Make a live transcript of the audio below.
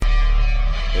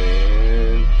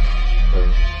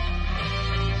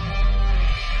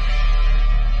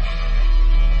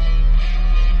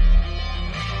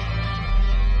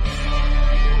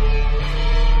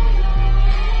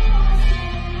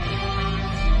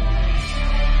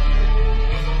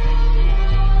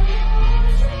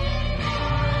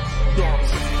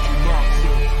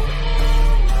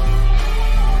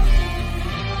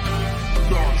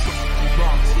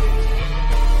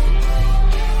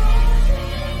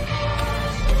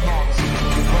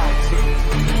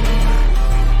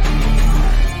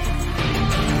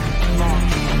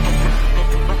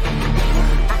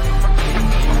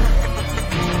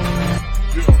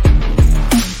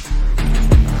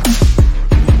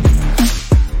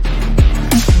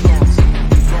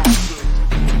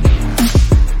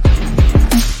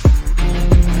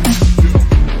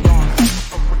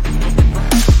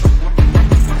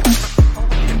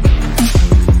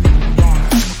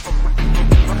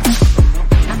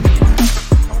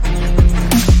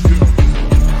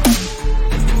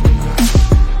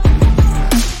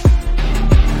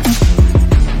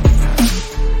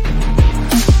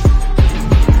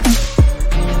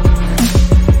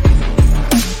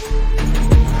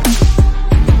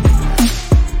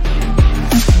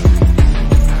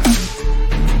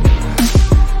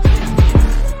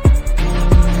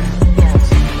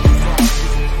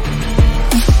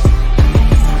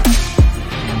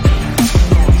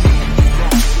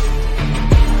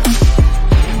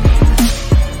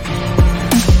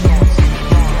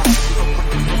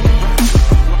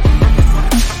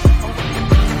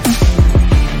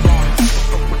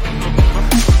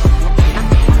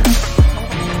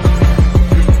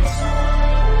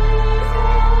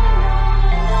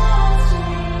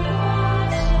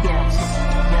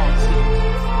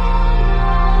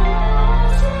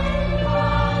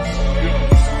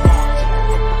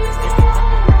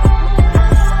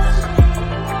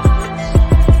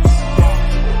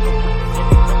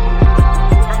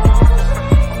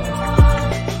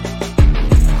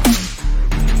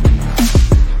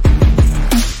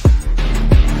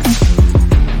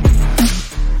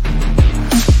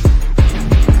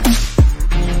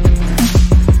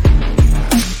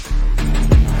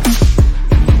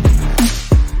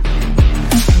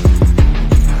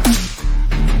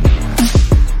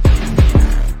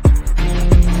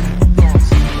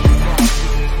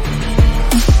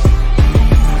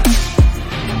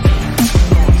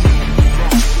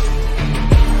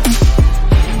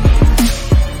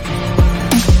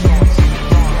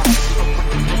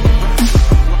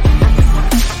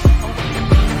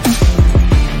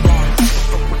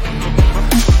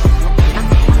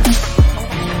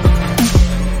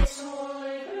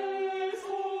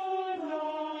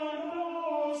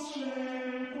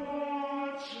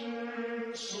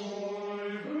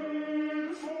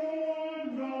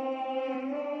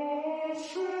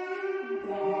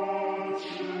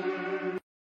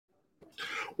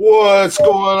What's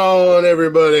going on,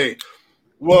 everybody?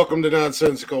 Welcome to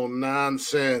Nonsensical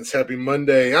Nonsense. Happy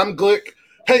Monday. I'm Glick,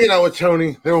 hanging out with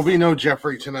Tony. There will be no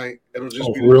Jeffrey tonight. It'll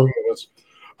just be the real? two of us.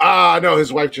 No,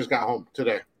 his wife just got home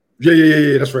today.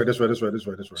 Yeah. That's right. So,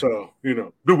 we're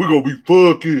going to be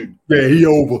fucking. Yeah, he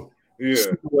over. Yeah.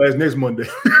 Last next Monday.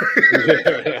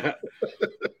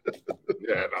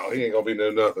 Yeah, no, he ain't going to be no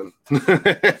nothing.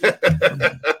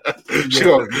 She's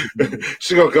going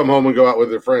to come home and go out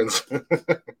with her friends.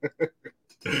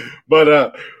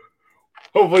 But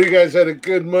hopefully you guys had a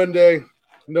good Monday.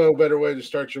 No better way to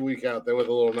start your week out than with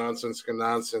a little nonsense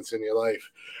in your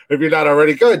life. If you're not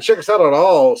already, go ahead, check us out on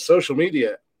all social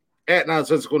media at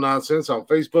Nonsensical Nonsense on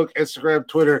Facebook, Instagram,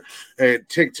 Twitter, and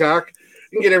TikTok.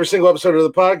 You can get every single episode of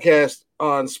the podcast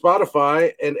on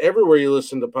Spotify and everywhere you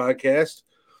listen to podcasts.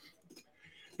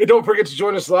 And don't forget to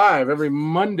join us live every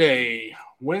Monday,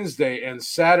 Wednesday, and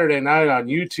Saturday night on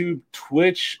YouTube,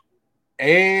 Twitch,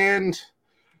 and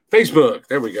Facebook.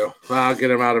 There we go. I'll get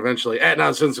them out eventually. At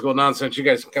Nonsensical Nonsense. You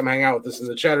guys can come hang out with us in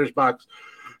the chatters box.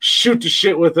 Shoot the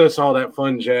shit with us. All that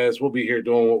fun jazz. We'll be here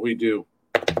doing what we do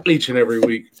each and every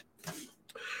week.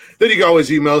 Then you can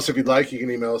always email us if you'd like. You can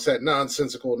email us at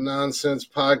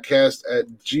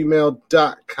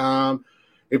nonsensicalnonsensepodcast@gmail.com.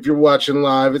 If you're watching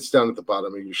live, it's down at the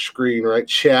bottom of your screen, right?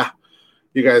 Yeah.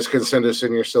 You guys can send us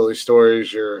in your silly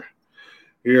stories, your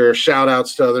shout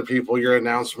outs to other people, your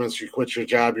announcements. You quit your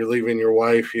job, you're leaving your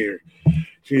wife. You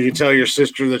tell your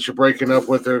sister that you're breaking up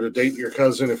with her to date your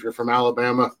cousin if you're from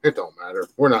Alabama. It don't matter.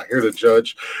 We're not here to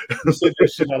judge. You said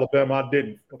that shit in Alabama. I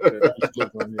didn't.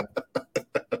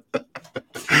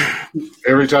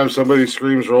 Every time somebody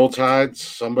screams Roll Tide,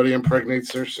 somebody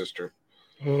impregnates their sister.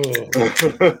 Oh. Who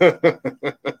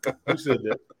said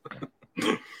that?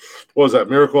 What was that?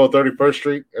 Miracle on 31st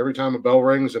Street? Every time a bell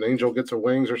rings, an angel gets her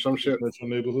wings or some shit? That's your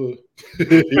neighborhood.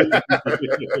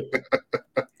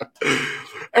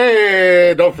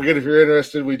 Hey, don't forget, if you're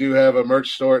interested, we do have a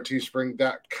merch store at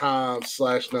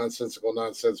teespring.com/nonsensical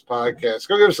nonsense podcast.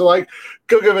 Go give us a like.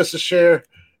 Go give us a share.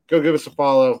 Go give us a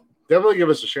follow. Definitely give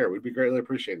us a share. We'd be greatly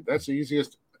appreciated. That's the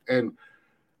easiest and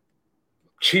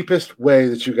cheapest way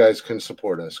that you guys can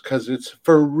support us, because it's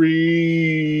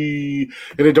free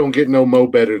and it don't get no mo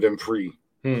better than free.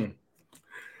 It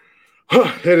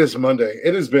is Monday.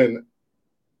 It's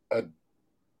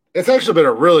actually been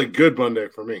a really good Monday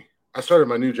for me. I started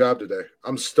my new job today.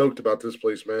 I'm stoked about this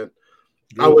place, man.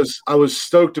 Good. I was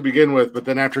stoked to begin with, but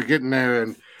then after getting there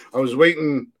and I was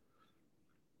waiting,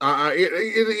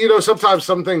 sometimes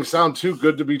some things sound too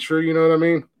good to be true, you know what I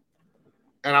mean?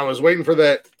 And I was waiting for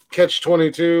that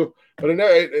catch-22, but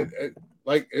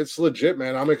it's legit,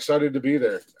 man. I'm excited to be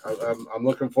there. I'm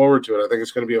looking forward to it. I think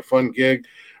it's going to be a fun gig.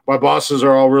 My bosses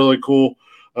are all really cool.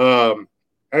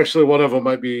 Actually, one of them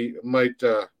might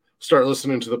start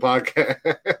listening to the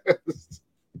podcast.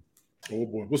 Oh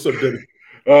boy, what's up, Debbie?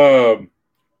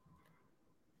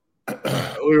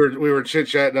 We were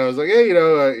chit-chatting. I was like, hey,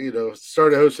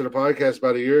 started hosting a podcast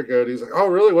about a year ago. And he's like, oh,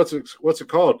 really? What's it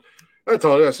called? I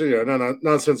told him, I said,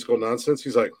 Nonsensical Nonsense.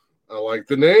 He's like, I like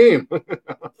the name.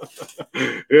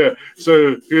 Yeah.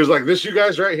 So he was like, this you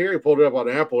guys right here? He pulled it up on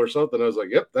Apple or something. I was like,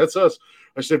 yep, that's us.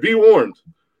 I said, be warned.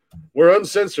 We're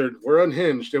uncensored, we're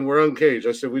unhinged, and we're uncaged.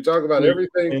 I said, we talk about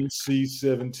everything.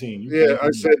 NC-17. Yeah,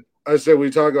 I said, we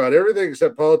talk about everything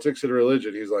except politics and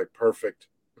religion. He's like, perfect.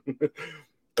 I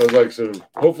was like, so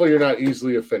hopefully you're not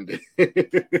easily offended.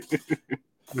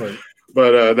 Right.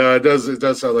 But no, it does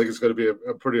sound like it's going to be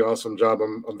a pretty awesome job.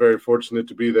 I'm very fortunate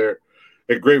to be there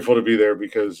and grateful to be there,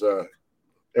 because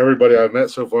everybody I've met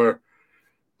so far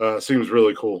seems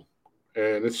really cool.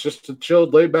 And it's just a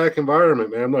chilled, laid-back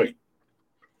environment, man. Like,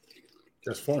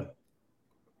 that's fun.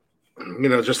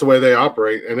 Just the way they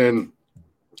operate. And then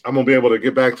I'm going to be able to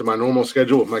get back to my normal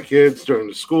schedule with my kids during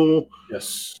the school.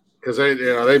 Yes. Because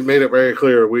they made it very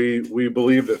clear. We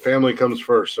believe that family comes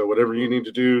first. So whatever you need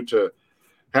to do to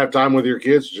have time with your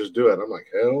kids, just do it. I'm like,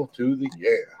 hell to the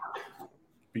yeah.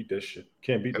 Beat that shit.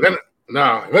 Can't beat that. Then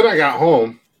I got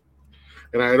home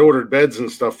and I had ordered beds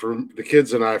and stuff for the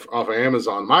kids and I off of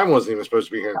Amazon. Mine wasn't even supposed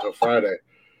to be here until Friday.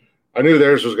 I knew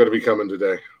theirs was going to be coming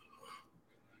today.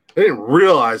 I didn't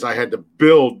realize I had to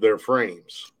build their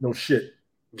frames. No shit.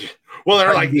 Well,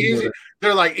 they're like easy.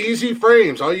 They're like easy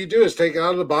frames. All you do is take it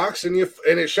out of the box and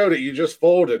it showed it. You just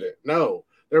folded it. No,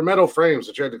 they're metal frames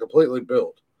that you had to completely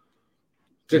build.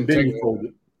 And then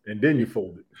you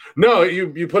fold it. No,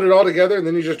 you put it all together and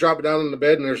then you just drop it down on the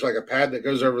bed and there's like a pad that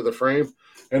goes over the frame.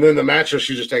 And then the mattress,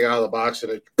 you just take it out of the box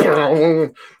and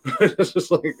it's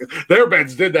just like their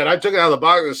beds did that. I took it out of the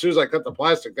box and as soon as I cut the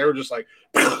plastic, they were just like,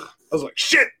 I was like,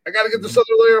 shit, I got to get this other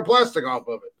layer of plastic off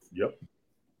of it. Yep.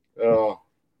 Oh,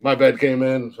 my bed came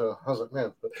in. So I was like,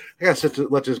 man, I got to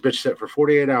let this bitch sit for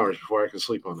 48 hours before I can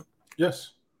sleep on it.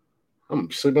 Yes. I'm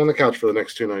sleeping on the couch for the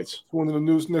next 2 nights. One of the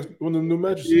new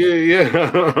mattresses.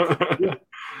 Yeah.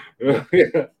 Yeah.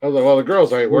 I was like, well, the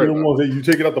girls I ain't worried about. Ones that you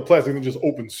take it out the plastic and it just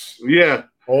opens. Yeah.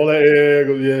 All that air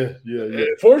goes, yeah.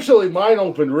 Fortunately, mine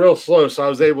opened real slow, so I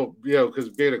was able, because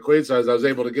being a queen size, I was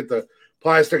able to get the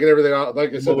plastic and everything out.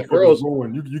 Like I said, the girls.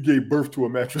 You gave birth to a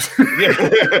mattress. Yeah,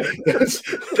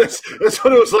 that's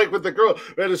what it was like with the girl.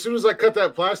 Man, as soon as I cut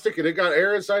that plastic and it got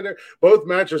air inside there, both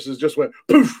mattresses just went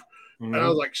poof. Mm-hmm. And I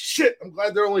was like, shit, I'm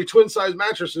glad they're only twin size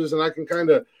mattresses and I can kind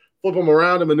of flip them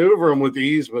around and maneuver them with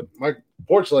ease. But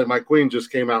fortunately, my queen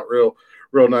just came out real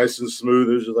nice and smooth.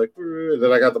 It was just like,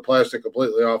 then I got the plastic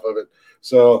completely off of it.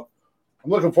 So I'm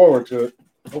looking forward to it.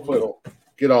 Hopefully it'll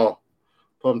get all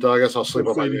pumped up. I guess I'll sleep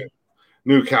on my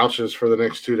new couches for the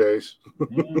next 2 days.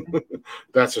 Mm-hmm.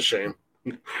 That's a shame.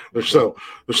 They're so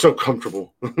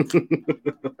comfortable.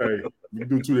 Hey, you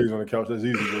do 2 days on the couch. That's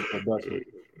easy.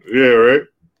 Yeah, right.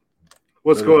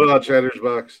 What's going on,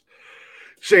 Chattersbox?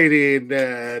 Shady and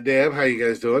Deb, how you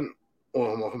guys doing?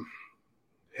 Well,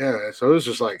 yeah, so it was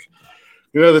just like,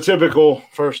 the typical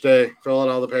first day, fill out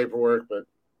all the paperwork, but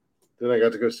then I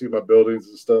got to go see my buildings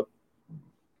and stuff.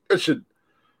 It's a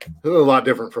lot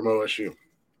different from OSU.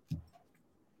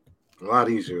 A lot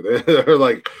easier. They're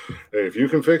like, hey, if you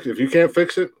can't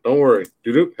fix it, don't worry.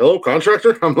 Hello,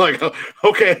 contractor? I'm like, oh,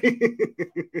 okay.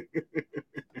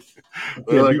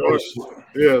 They're like,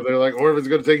 or if it's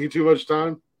going to take you too much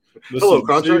time. Listen, hello,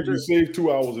 contractor. You save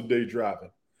 2 hours a day driving.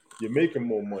 You're making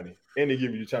more money, and they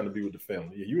give you time to be with the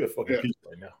family. Yeah, you at fucking peace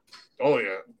right now. Oh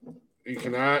yeah, you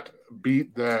cannot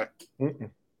beat that. Mm-mm.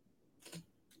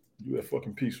 You at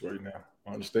fucking peace right now.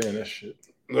 I understand that shit.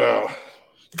 No.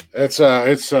 It's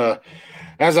as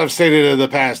I've stated in the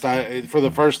past, for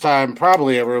the first time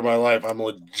probably ever in my life, I'm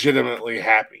legitimately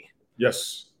happy.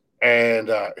 Yes. And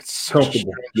it's such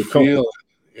comfortable. a strange feeling.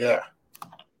 Yeah.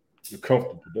 You're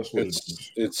comfortable. That's what it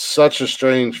is. It's such a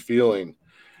strange feeling.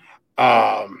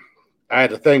 I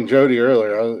had to thank Jody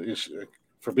earlier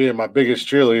for being my biggest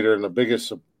cheerleader and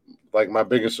my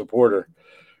biggest supporter.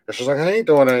 And she's like, I ain't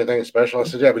doing anything special. I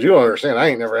said, yeah, but you don't understand. I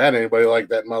ain't never had anybody like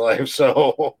that in my life.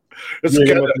 So it's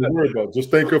nothing to worry about.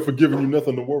 Just thank her for giving you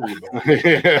nothing to worry about.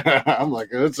 Yeah, I'm like,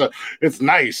 it's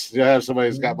nice to have somebody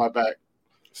who's got my back.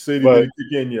 Sadie didn't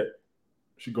kick in yet.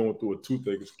 She's going through a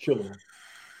toothache. It's killing her.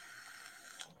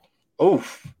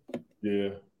 Oof. Yeah.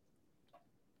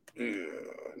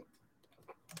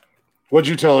 What'd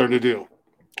you tell her to do?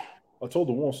 I told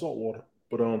her warm salt water,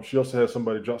 but she also had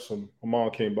somebody drop some. Her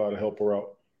mom came by to help her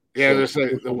out. Yeah, they're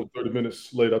saying 30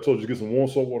 minutes later. I told you to get some warm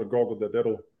salt water gargle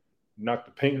that'll knock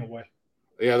the pain away.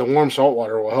 Yeah, the warm salt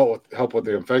water will help with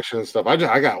the infection and stuff. I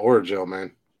got Oragel,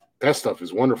 man. That stuff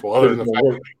is wonderful. Other than the fact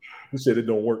you said it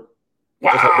don't work.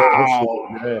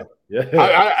 Wow. Yeah.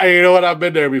 I you know what? I've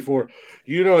been there before.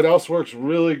 You know what else works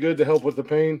really good to help with the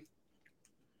pain?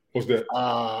 What's that?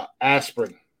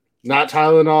 Aspirin, not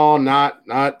Tylenol,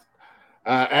 not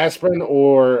aspirin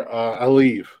or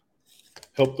Aleve.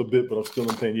 Helped a bit, but I'm still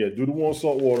in pain. Yeah, do the warm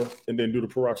salt water and then do the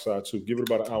peroxide too. Give it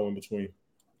about an hour in between.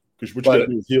 Because what you got to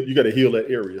do is you got to heal that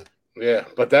area. Yeah,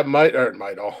 but that might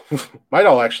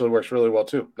all actually works really well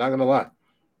too. Not gonna lie,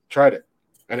 tried it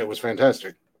and it was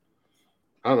fantastic.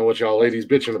 I don't know what y'all ladies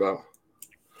bitching about.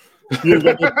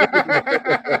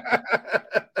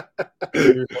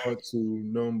 Very hard to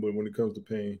numb, but when it comes to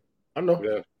pain, I know.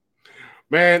 Yeah,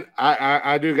 man,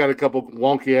 I do got a couple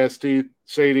wonky ass teeth,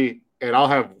 Sadie, and I'll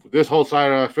have this whole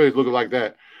side of my face looking like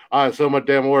that. I have so much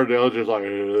damn word they'll just like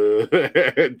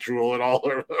drooling all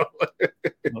over.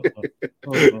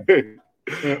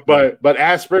 But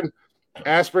aspirin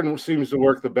seems to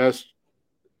work the best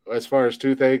as far as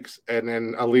toothaches, and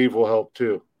then Aleve will help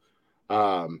too.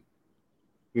 You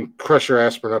can crush your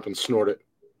aspirin up and snort it.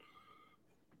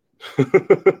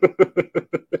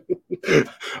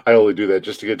 I only do that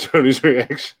just to get Tony's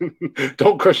reaction.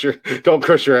 Don't crush your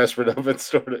aspirin up and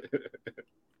snort it.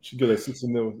 She got that sits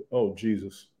in there with, oh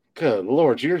Jesus. Good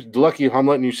Lord, you're lucky I'm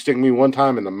letting you stick me one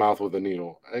time in the mouth with a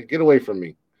needle. Get away from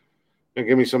me. And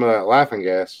give me some of that laughing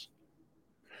gas.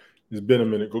 It's been a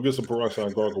minute. Go get some peroxide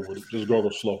and gargle with it. Just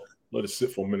gargle slow. Let it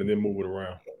sit for a minute, then move it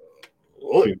around.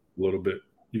 A little bit.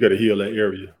 You got to heal that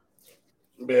area.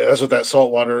 Yeah, that's what that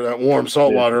warm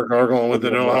salt water gargling with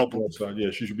it will help.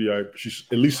 Yeah, she should be all right.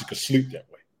 At least she could sleep that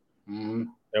way. Mm-hmm.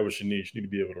 That's what she needs. She need to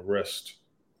be able to rest.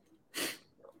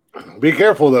 Be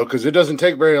careful though, because it doesn't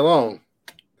take very long.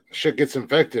 Shit gets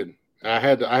infected. I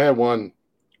had one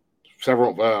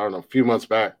a few months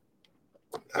back.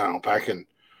 I don't know, back in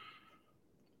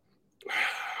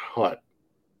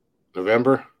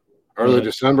November, early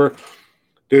December.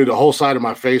 Dude, the whole side of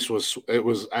my face was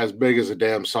as big as a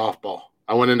damn softball.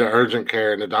 I went into urgent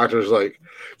care, and the doctor's like,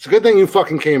 "It's a good thing you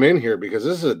fucking came in here because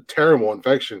this is a terrible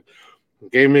infection."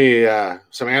 Gave me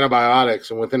some antibiotics,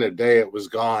 and within a day it was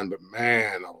gone. But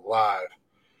man, alive.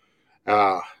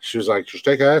 She was like, "Just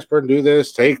take aspirin, do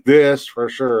this, take this for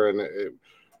sure." And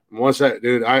once that,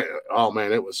 dude, oh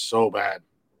man, it was so bad.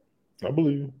 I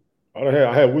believe you.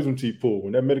 I had wisdom teeth pulled.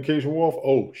 When that medication wore off,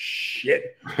 oh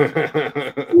shit.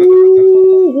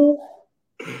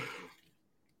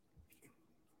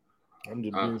 I'm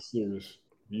just being serious.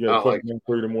 You got to come in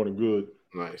 30 in the morning good.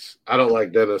 Nice. I don't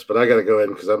like dentists, but I got to go in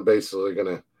because I'm basically going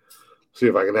to see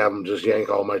if I can have them just yank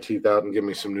all my teeth out and give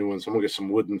me some new ones. I'm going to get some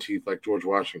wooden teeth like George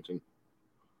Washington.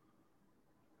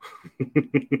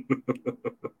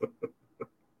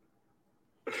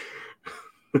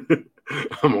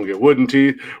 I'm going to get wooden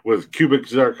teeth with cubic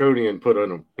zirconium put on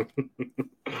them.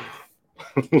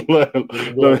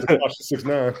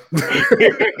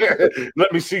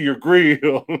 let me see your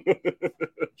grill.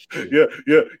 yeah,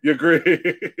 your grill.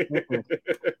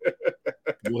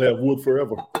 You'll have wood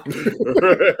forever.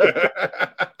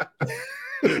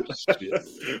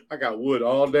 I got wood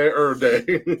all day, every day.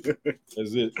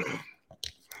 That's it.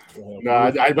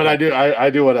 No, but I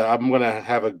do what I'm gonna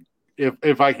have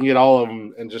if I can get all of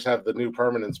them and just have the new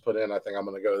permanents put in. I think I'm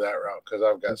gonna go that route because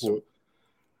I've got some.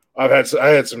 I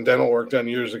had some dental work done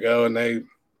years ago, and they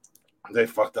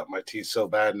fucked up my teeth so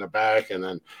bad in the back. And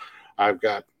then I've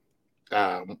got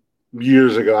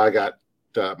years ago I got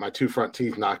my 2 front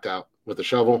teeth knocked out with a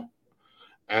shovel,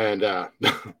 and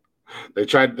they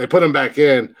put them back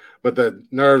in, but the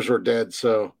nerves were dead.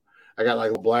 So I got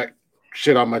like black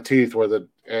shit on my teeth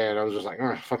and I was just like,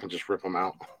 fucking just rip them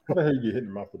out. How the hell you get hit in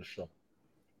the mouth with a shovel?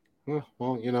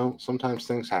 Well, sometimes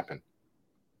things happen.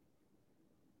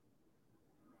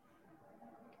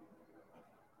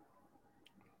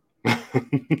 we'll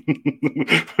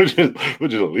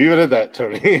just leave it at that,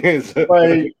 Tony.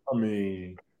 Right. I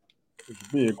mean,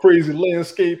 being crazy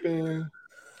landscaping,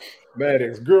 mad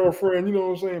ex-girlfriend, you know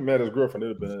what I'm saying? Mad ex-girlfriend,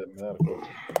 it'd have been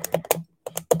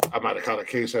I might have caught a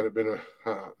case had it been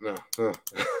no.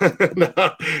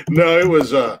 No, it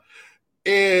was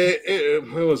it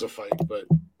was a fight, but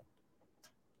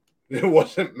it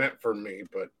wasn't meant for me,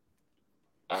 but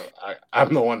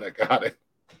I'm the one that got it.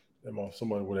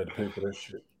 Somebody would have to pay for that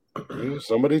shit.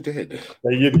 Somebody did.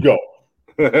 There you go.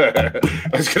 What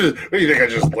do you think? I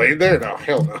just laid there? No,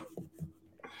 hell no.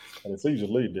 I didn't say you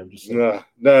just laid there. I'm just saying.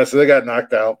 No. So they got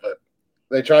knocked out, but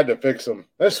they tried to fix them.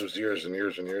 This was years and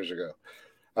years and years ago.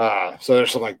 So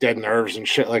there's some like dead nerves and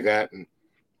shit like that, and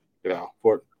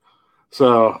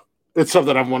so it's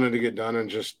something I've wanted to get done and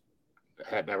just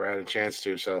had never had a chance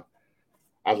to. So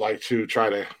I'd like to try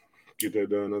to get that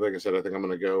done. Like I said, I think I'm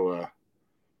going to go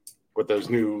with those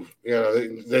new.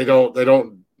 They don't. I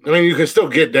mean, you can still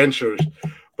get dentures,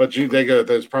 but they go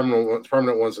those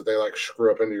permanent ones that they like screw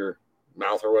up into your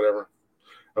mouth or whatever.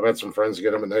 I've had some friends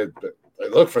get them, and they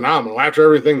look phenomenal after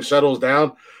everything settles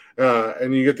down,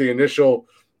 and you get the initial.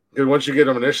 Because once you get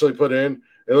them initially put in,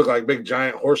 they look like big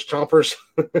giant horse chompers.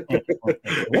 Yeah,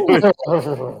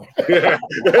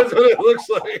 that's what it looks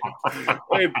like.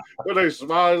 When they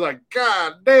smile, it's like,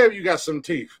 God damn, you got some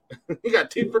teeth. You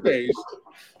got teeth for days.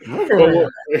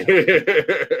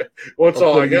 Once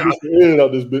all I got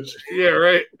out this bitch. Yeah,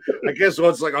 right. I guess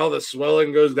once like all the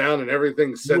swelling goes down and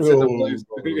everything sets into place,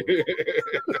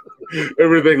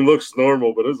 everything looks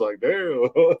normal. But it's like, damn.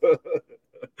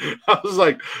 I was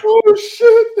like, "Oh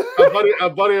shit!" A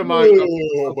buddy of mine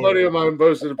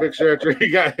posted a picture after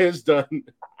he got his done,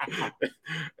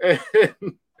 and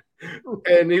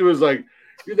he was like,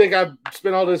 "You think I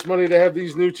spent all this money to have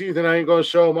these new teeth and I ain't going to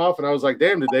show them off?" And I was like,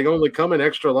 "Damn, did they only come in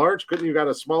extra large? Couldn't you got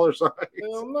a smaller size?"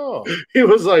 Hell no. He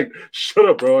was like, "Shut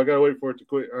up, bro! I gotta wait for it to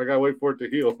quit. I gotta wait for it to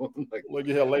heal." I'm like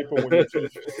you had lipo when your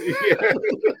teeth. Yeah.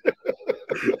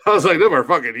 I was like, "Them are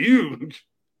fucking huge."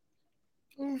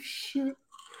 Oh shit.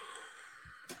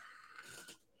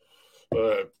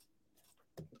 But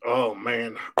oh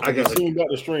man, Have you seen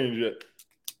Doctor Strange yet?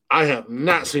 I have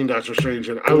not seen Doctor Strange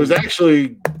yet. I was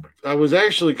actually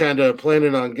kind of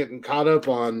planning on getting caught up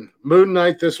on Moon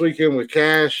Knight this weekend with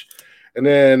Cash, and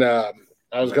then I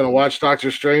was going to watch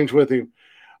Doctor Strange with him.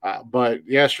 But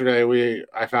yesterday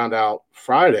I found out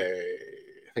Friday.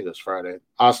 I think it was Friday.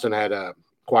 Austin had a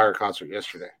choir concert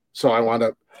yesterday, so I wound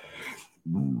up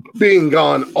being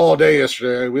gone all day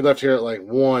yesterday. We left here at like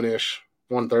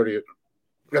 1:30.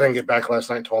 I didn't get back last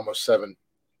night until almost 7.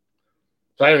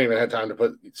 So I didn't even have time to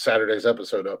put Saturday's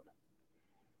episode up.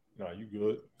 No, you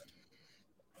good.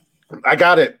 I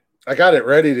got it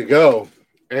ready to go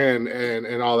and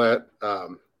all that.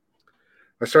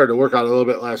 I started to work out a little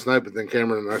bit last night, but then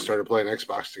Cameron and I started playing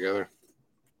Xbox together.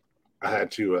 I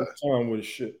had to time with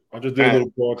shit. I just did a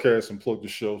little broadcast and plugged the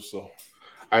show, so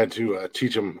I had to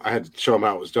teach him. I had to show him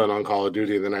how it was done on Call of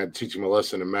Duty, and then I had to teach him a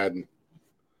lesson in Madden.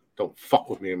 Don't fuck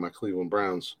with me and my Cleveland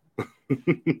Browns.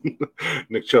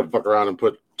 Nick Chubb fuck around and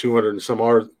put 200 and some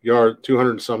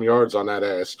yards on that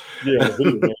ass. Yeah,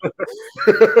 on the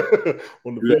video.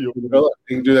 On the video,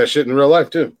 you can do that shit in real life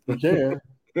too. You can.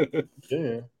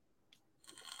 Yeah.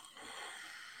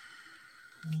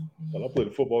 I played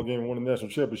a football game and won the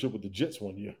national championship with the Jets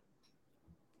one year.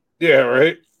 Yeah,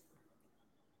 right.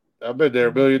 I've been there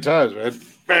a billion times, man.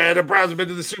 Man, the Browns have been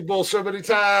to the Super Bowl so many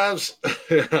times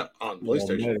on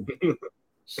PlayStation.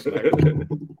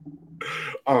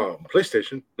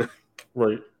 PlayStation.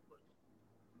 Right.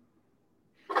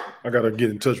 I gotta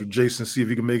get in touch with Jason, see if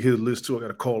he can make his list too. I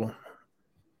gotta call him.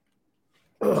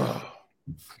 But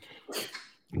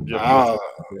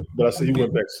I said he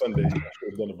went back Sunday. I should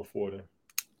have done it before then.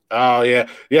 Oh yeah.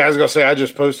 I was gonna say I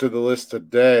just posted the list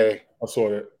today. I saw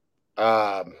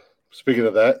that. Speaking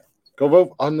of that, go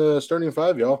vote on the Starting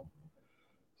Five, y'all.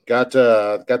 Got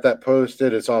that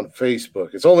posted. It's on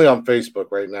Facebook. It's only on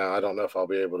Facebook right now. I don't know if I'll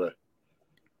be able to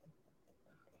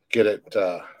get it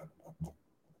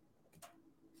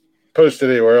posted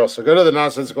anywhere else. So go to the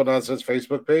Nonsensical Nonsense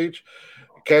Facebook page.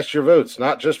 Cast your votes,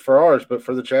 not just for ours, but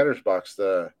for the Chatters Box.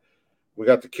 We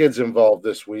got the kids involved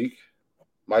this week.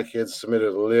 My kids submitted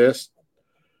a list.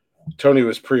 Tony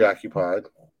was preoccupied,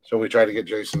 so we tried to get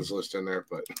Jason's list in there,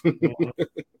 but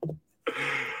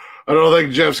I don't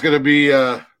think Jeff's going to be.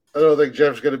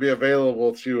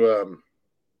 Available to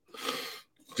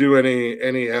do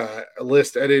any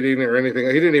list editing or anything.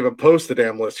 He didn't even post the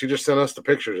damn list. He just sent us the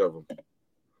pictures of them.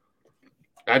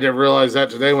 I didn't realize that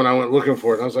today when I went looking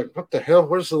for it. I was like, "What the hell?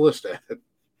 Where's the list at?"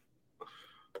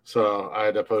 So I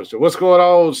had to post it. What's going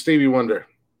on with Stevie Wonder?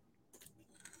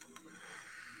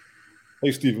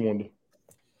 Hey, Stevie Wonder.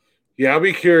 Yeah, I'll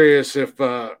be curious if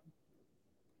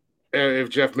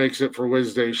Jeff makes it for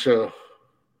Wednesday's show.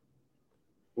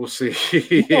 We'll see.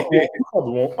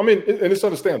 Probably won't. I mean, and it's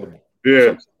understandable.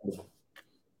 Yeah.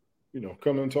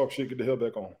 Come in and talk shit. Get the hell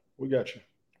back on. We got you.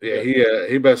 Yeah,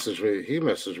 he messaged me. He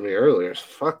messaged me earlier. It's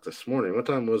fuck this morning. What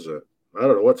time was it? I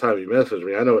don't know what time he messaged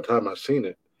me. I know what time I've seen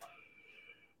it.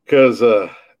 Because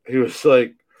he was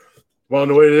like, I'm on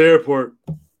the way to the airport.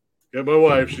 Get my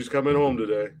wife. She's coming home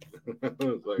today. I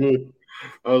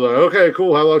was like, okay,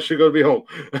 cool. How long is she going to be home?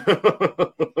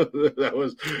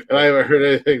 And I haven't heard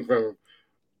anything from him.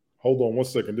 Hold on 1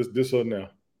 second. This her now.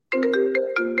 Hold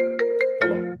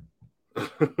on.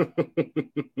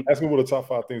 Ask me what the top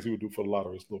 5 things he would do for the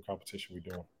lottery. It's a little competition we're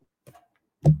doing.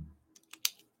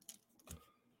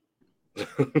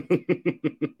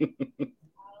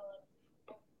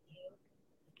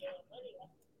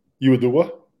 You would do what?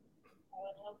 I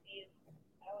would help you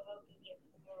get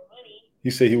more money. He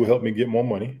said he would help me get more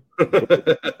money.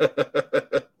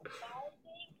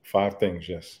 5 things,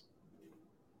 yes.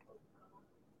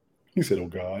 He said, "Oh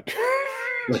God."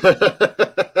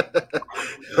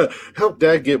 Help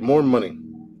Dad get more money.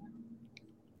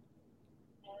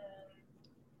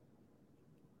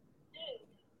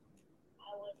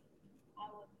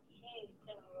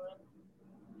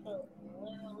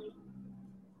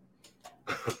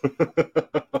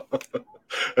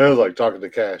 It was like talking to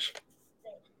Cash.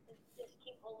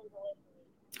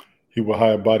 He will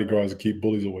hire bodyguards to keep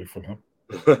bullies away from him.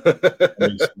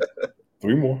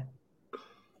 3 more.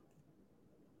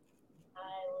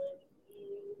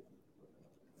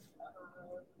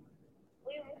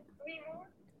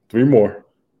 3 more.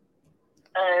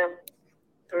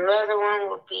 Another one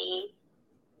would be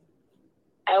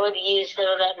I would use some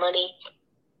of that money.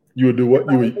 You would do what?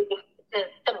 You would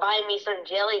to buy me some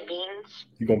jelly beans.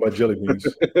 You gonna buy jelly beans?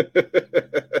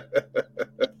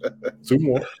 2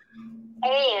 more.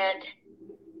 And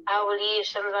I would use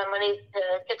some of that money to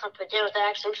get some pajamas that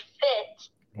actually fit.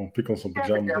 I'm gonna pick on some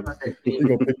pajamas. You're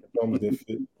gonna pick pajamas that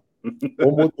fit.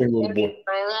 One more thing, little boy.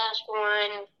 My last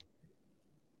one.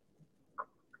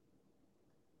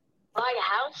 Buy a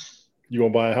house. You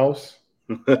gonna buy a house?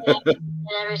 And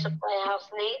every supply a house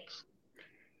needs.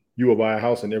 You will buy a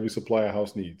house and every supply a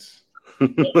house needs.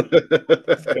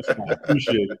 That's fine. I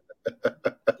appreciate it.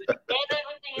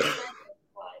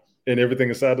 And everything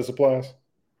inside the supplies?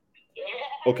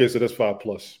 Yeah. Okay, so that's 5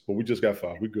 plus. But we just got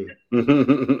 5. We good. Okay? Yeah,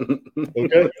 but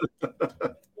then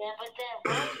why did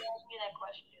you ask me that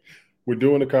question? We're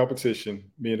doing a competition,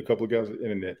 me and a couple of guys on the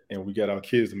internet, and we got our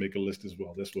kids to make a list as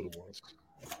well. That's what it was.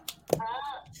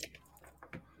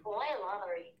 Why a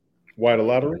lottery? Why the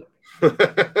lottery?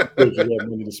 Because you have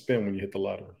money to spend when you hit the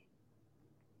lottery.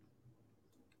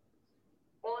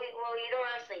 Well, you don't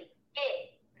actually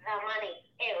get the money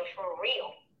ever for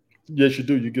real. Yes, you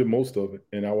do. You get most of it,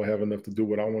 and I will have enough to do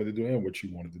what I wanted to do and what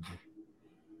you wanted to do.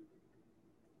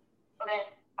 Okay,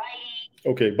 bye.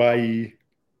 Okay, bye. Hey,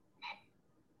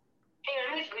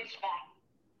 let me switch back.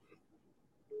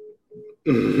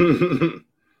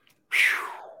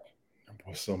 That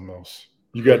was something else.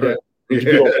 You got that? Did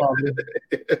you get all positive?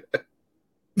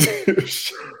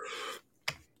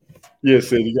 Yeah,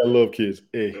 said you gotta love kids.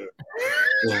 Hey.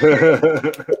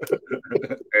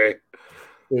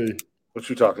 Hey. What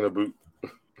you talking about?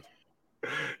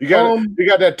 You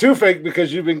got that toothache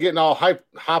because you've been getting all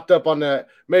hopped up on that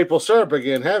maple syrup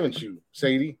again, haven't you,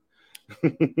 Sadie?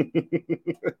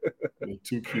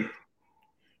 Too cute.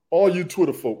 All you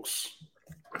Twitter folks.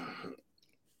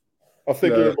 I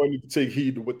think everybody needs to take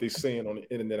heed to what they're saying on the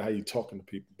internet, how you talking to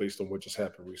people based on what just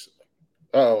happened recently.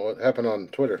 Oh, what happened on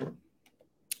Twitter?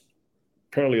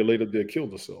 Apparently a lady up there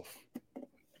killed herself.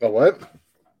 A what?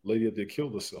 Lady up there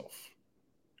killed herself.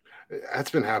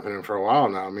 That's been happening for a while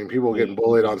now. I mean, people getting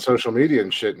bullied on social media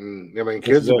and shit, and I mean,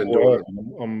 kids have been doing it.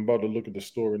 I'm about to look at the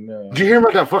story now. Did you hear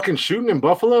about that fucking shooting in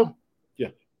Buffalo?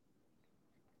 Yeah.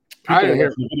 I didn't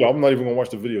hear. I'm not even gonna watch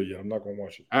the video yet. I'm not gonna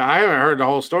watch it. I haven't heard the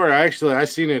whole story. I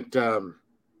seen it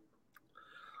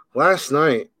last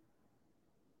night.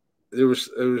 There was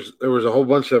a whole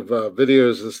bunch of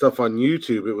videos and stuff on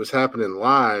YouTube. It was happening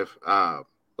live.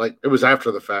 Like it was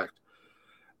after the fact.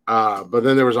 But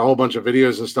then there was a whole bunch of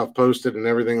videos and stuff posted and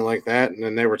everything like that. And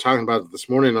then they were talking about it this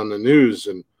morning on the news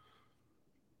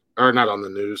or not on the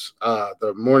news.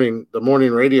 The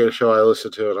morning radio show I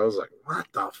listened to, and I was like, what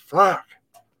the fuck?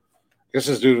 I guess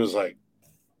this dude was like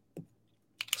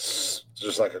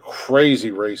just like a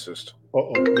crazy racist.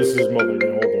 This is his mother.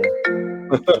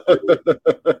 Hold on.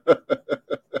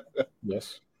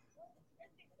 Yes.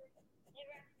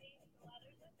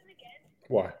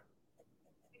 Why?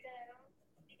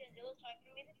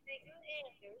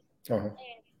 Uh-huh.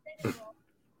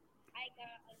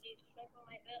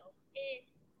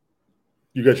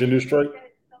 You got your new strike?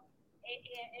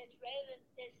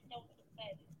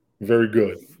 Very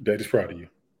good. Daddy's proud of you.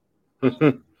 The book that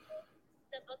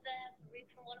I have to read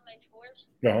from one of my tours.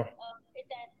 Uh-huh. It's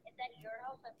at your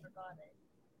house. I forgot it.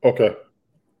 Okay.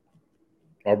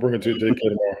 I'll bring it to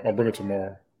daycare tomorrow. I'll bring it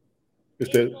tomorrow.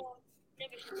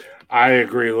 I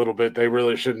agree a little bit. They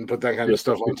really shouldn't put that kind of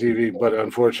stuff on TV, but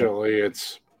unfortunately,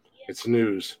 it's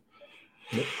news.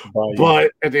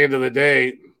 But at the end of the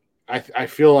day, I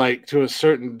feel like to a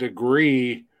certain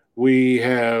degree, we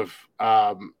have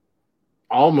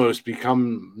almost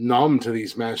become numb to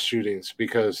these mass shootings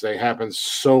because they happen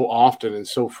so often and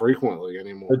so frequently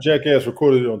anymore. The jackass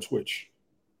recorded it on Twitch.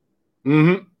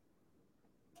 Mm-hmm.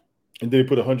 And then he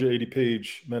put a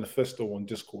 180-page manifesto on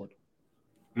Discord.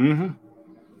 Mm-hmm.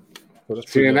 So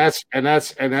see, and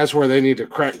that's where they need to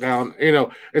crack down. You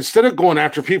know, instead of going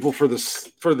after people for the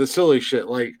silly shit,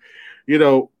 like, you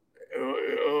know,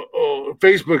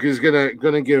 Facebook is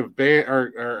gonna give ban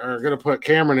or gonna put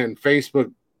Cameron in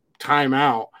Facebook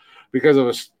timeout because of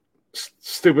a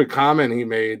stupid comment he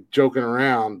made joking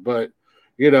around. But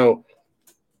you know,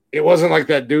 it wasn't like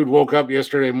that dude woke up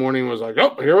yesterday morning and was like,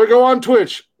 oh, here we go on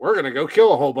Twitch, we're gonna go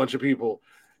kill a whole bunch of people.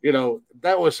 You know,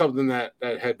 that was something that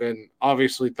had been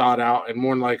obviously thought out and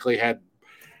more than likely had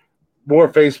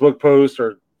more Facebook posts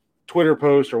or Twitter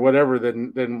posts or whatever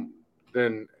than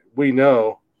we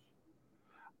know.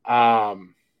 But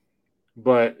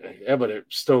it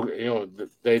still, you know,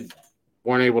 they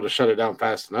weren't able to shut it down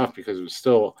fast enough because it was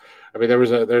still. I mean,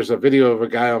 there's a video of a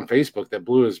guy on Facebook that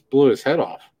blew his head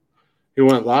off. He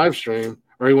went live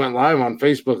on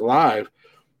Facebook Live.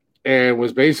 And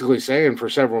was basically saying for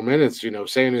several minutes, you know,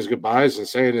 saying his goodbyes and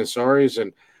saying his sorries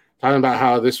and talking about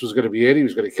how this was going to be it. He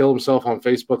was going to kill himself on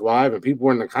Facebook Live. And people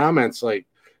were in the comments, like,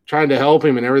 trying to help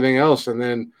him and everything else. And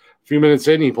then a few minutes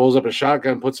in, he pulls up a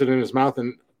shotgun, puts it in his mouth,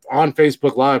 and on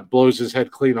Facebook Live blows his head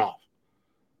clean off.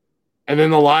 And then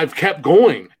the live kept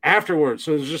going afterwards.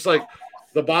 So it was just like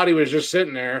the body was just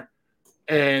sitting there.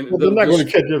 And they're not going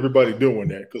to catch everybody doing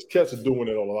that because cats are doing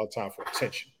it a lot of time for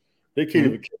attention. They can't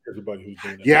even catch everybody who's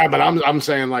doing that. Yeah, but I'm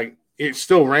saying, like, it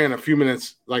still ran a few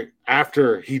minutes, like,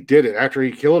 after he did it, after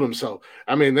he killed himself.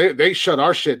 I mean, they shut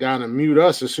our shit down and mute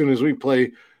us as soon as we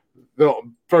play the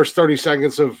first 30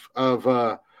 seconds of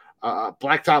Blacktop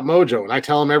Mojo. And I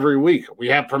tell them every week, we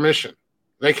have permission.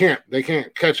 They can't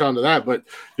catch on to that, but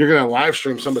you're going to live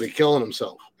stream somebody killing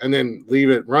himself and then leave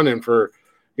it running for,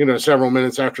 you know, several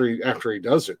minutes after he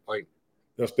does it. Like,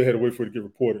 that's they had to wait for it to get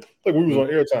reported. Like we was on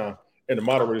airtime. And the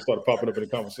moderator started popping up in the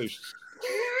conversations.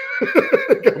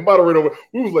 Moderator,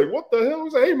 we was like, "What the hell?" We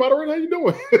was like, "Hey, moderator, how you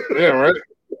doing?" Yeah, right.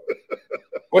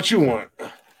 What you want?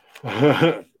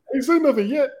 ain't say nothing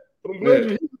yet, but I'm glad you're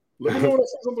here. Let me know when I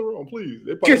say something wrong, please.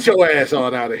 Get your ass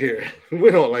on out of here.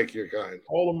 We don't like your kind.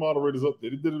 All the moderators up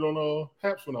there. They did it on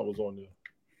Haps when I was on there.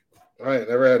 I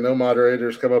never had no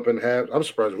moderators come up in Haps. I'm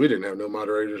surprised we didn't have no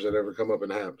moderators that ever come up in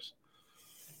Haps.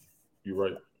 You're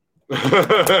right.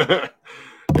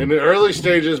 In the early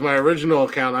stages, my original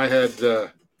account, I had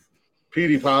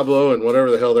Petey Pablo and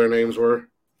whatever the hell their names were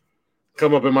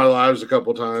come up in my lives a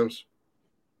couple times.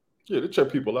 Yeah, they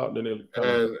check people out, and then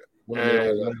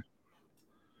they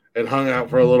and hung out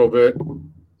for a little bit.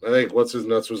 I think What's His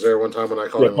Nuts was there one time when I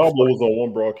called him. Pablo was on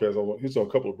one broadcast. He was on a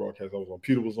couple of broadcasts. I was on.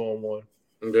 Peter was on one.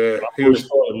 Yeah, he was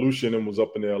started. Lucian and was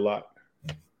up in there a lot,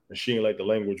 and she ain't like the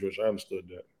language, which I understood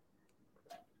that.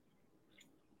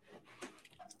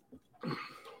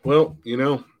 Well,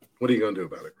 what are you gonna do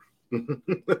about it?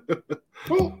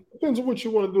 Well, depends on what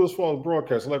you want to do as far as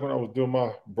broadcast. Like when I was doing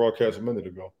my broadcast a minute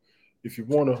ago, if you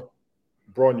want to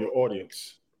broaden your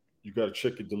audience, you got to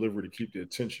check your delivery to keep their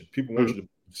attention. People want you to be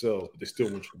themselves, but they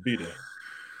still want you to be there.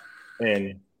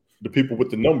 And the people with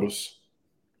the numbers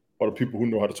are the people who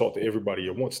know how to talk to everybody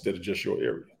at once instead of just your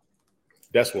area.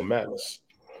 That's what matters.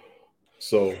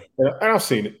 So, and I've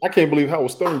seen it. I can't believe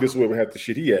Howard Stern gets away with half the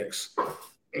shit he asks.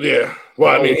 Yeah.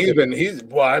 Well,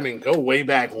 I mean, go way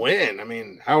back when. I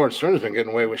mean, Howard Stern's been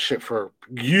getting away with shit for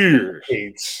years.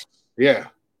 Decades. Yeah.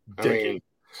 I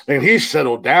mean, he's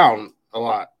settled down a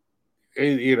lot. But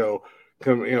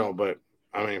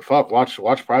I mean, fuck,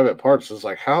 watch Private Parts. It's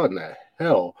like, how in the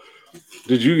hell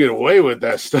did you get away with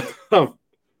that stuff? I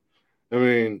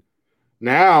mean,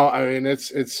 now,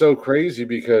 it's so crazy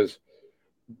because,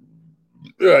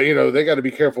 they got to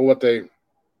be careful what they,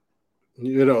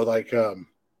 like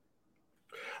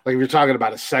if you're talking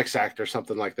about a sex act or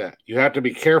something like that, you have to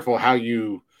be careful how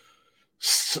you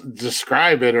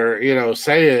describe it or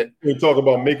say it. You talk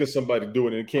about making somebody do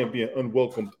it, and it can't be an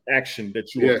unwelcome action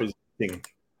that you are presenting.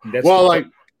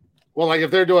 Like if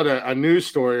they're doing a news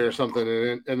story or something,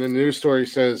 and the news story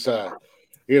says, a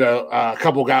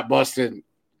couple got busted,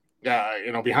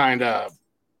 behind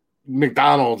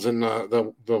McDonald's, and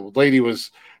the lady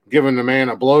was giving the man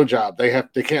a blowjob.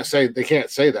 They can't say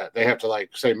that. They have to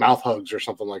say mouth hugs or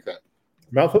something like that.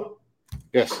 Mouth hug?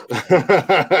 Yes.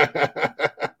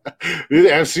 The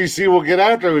FCC will get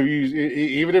after you,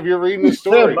 even if you're reading the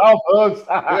story. Mouth hugs.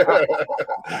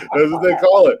 That's what they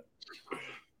call it.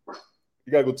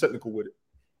 You gotta go technical with it.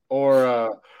 Or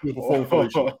hugs,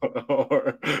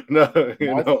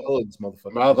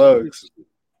 motherfucker. Mouth hugs.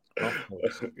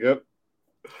 Yep.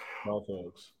 Mouth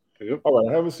hugs. Yep. All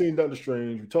right, I haven't seen Doctor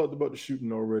Strange. We talked about the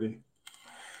shooting already.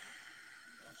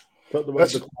 Talked about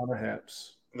the decline of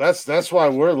Haps. That's why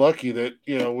we're lucky that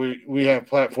we have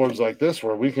platforms like this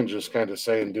where we can just kind of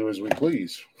say and do as we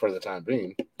please for the time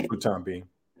being. For the time being.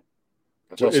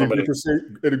 Until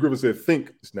Eddie Griffin said,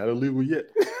 "Think it's not illegal yet."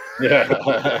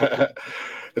 Yeah.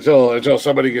 until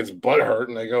somebody gets butt hurt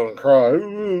and they go and cry,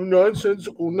 "Ooh,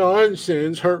 nonsensical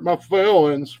nonsense, hurt my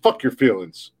feelings." Fuck your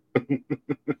feelings.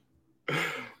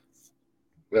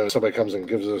 Somebody comes and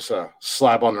gives us a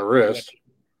slap on the wrist.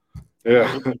 Yeah.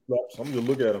 I'm going to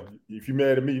look at them. If you're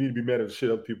mad at me, you need to be mad at the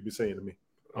shit other people be saying to me.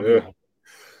 I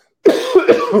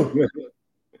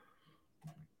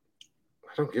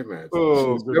don't get mad.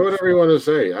 Say whatever you want to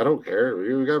say. I don't care.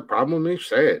 You got a problem with me?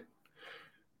 Say it.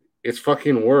 It's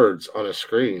fucking words on a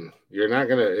screen.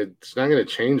 It's not gonna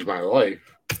change my life.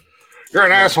 You're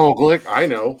an asshole, Glick. I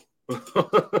know.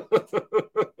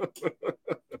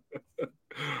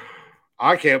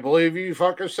 I can't believe you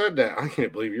fucking said that. I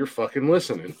can't believe you're fucking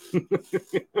listening. I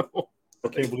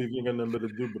can't believe you ain't got nothing better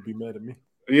to do but be mad at me.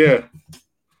 Yeah.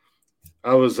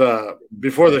 I was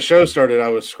before the show started, I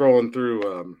was scrolling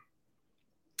through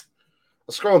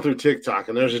TikTok,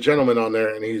 and there's a gentleman on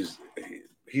there, and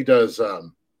he does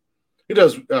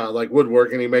like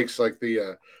woodwork, and he makes like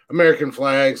the American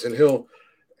flags, and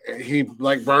he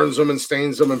like burns them and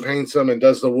stains them and paints them and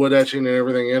does the wood etching and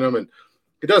everything in them, and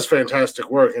he does fantastic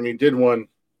work. And he did one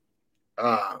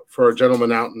for a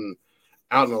gentleman out in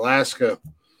Alaska.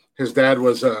 His dad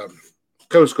was a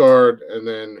Coast Guard, and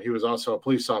then he was also a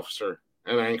police officer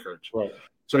in Anchorage. Right.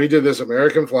 So he did this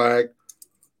American flag,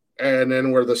 and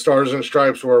then where the stars and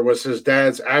stripes were was his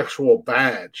dad's actual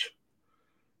badge.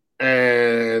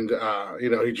 And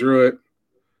he drew it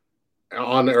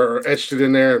on there, or etched it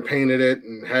in there and painted it,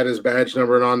 and had his badge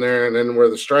number on there. And then where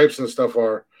the stripes and stuff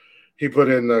are, he put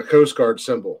in the Coast Guard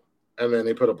symbol, and then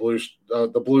he put the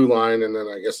blue line, and then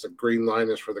I guess the green line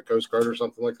is for the Coast Guard or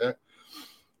something like that.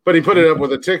 But he put it up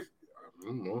with a tick. I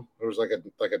don't know. It was like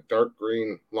a dark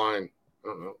green line. I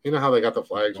don't know. You know how they got the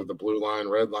flags with the blue line,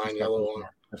 red line, yellow line?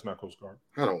 That's not Coast Guard.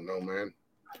 I don't know, man.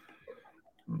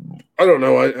 I don't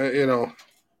know.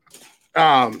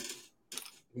 And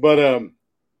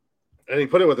he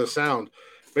put it with a sound,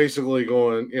 basically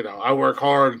going, I work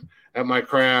hard at my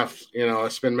craft, I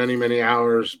spend many, many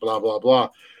hours, blah, blah, blah.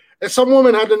 And some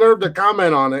woman had the nerve to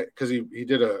comment on it because he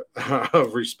did a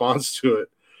response to it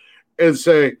and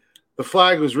say the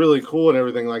flag was really cool and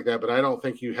everything like that, but I don't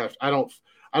think you have. I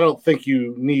don't think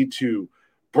you need to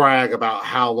brag about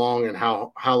how long and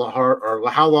how hard or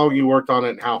how long you worked on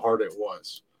it and how hard it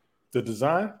was. The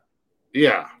design?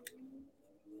 Yeah.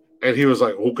 And he was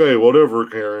like, okay, whatever,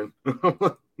 Karen.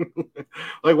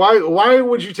 Like, why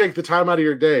would you take the time out of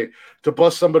your day to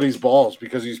bust somebody's balls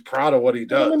because he's proud of what he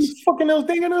does? Fucking else,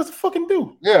 they ain't got nothing to fucking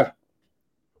do. Yeah.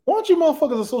 Why don't you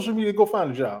motherfuckers on social media go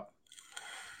find a job?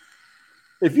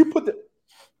 If you put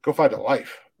go find a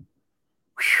life.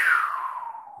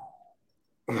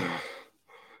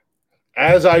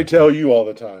 As I tell you all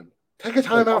the time, take a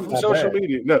time out from social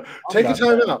media. No, take a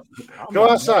time out. Go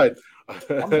outside.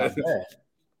 I'm not bad.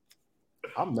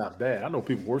 I'm not bad. I know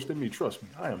people worse than me. Trust me.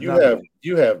 I am.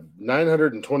 You have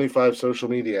 925 social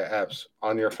media apps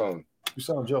on your phone. You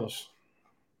sound jealous.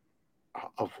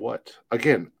 Of what?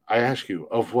 Again, I ask you,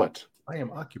 of what? I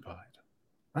am occupied.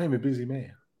 I am a busy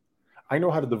man. I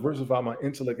know how to diversify my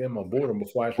intellect and my boredom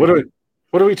before I.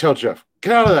 What do we tell Jeff?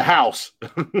 Get out of the house.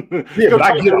 Yeah, but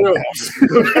I get out of the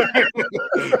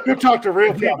house. Go talk to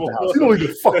real people. You don't need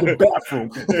the fucking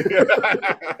bathroom.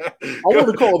 I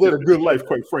want to call that a good life,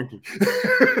 quite frankly.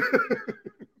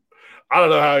 I don't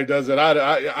know how he does it.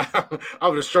 I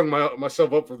would have strung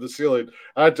myself up from the ceiling.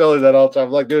 I tell him that all the time.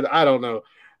 I'm like, dude, I don't know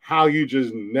how you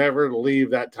just never leave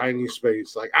that tiny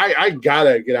space. Like, I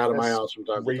gotta get out of my house from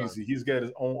time to time. He's got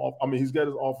his own. I mean, he's got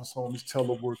his office home. He's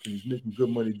teleworking. He's making good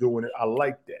money doing it. I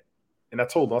like that. And I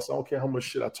told him, I said, I don't care how much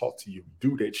shit I talk to you.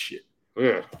 Do that shit.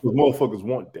 Yeah, because motherfuckers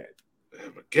want that. Yeah,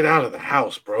 but get out of the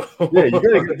house, bro. Yeah, you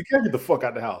gotta get the fuck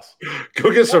out of the house.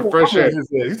 Go get some fresh air.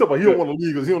 He's talking about he don't want to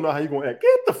leave because he don't know how he's gonna act.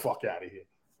 Get the fuck out of here.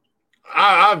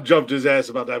 I've jumped his ass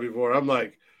about that before. I'm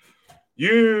like,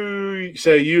 you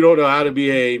say you don't know how to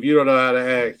behave, you don't know how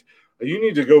to act. You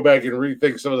need to go back and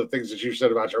rethink some of the things that you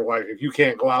said about your wife. If you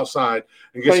can't go outside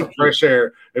and get some fresh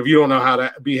air, if you don't know how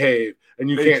to behave, and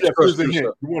you can't trust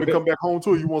yourself. You want to come back home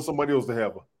to her, you want somebody else to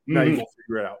have her. Now you gonna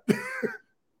figure it out.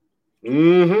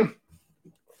 Mm-hmm.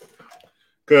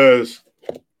 Because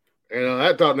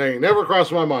that thought ain't never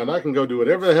crossed my mind. I can go do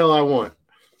whatever the hell I want.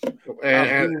 I've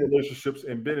been in relationships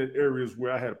and been in areas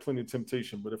where I had plenty of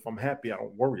temptation, but if I'm happy, I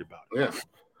don't worry about it.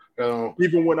 Yeah.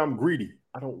 Even when I'm greedy,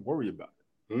 I don't worry about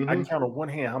it. Mm-hmm. I can count on one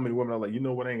hand how many women are like, you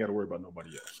know what, I ain't got to worry about nobody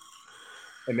else.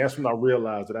 And that's when I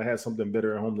realized that I had something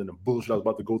better at home than the bullshit I was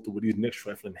about to go through with these next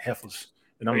trifling heifers.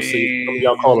 And I'm going to say, some of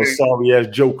y'all call them sorry-ass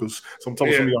jokers. So I'm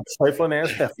talking some of y'all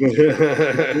trifling-ass heifers.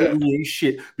 We ain't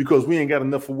shit because we ain't got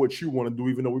enough for what you want to do,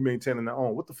 even though we maintaining our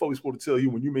own. What the fuck we supposed to tell you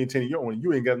when you maintaining your own?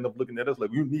 You ain't got enough looking at us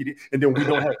like you need it, and then we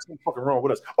don't have something fucking wrong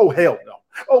with us. Oh, hell no.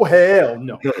 Oh, hell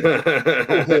no.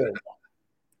 Oh, hell no.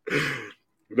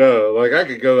 No, like I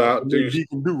could go out and do he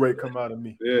can do right come out of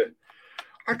me. Yeah.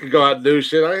 I could go out and do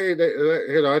shit.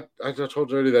 I told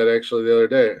Jody that actually the other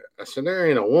day. I said, there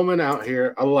ain't a woman out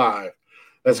here alive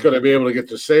that's going to be able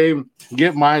to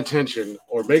get my attention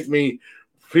or make me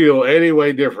feel any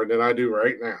way different than I do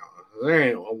right now. There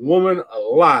ain't a woman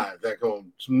alive that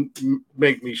going to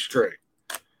make me straight.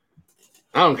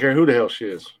 I don't care who the hell she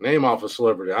is. Name off a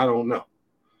celebrity. I don't know.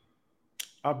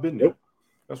 I've been there. Nope.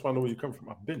 That's why I know where you come from.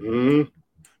 I've been there. Mm-hmm.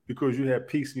 Because you have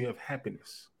peace and you have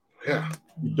happiness. Yeah.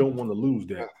 You don't want to lose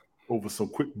that over some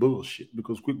quick bullshit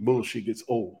because quick bullshit gets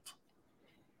old.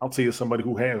 I'll tell you somebody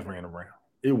who has ran around.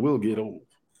 It will get old.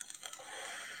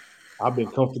 I've been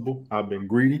comfortable. I've been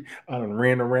greedy. I done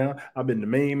ran around. I've been the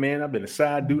main man. I've been the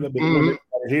side dude. I've been the one that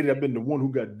hated. I've been the one who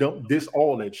got dumped. This,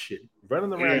 all that shit.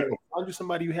 Running around here, find you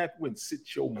somebody you happy with and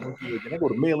sit your monkey with. And I go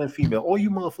to male and female. All you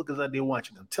motherfuckers out there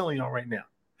watching, I'm telling y'all right now.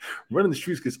 Running the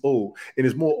streets gets old, and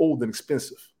it's more old than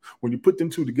expensive. When you put them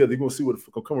two together, you're going to see where the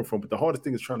fuck I'm coming from. But the hardest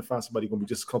thing is trying to find somebody you're going to be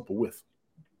just comfortable with.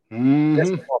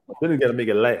 That's the problem. Then you got to make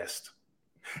it last.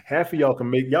 Half of y'all can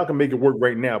make it work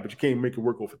right now, but you can't make it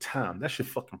work over time. That's your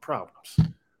fucking problems.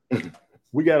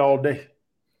 We got all day.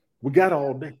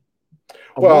 Well,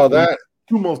 that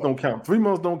 2 months don't count. 3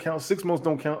 months don't count. 6 months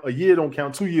don't count. A year don't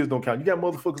count. 2 years don't count. You got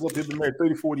motherfuckers up here been married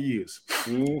 30, 40 years.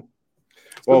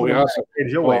 Well, we also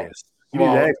your ass. You need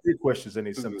to ask their questions in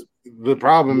these sentences. The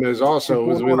problem is also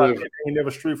we live. They ain't never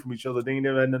strayed from each other. They ain't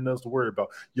never had nothing else to worry about.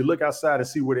 You look outside and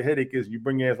see where the headache is. You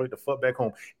bring your ass right the fuck back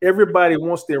home. Everybody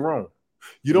wants their own.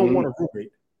 You don't want a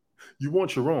roommate. You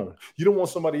want your own. You don't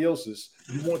want somebody else's.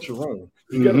 You want your own.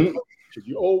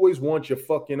 You always want your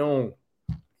fucking own.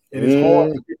 And it's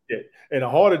hard to get that. And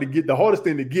the hardest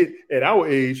thing to get at our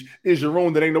age is your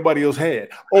own that ain't nobody else had.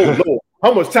 Oh Lord,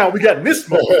 how much time we got in this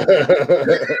month?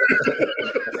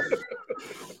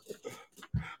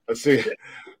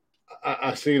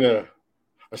 I seen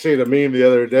a meme the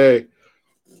other day,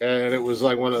 and it was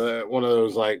like one of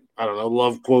those, like, I don't know,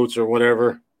 love quotes or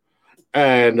whatever,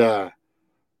 and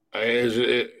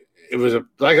it was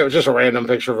just a random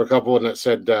picture of a couple, and it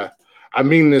said, "I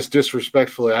mean this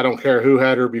disrespectfully. I don't care who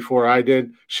had her before I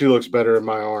did. She looks better in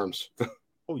my arms."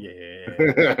 Oh yeah,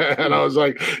 and I was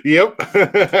like, "Yep."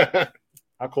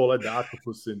 I call that the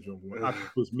octopus syndrome. When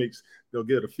octopus they'll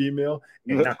get a female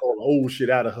and knock all the old shit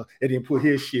out of her and then put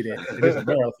his shit in. And it's a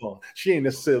marathon. She ain't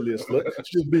necessarily a slut.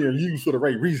 She's just being used for the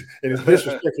right reason. And it's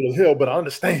disrespectful as hell, but I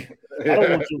understand. I don't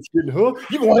want you shit in her.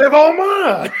 You gonna have all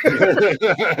mine.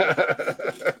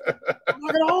 I'm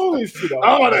not gonna always shit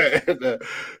out.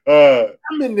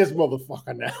 I'm in this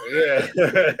motherfucker now. Yeah.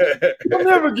 You'll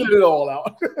never get it all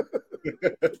out.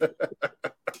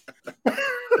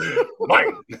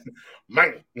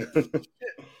 Mine.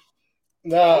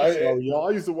 Sorry, y'all.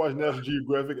 I used to watch National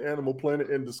Geographic, Animal Planet,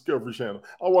 and Discovery Channel.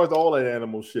 I watched all that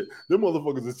animal shit. Them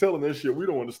motherfuckers is telling that shit we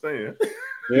don't understand.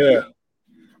 Yeah.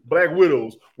 Black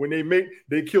widows, when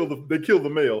they kill the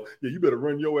male. Yeah, you better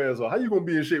run your ass off. How you gonna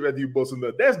be in shape after you bust a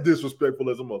nut? That's disrespectful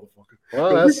as a motherfucker.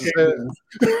 Well, that's the same.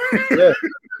 Yeah.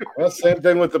 Well, same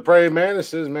thing with the praying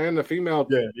mantises, man. The female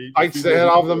bites the head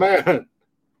off the man.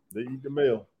 They eat the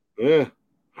male. Yeah.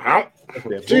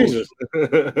 Jesus.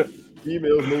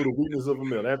 Females know the weakness of a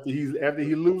male. After he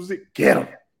loses it, get him.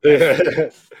 Yeah.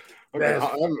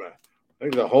 I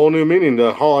think the whole new meaning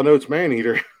to Hall & Oates man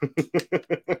eater.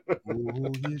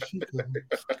 Oh, here she comes.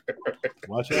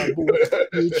 Watch out, boy.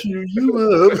 She'll chew you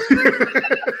up.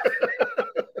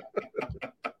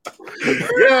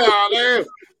 Yeah, man.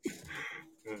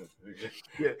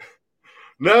 Yeah.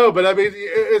 No, but I mean,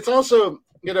 it's also,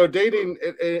 dating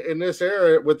in this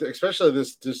era, with especially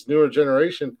this newer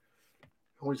generation,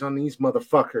 always on these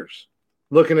motherfuckers,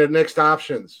 looking at next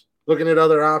options, looking at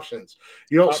other options.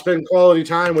 You don't spend quality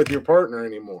time with your partner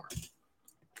anymore.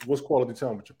 What's quality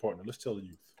time with your partner? Let's tell the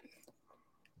youth.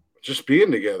 Just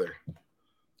being together.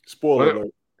 Spoiler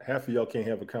alert: half of y'all can't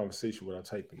have a conversation without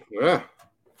typing. Yeah.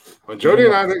 When Jody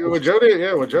and I are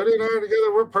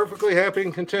together, we're perfectly happy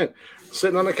and content,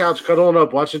 sitting on the couch, cuddling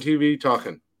up, watching TV,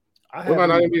 talking. We might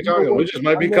not even be talking. We just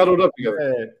might be cuddled up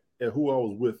together. At who I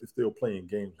was with, if they were playing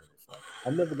games.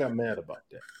 I never got mad about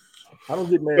that. I don't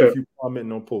get mad if you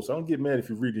commenting on posts. I don't get mad if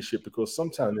you read this shit, because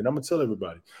sometimes, and I'm gonna tell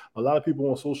everybody, a lot of people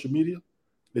on social media,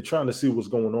 they're trying to see what's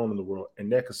going on in the world,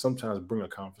 and that can sometimes bring a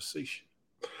conversation.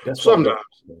 That's sometimes,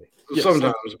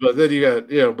 but then you got,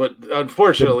 but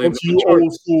unfortunately, you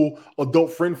old school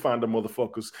adult friend finder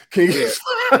motherfuckers can't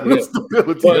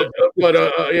stability. But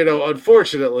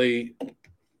unfortunately,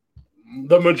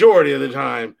 the majority of the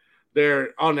time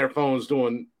they're on their phones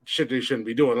doing shit they shouldn't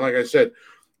be doing. Like I said,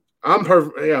 I'm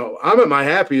at my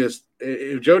happiest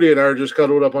if Jody and I are just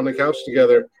cuddled up on the couch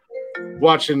together,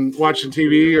 watching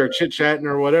TV or chit chatting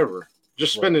or whatever,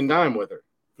 just spending time with her.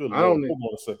 Good Hold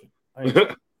on a second.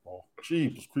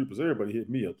 Jeepers creepers! Everybody hit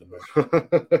me up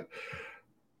tonight.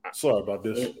 Sorry about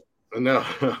this. No,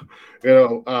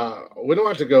 we don't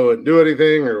have to go and do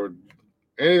anything or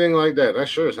anything like that. I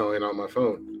sure as hell ain't on my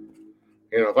phone.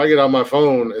 If I get on my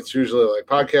phone, it's usually like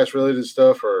podcast related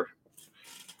stuff or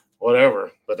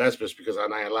whatever. But that's just because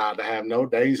I'm not allowed to have no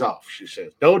days off. She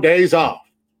says, no days off,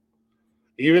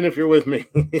 even if you're with me,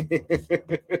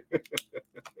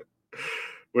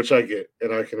 which I get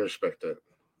and I can respect that.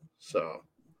 So.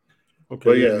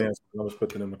 Okay, I was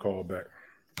expecting them to call back.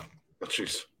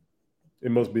 Jeez. It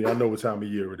must be. I know what time of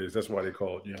year it is. That's why they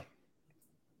called. Yeah.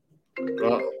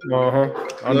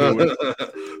 I knew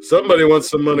it. Somebody wants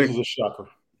some money. This is a shocker.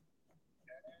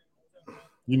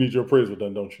 You need your appraisal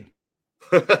done, don't you?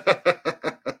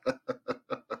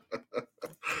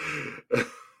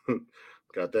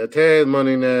 Got that TAD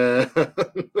money now.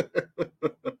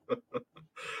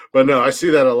 But no, I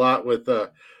see that a lot with,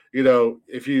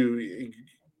 if you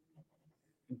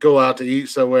go out to eat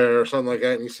somewhere or something like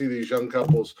that, and you see these young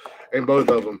couples, and both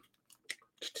of them,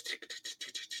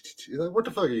 you're like, what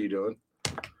the fuck are you doing?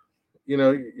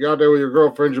 You're out there with your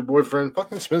girlfriend, your boyfriend,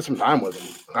 fucking spend some time with them.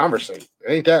 Conversate.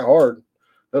 It ain't that hard.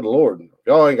 Good Lord. If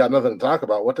y'all ain't got nothing to talk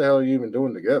about, what the hell are you even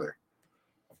doing together?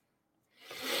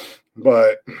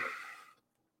 But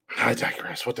I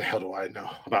digress. What the hell do I know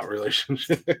about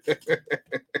relationships?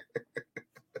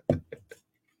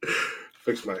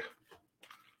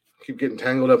 Keep getting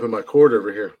tangled up in my cord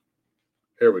over here.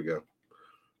 Here we go.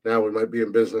 Now we might be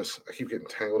in business. I keep getting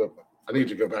tangled up. I need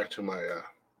to go back to my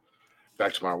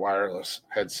wireless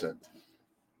headset.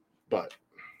 But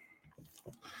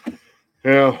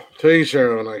Yeah, to each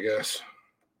their own, I guess.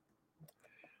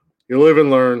 You live and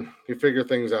learn. You figure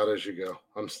things out as you go.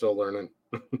 I'm still learning.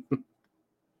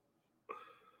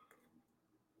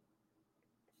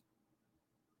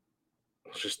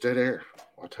 It's just dead air.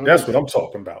 That's what I'm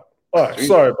talking about. All right, Jeez.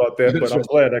 sorry about that, but I'm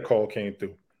glad that call came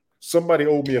through. Somebody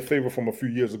owed me a favor from a few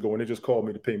years ago, and they just called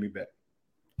me to pay me back.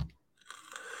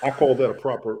 I call that a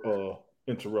proper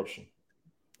interruption.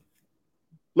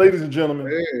 Ladies and gentlemen,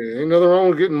 Hey, ain't nothing wrong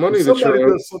with getting money. if somebody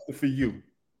does something for you,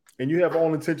 and you have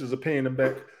all intentions of paying them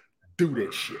back, do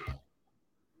that shit.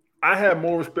 I have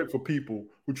more respect for people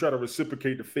who try to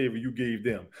reciprocate the favor you gave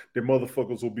them. The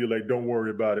motherfuckers will be like, "Don't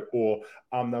worry about it," or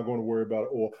 "I'm not going to worry about it,"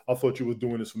 or "I thought you were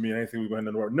doing this for me. I didn't think we were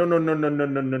going to work." No.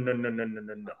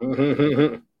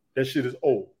 That shit is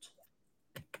old.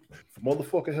 If a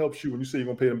motherfucker helps you and you say you're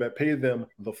going to pay them back, pay them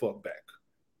the fuck back.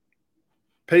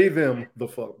 Pay them the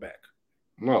fuck back.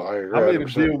 No, I agree. I made a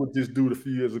deal with this dude a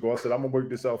few years ago. I said, "I'm going to work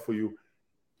this out for you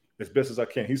as best as I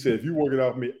can." He said, "If you work it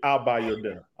out for me, I'll buy your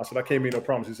dinner." I said, "I can't make no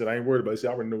promise." He said, "I ain't worried about it." He said,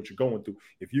 "I already know what you're going through.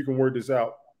 If you can work this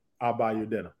out, I'll buy your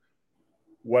dinner."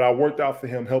 What I worked out for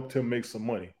him helped him make some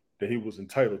money that he was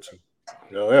entitled to.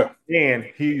 Oh, yeah. And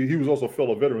he was also a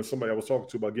fellow veteran, somebody I was talking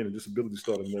to about getting a disability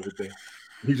started and everything.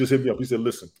 He just hit me up. He said,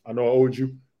 "Listen, I know I owed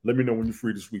you. Let me know when you're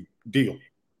free this week. Deal."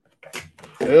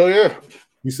 Hell yeah.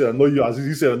 He said, "I know you."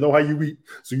 He said, "I know how you eat,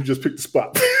 so you just pick the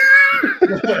spot."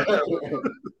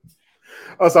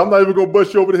 I said, "I'm not even gonna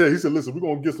bust you over the head." He said, "Listen, we're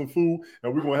gonna get some food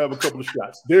and we're gonna have a couple of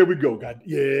shots." There we go. God,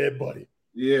 yeah, buddy.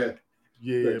 Yeah.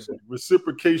 Yeah, but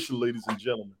reciprocation, ladies and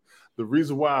gentlemen. The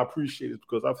reason why I appreciate it is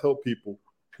because I've helped people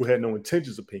who had no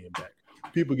intentions of paying back.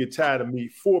 People get tired of me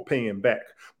for paying back.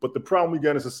 But the problem we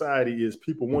got in society is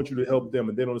people want you to help them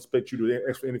and they don't expect you to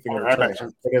ask for anything in return.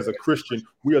 And as a Christian,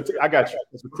 I got you.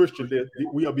 As a Christian,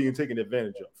 we are being taken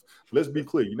advantage of. Let's be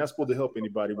clear. You're not supposed to help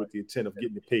anybody with the intent of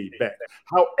getting it paid back.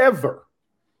 However,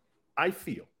 I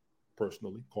feel,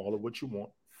 personally, call it what you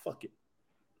want, fuck it.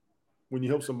 When you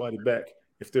help somebody back,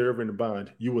 if they're ever in a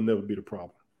bind, you will never be the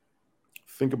problem.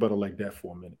 Think about it like that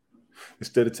for a minute.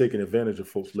 Instead of taking advantage of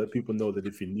folks, let people know that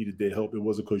if you needed their help, it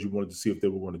wasn't because you wanted to see if they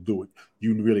were going to do it.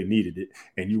 You really needed it,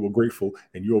 and you were grateful,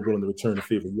 and you were willing to return the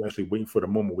favor. You're actually waiting for the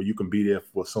moment where you can be there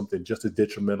for something just as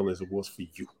detrimental as it was for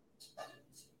you.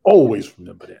 Always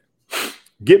remember that.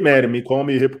 Get mad at me, call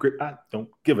me a hypocrite. I don't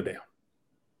give a damn.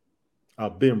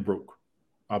 I've been broke.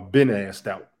 I've been assed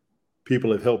out.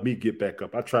 People have helped me get back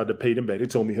up. I tried to pay them back. They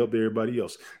told me help everybody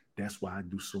else. That's why I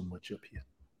do so much up here.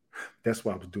 That's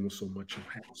why I was doing so much in the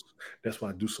house. That's why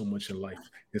I do so much in life,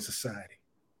 in society.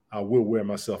 I will wear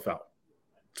myself out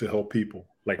to help people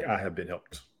like I have been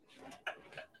helped.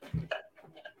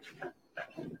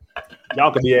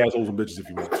 Y'all can be assholes and bitches if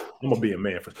you want. I'm going to be a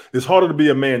man first. It's harder to be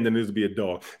a man than it is to be a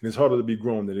dog. And it's harder to be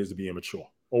grown than it is to be immature.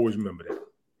 Always remember that.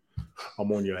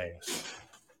 I'm on your ass.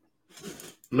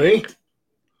 Me?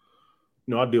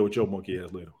 No, I'll deal with your monkey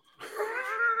ass later.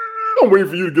 I'm waiting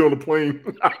for you to get on the plane.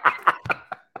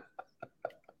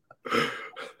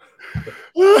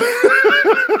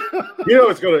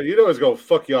 it's gonna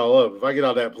fuck y'all up if I get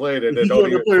on that plane and then don't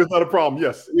get plane. It's not a problem.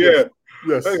 Yes. Yeah.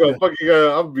 Yes. I'm gonna fuck you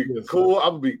guys. I'm gonna be cool.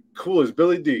 I'm gonna be cool as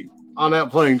Billy D on that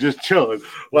plane, just chilling.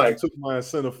 Like I took my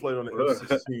incentive flight on the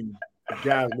F-16. The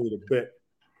guys made a bet.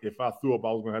 If I threw up,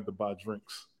 I was gonna have to buy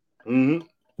drinks. Mm-hmm.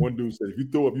 One dude said, "If you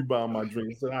throw up, you buy my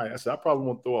drink." I said, "All right." I said, "I probably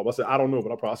won't throw up." I said, "I don't know,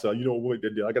 but I probably." I said, "You know what? We'll make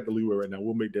that deal. I got the leeway right now.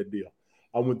 We'll make that deal."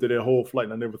 I went through that whole flight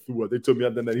and I never threw up. They took me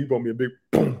out that night. He brought me a big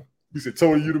boom. He said,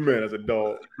 "Tony, you the man." I said,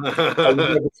 "Dog." I was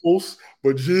never close,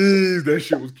 but geez, that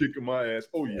shit was kicking my ass.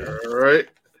 Oh yeah. All right.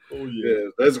 Oh yeah.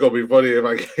 That's gonna be funny if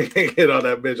I can't get on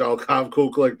that bitch all calm,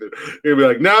 cool, collected. He'll be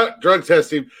like, "Nah, drug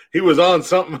test him. He was on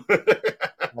something."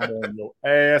 I'm on your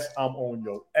ass. I'm on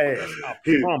your ass. I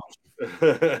promise you.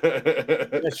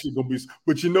 That shit gonna be.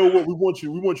 But you know what? We want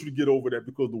you to get over that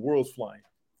because the world's flying.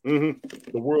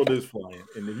 Mm-hmm. The world is flying,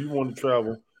 and if you want to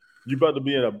travel, you're about to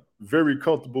be in a very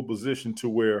comfortable position to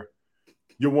where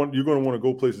you're going to want to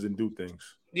go places and do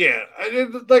things. Yeah,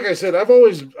 like I said, I've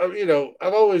always been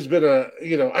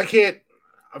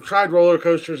I've tried roller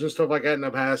coasters and stuff like that in the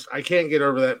past. I can't get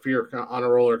over that fear on a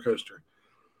roller coaster.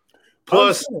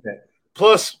 Plus,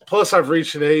 I've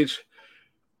reached an age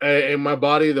in my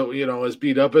body that as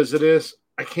beat up as it is,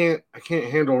 I can't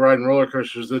handle riding roller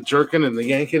coasters, the jerking and the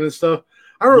yanking and stuff.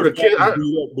 I rode a kid,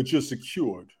 but you're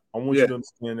secured. I want you to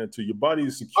understand that too. Your body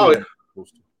is secure.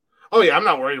 Oh yeah, I'm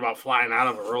not worried about flying out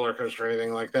of a roller coaster or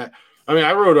anything like that. I mean,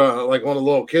 I rode like one of the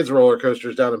little kids' roller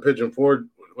coasters down in Pigeon Forge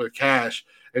with Cash,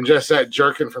 and just that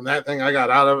jerking from that thing I got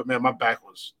out of it, man, my back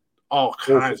was all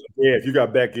kinds. Yeah, if you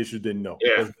got back issues, then no.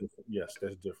 Yeah, that's different. Yes,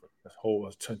 that's different.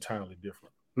 That's entirely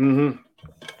different. Mm-hmm.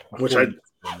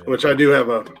 which I do have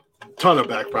a ton of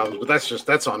back problems, but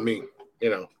that's on me,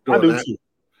 doing I do that. too.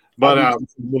 But I do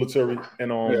too, military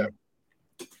and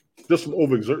just from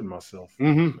overexerting myself.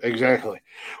 Exactly.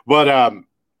 But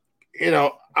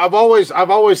I've always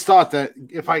thought that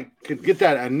if I could get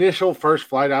that initial first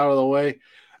flight out of the way,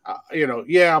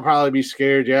 I'll probably be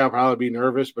scared. Yeah, I'll probably be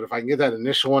nervous. But if I can get that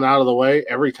initial one out of the way,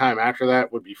 every time after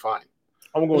that would be fine.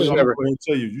 I'm going to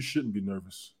tell you, you shouldn't be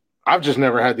nervous. I've just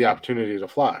never had the opportunity to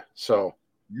fly. So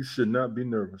you should not be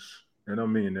nervous. And I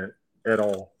mean that at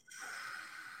all.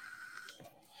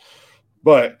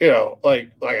 But,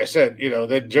 like I said,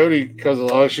 then Jody comes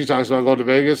along, she talks about going to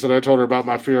Vegas, and I told her about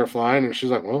my fear of flying, and she's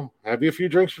like, well, have you a few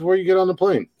drinks before you get on the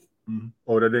plane? Mm-hmm.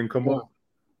 Oh, that didn't come up?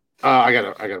 I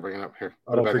gotta bring it up here.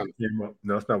 I don't think it came up.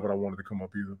 No, that's not what I wanted to come up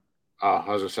either.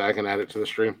 I was gonna say I can add it to the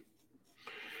stream.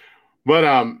 But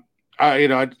and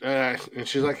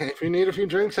she's like, hey, if you need a few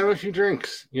drinks, have a few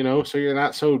drinks, so you're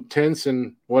not so tense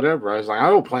and whatever. I was like, I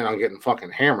don't plan on getting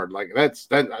fucking hammered. Like that's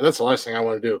the last thing I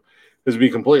want to do is be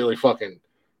completely fucking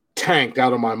tanked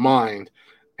out of my mind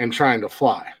and trying to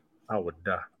fly. I would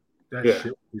die. That shit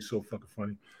would be so fucking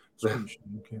funny. So let's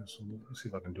see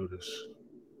if I can do this.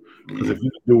 Because if you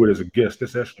do it as a guest,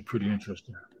 that's actually pretty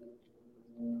interesting.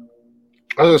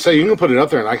 I was gonna say you can put it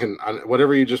up there, and I can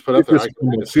whatever you just put up there. I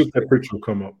can see if that picture will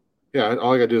come up. Yeah,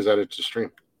 all I gotta do is add it to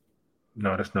stream.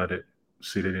 No, that's not it.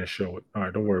 See, they didn't show it. All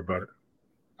right, don't worry about it.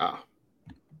 Oh.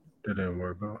 That didn't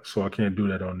worry about it. So I can't do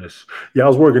that on this. Yeah, I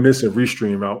was working this and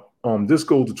Restream out. This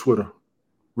goes to Twitter.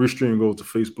 Restream goes to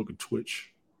Facebook and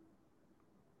Twitch.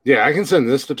 Yeah, I can send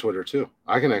this to Twitter too.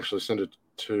 I can actually send it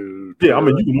to Twitter. Yeah, I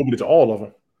mean you can move it to all of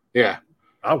them. Yeah.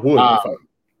 I would.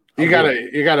 You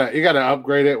gotta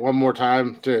upgrade it one more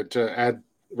time to add.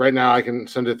 Right now I can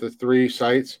send it to 3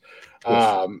 sites.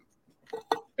 Yes.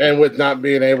 And with not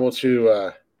being able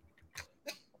to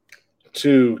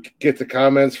get the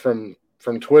comments from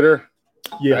Twitter,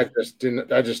 yeah,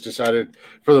 I just decided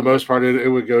for the most part it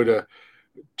would go to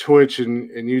Twitch and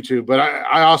YouTube. But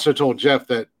I also told Jeff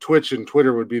that Twitch and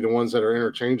Twitter would be the ones that are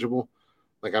interchangeable.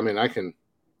 Like, I mean, I think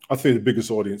the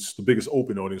biggest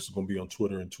open audience is going to be on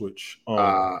Twitter and Twitch.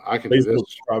 I can Facebook do this.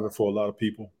 is private for a lot of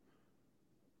people.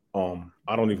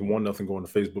 I don't even want nothing going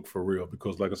to Facebook for real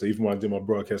because, like I said, even when I did my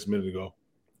broadcast a minute ago,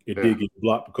 it did get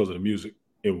blocked because of the music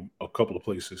in a couple of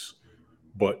places,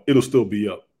 but it'll still be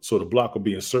up. So the block will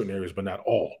be in certain areas, but not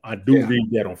all. I do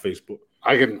read that on Facebook.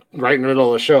 I can right in the middle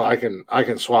of the show. I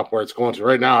can swap where it's going to.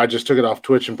 Right now, I just took it off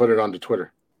Twitch and put it onto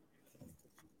Twitter.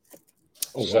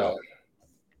 Oh wow!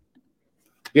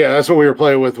 Yeah, that's what we were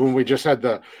playing with when we just had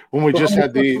the.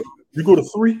 You go to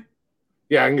 3.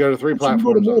 Yeah, I can go to 3 platforms.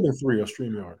 You go to more than 3 on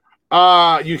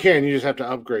StreamYard. You can. You just have to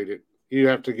upgrade it. You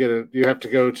have to get it. You have to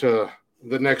go to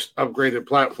the next upgraded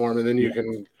platform, and then you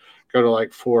can go to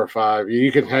like 4 or 5.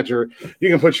 You can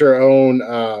put your own.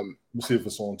 Let me see if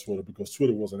it's on Twitter because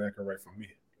Twitter wasn't acting right for me.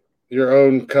 Your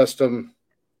own custom.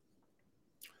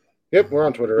 Yep, we're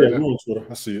on Twitter right now. Yeah, we're on Twitter.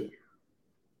 I see it.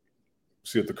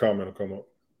 See if the comment will come up.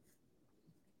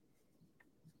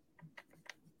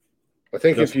 I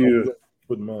think if you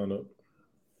put mine up.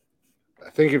 I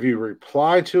think if you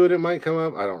reply to it, it might come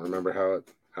up. I don't remember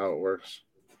how it works.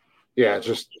 Yeah,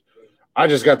 I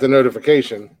just got the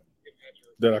notification.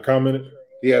 That I commented?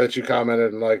 Yeah, that you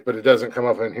commented and but it doesn't come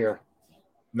up in here.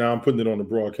 Now I'm putting it on the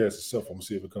broadcast itself. I'm gonna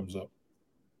see if it comes up.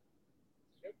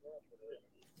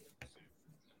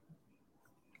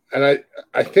 And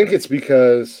I think it's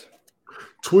because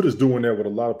Twitter's doing that with a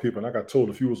lot of people. And I got told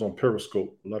if you was on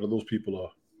Periscope, a lot of those people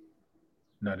are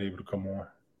not able to come on.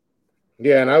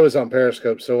 Yeah, and I was on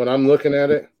Periscope, so when I'm looking at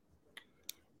it,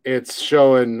 it's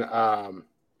showing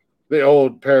the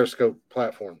old Periscope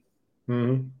platform.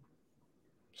 Mm-hmm.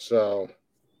 So,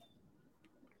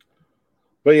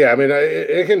 but yeah, I mean,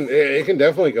 it can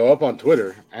definitely go up on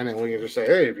Twitter, and then we can just say,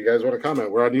 hey, if you guys want to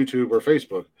comment, we're on YouTube or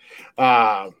Facebook.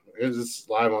 It's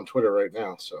live on Twitter right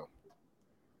now. So,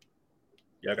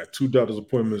 yeah, I got 2 doctor's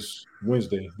appointments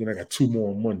Wednesday, then I got 2 more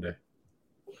on Monday.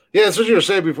 Yeah, that's what you were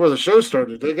saying before the show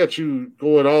started. They got you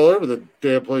going all over the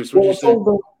damn place. I told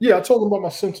them about my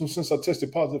symptoms since I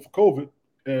tested positive for COVID.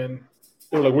 And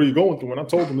they were like, what are you going through? And I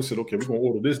told them, I said, okay, we're going to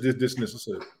order this, and this. I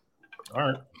said, all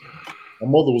right. My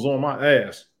mother was on my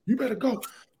ass. You better go.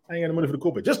 I ain't got the money for the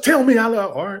COVID. Just tell me. All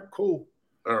right, cool.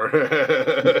 All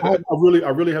right. I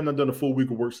really have not done a full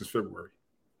week of work since February.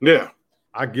 Yeah.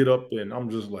 I get up and I'm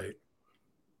just like,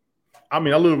 I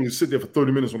literally sit there for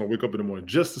 30 minutes when I wake up in the morning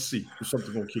just to see if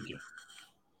something's going to kick in.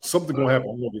 Something's going to happen.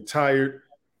 I'm going to get tired.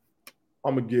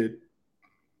 I'm going to get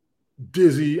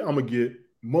dizzy. I'm going to get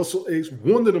muscle aches.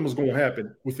 One of them is going to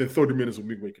happen within 30 minutes of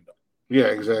me waking up. Yeah,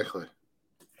 exactly.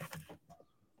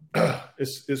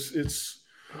 It's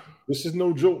This is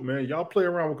no joke, man. Y'all play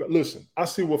around with. Listen, I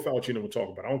see what Fauci and them talk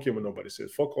about. I don't care what nobody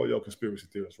says. Fuck all y'all conspiracy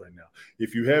theorists right now.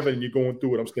 If you have it and you're going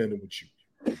through it, I'm standing with you.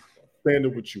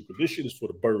 Standing with you. But this shit is for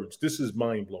the birds. This is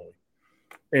mind blowing.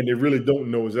 And they really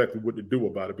don't know exactly what to do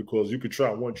about it because you could try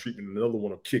one treatment and another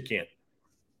one will kick in.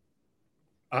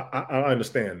 I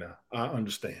understand now. I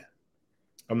understand.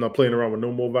 I'm not playing around with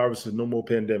no more viruses, no more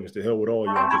pandemics. The hell with all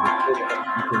y'all.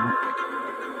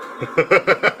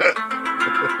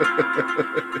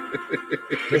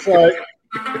 That's all right.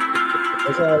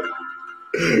 That's all right.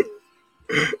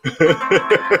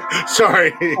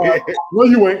 Sorry. No,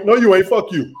 you ain't. No, you ain't.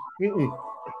 Fuck you. No,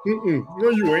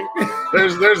 you ain't.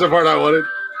 There's the part I wanted.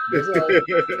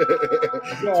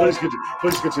 Right.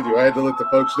 Please continue. I had to let the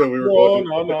folks know we were going.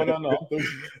 No.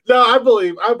 No, I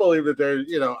believe that there's,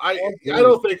 I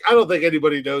don't think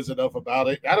anybody knows enough about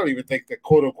it. I don't even think the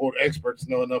quote unquote experts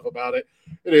know enough about it.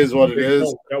 It is what it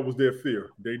is. That was their fear.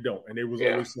 They don't, and they was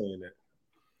always saying that.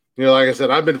 Like I said,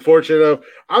 I've been fortunate enough.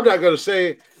 I'm not going to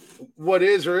say what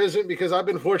is or isn't because I've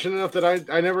been fortunate enough that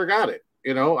I never got it.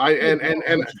 I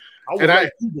was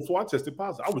like you before I tested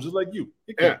positive. I was just like you.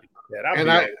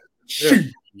 Shit.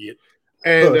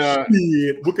 And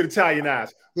shit. Look at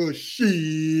Italianized.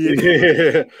 Shit.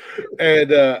 Yeah.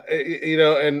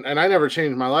 And I never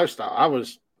changed my lifestyle. I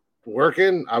was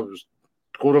working. I was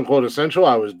quote unquote essential.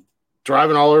 I was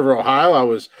driving all over Ohio. I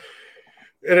was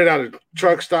in and out of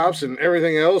truck stops and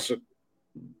everything else. I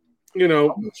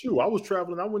was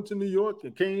traveling. I went to New York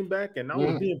and came back, and I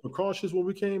was being precautious when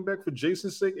we came back for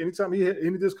Jason's sake. Anytime he had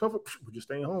any discomfort, we just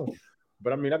staying home.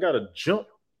 But I mean, I got to jump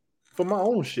for my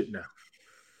own shit now.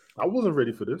 I wasn't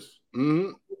ready for this.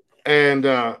 Mm-hmm. And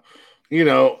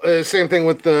same thing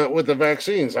with the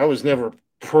vaccines. I was never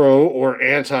pro or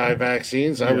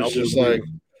anti-vaccines. I was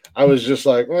just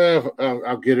like, well,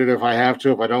 I'll get it if I have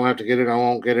to. If I don't have to get it, I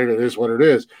won't get it. It is what it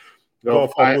is.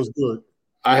 Golf was good.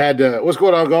 I had to. What's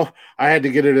going on, golf? I had to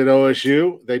get it at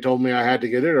OSU. They told me I had to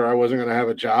get it, or I wasn't going to have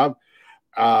a job.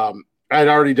 I had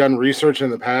already done research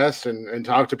in the past and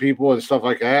talked to people and stuff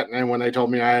like that. And when they told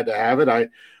me I had to have it,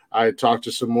 I talked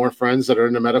to some more friends that are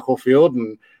in the medical field,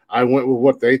 and I went with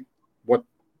what they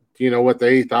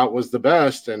thought was the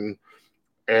best. And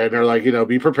they're like,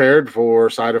 be prepared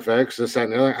for side effects, this, that,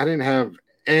 and the other. I didn't have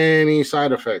any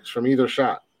side effects from either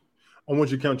shot. I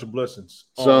want you to count your blessings.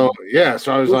 So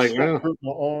I was like, hurt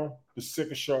my arm. The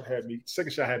second shot had me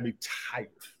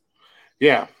tight.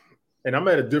 Yeah. And I'm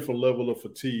at a different level of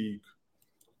fatigue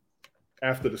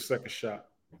after the second shot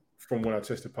from when I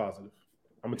tested positive.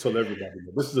 I'm gonna tell everybody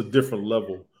this is a different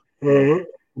level of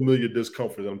familiar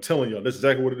discomfort. I'm telling y'all, that's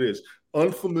exactly what it is.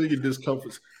 Unfamiliar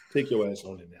discomforts. Take your ass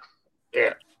on it now.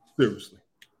 Yeah. Seriously.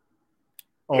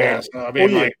 I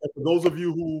mean, for those of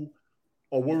you who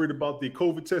are worried about the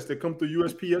COVID test that come through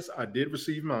USPS, I did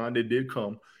receive mine. They did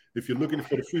come. If you're looking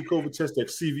for the free COVID test that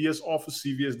CVS offers,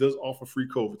 CVS does offer free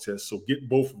COVID tests. So get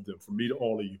both of them from me to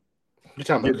all of you. You're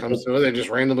talking about comes through? They're just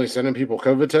randomly sending people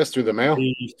COVID tests through the mail?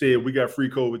 He said, we got free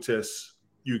COVID tests.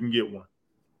 You can get one.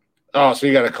 Oh, so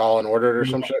you got to call and order it or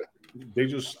some shit?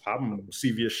 I'm a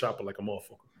CVS shopper like a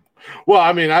motherfucker. Well,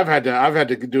 I mean, I've had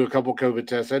to do a couple COVID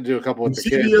tests. I had to do a couple with the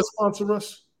kids. CVS sponsor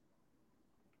us.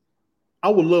 I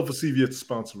would love for CVS to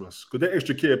sponsor us because that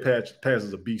extra care pass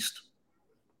is a beast.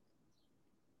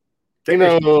 I'm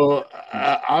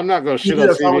not going to shit on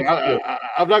CVS.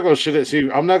 I'm not going to shit at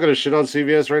CVS. I'm not going to shit on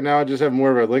CVS right now. I just have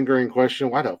more of a lingering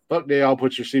question. Why the fuck they all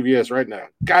put your CVS right now?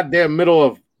 Goddamn middle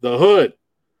of the hood.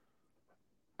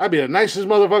 That'd be the nicest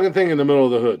motherfucking thing in the middle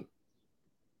of the hood.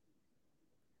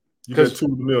 You got two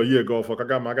in the mail, yeah, go fuck. I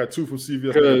got two from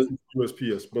CVS, two from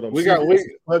USPS. But we got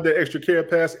that extra care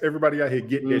pass. Everybody out here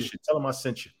getting that shit. Tell them I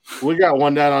sent you. We got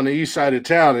one down on the east side of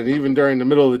town, and even during the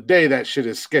middle of the day, that shit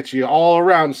is sketchy all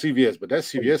around CVS. But that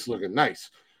CVS looking nice.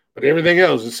 But everything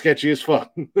else is sketchy as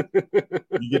fuck. You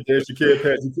get the extra care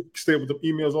pass. You stay with the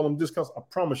emails, all them discounts. I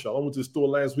promise y'all. I went to the store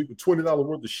last week with $20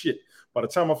 worth of shit. By the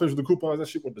time I finished with the coupons, that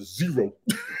shit went to zero.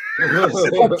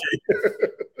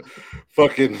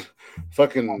 Fucking.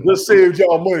 Just saved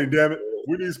y'all money, damn it.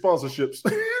 We need sponsorships.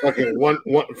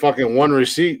 One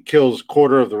receipt kills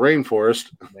quarter of the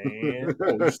rainforest. Man,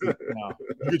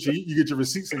 you get your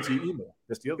receipts into your email.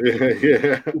 That's the other thing.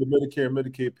 Yeah. The Medicare and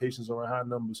Medicaid patients are in high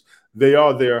numbers. They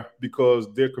are there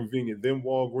because they're convenient. Then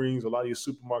Walgreens, a lot of your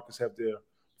supermarkets have their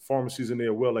pharmacies in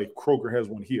there. Well, like Kroger has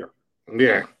one here.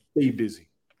 Yeah. Stay busy.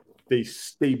 They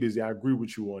stay busy. I agree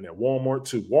with you on that. Walmart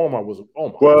too. Walmart was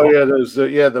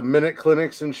the minute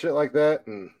clinics and shit like that.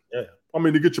 And yeah, I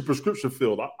mean to get your prescription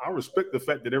filled. I respect the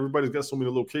fact that everybody's got so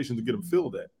many locations to get them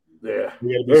filled at. Yeah,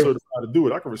 you got to be certified to do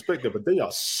it. I can respect that, but they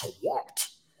are swamped.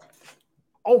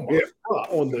 Oh my God!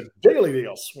 On the daily, they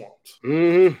are swamped.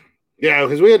 Mm-hmm. Yeah,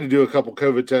 because we had to do a couple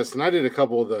COVID tests, and I did a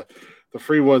couple of the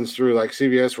free ones through like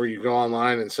CVS, where you go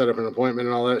online and set up an appointment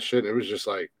and all that shit. It was just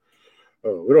like,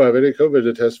 oh, we don't have any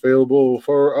COVID tests available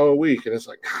for a week, and it's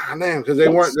like, God damn, because they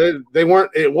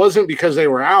weren't. It wasn't because they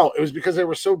were out. It was because they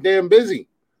were so damn busy.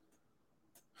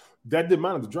 That did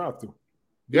mine at the drive-through.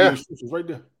 Yeah, instructions right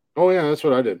there. Oh yeah, that's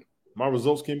what I did. My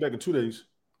results came back in 2 days.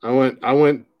 I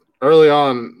went early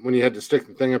on when you had to stick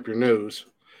the thing up your nose.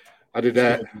 I did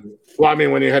that. Well, I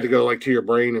mean, when you had to go like to your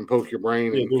brain and poke your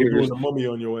brain and they were doing the mummy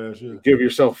on your ass. Yeah. Give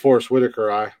yourself Forrest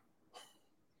Whitaker eye.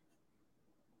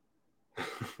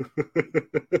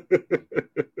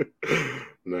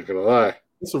 Not gonna lie.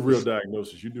 It's a real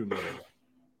diagnosis. You do know that.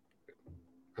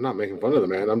 I'm not making fun of the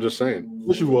man. I'm just saying.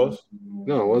 Yes, you was.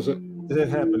 No, it wasn't. That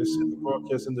happened. It said the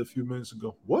broadcast ended a few minutes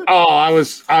ago. What? Oh, I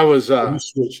was. You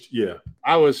switched. Yeah.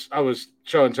 I was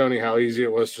showing Tony how easy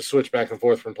it was to switch back and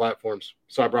forth from platforms,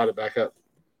 so I brought it back up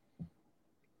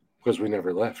because we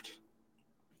never left,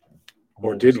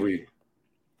 or did we?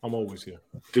 I'm always here.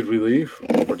 Did we leave,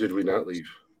 or did we not leave?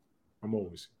 I'm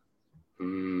always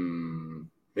here.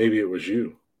 Maybe it was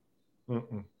you.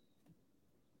 Mm-mm.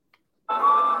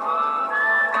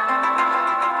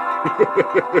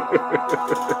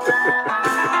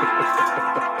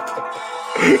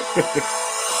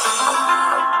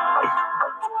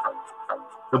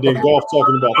 And then golf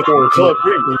talking about Forrest Neck.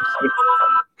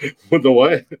 With the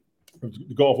what?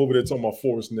 The golf over there talking about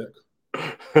Forrest Neck.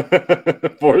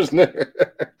 Forrest Neck.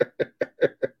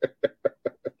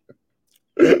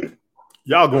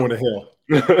 Y'all going to hell.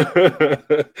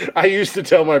 I used to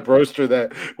tell my broster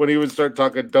that when he would start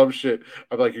talking dumb shit,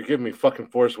 I'm like, "You're giving me fucking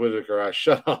Forrest Whitaker. I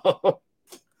shut up."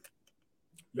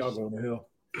 Y'all going to hell.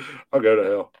 I'll go to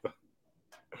hell.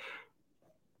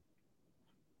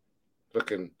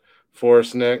 Fucking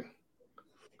Forrest Neck.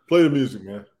 Play the music,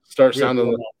 man. Start sounding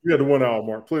like we had the 1 hour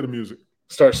mark. Play the music.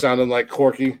 Start sounding like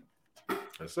Corky.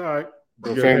 That's all right.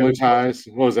 Family Ties.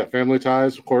 What was that? Family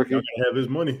Ties. Corky. Y'all gotta have his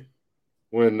money.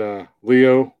 When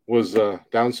Leo was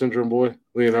Down syndrome boy,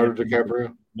 Leonardo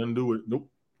DiCaprio. Nothing to do with it. Nope.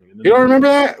 You don't remember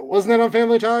that? Wasn't that on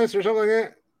Family Ties or something like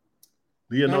that?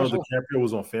 Leonardo DiCaprio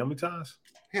was on Family Ties?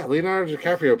 Yeah, Leonardo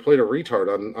DiCaprio played a retard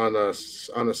on a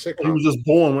sitcom. He was just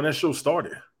born when that show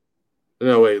started.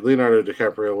 No, wait. Leonardo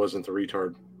DiCaprio wasn't the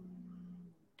retard.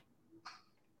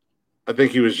 I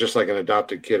think he was just like an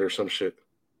adopted kid or some shit.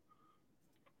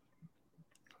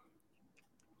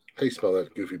 How do you spell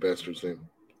that goofy bastard's name?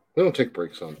 We don't take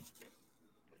breaks on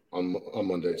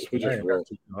Mondays. We just roll.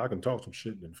 I can talk some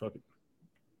shit, then fuck it.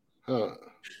 Huh.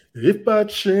 If by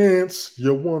chance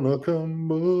you wanna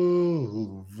come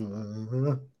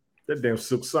over, that damn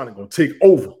Silk Sonic gonna take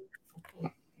over.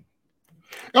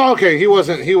 Oh, okay, he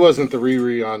wasn't the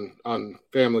Riri on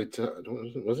Family Ties.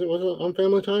 Was it on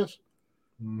Family Ties?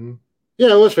 Mm-hmm.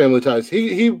 Yeah, it was Family Ties.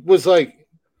 He was like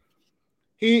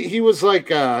he was like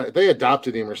they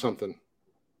adopted him or something.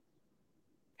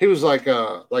 He was like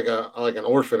an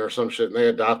orphan or some shit, and they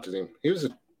adopted him. He was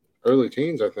early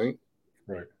teens, I think.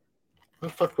 Right. What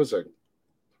the fuck was that?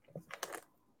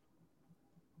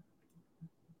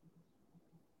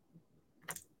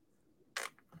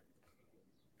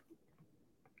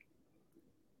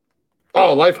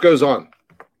 Oh, Life Goes On.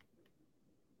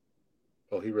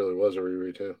 Oh, he really was a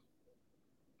Riri too.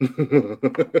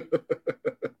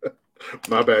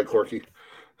 My bad, Corky.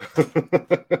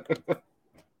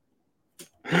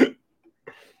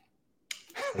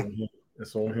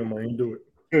 It's on him. I ain't do it.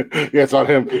 Yeah, it's on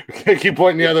him. Keep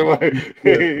pointing the other way.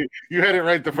 Yeah. You had it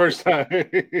right the first time. I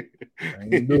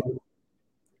ain't do it.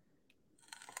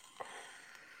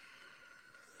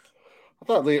 I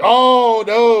thought oh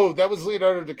no, that was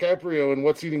Leonardo DiCaprio in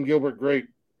What's Eating Gilbert Grape.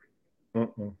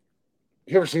 You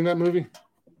ever seen that movie?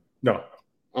 No.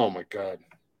 Oh my god.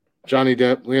 Johnny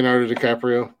Depp, Leonardo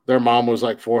DiCaprio. Their mom was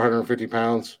like 450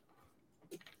 pounds.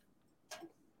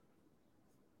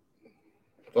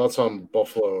 Thoughts on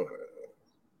buffalo?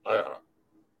 I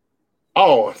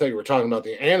thought you were talking about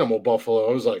the animal buffalo.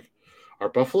 I was like, are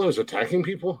buffaloes attacking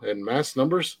people in mass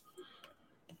numbers?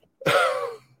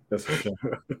 That's a shame.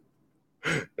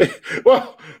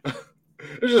 Well,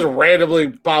 it's just a randomly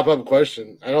pop-up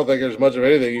question. I don't think there's much of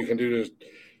anything you can do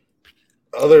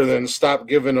other than stop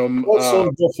giving them. What's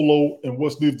on buffalo and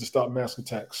what's needed to stop mass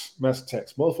attacks?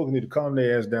 Motherfuckers need to calm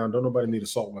their ass down. Don't nobody need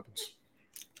assault weapons.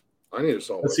 I need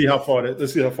assault. Let's see how far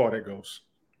that goes.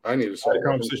 I need assault. I had a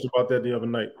conversation about that the other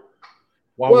night.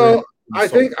 I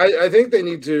think they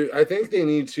need to. I think they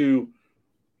need to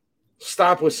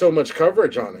stop with so much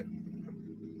coverage on it,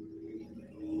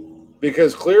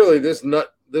 because clearly this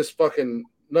fucking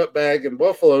nutbag in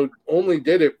Buffalo only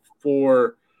did it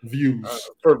for Views.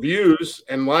 For views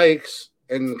and likes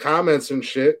and comments and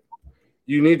shit,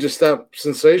 you need to stop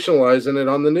sensationalizing it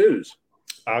on the news.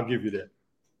 I'll give you that.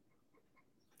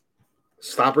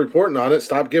 Stop reporting on it.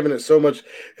 Stop giving it so much.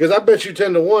 Because I bet you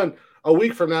 10 to 1, a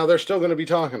week from now, they're still going to be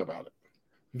talking about it.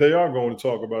 They are going to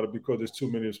talk about it because there's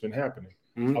too many that's been happening.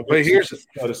 Mm-hmm. But here's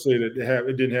try to say that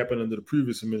it didn't happen under the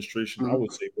previous administration. I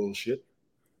would say bullshit.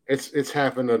 It's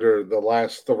happened under the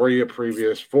last 3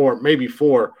 previous 4, maybe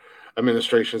 4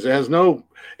 administrations. It has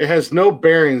no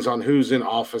bearings on who's in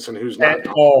office and who's not. At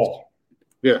all.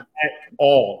 Yeah. At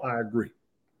all. I agree.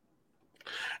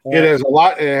 It has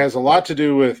a lot to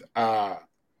do with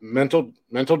mental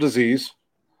disease.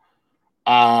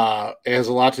 It has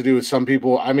a lot to do with some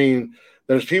people. I mean,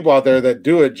 there's people out there that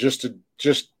do it just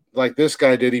like this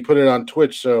guy did. He put it on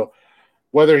Twitch. So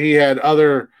whether he had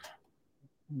other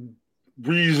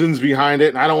reasons behind it,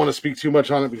 and I don't want to speak too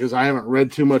much on it because I haven't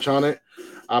read too much on it.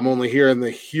 I'm only hearing the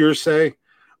hearsay.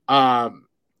 But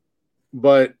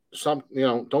don't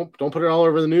put it all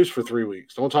over the news for 3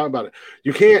 weeks. Don't talk about it.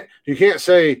 You can't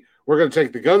say we're going to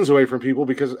take the guns away from people,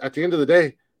 because at the end of the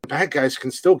day, the bad guys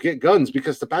can still get guns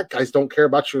because the bad guys don't care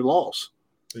about your laws.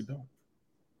 They don't.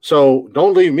 So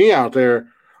don't leave me out there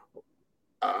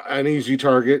an easy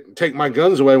target. Take my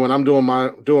guns away when I'm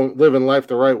living life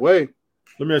the right way.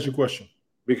 Let me ask you a question.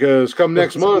 Because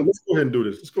next month, let's go ahead and do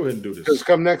this. Because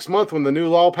come next month, when the new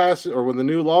law passes or when the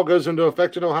new law goes into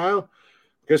effect in Ohio,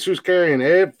 guess who's carrying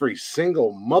every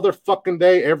single motherfucking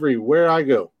day everywhere I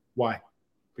go? Why?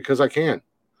 Because I can.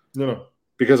 No.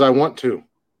 Because I want to.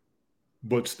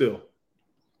 But still.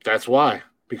 That's why.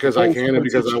 Because I can and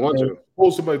because I want to.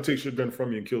 Suppose somebody takes your gun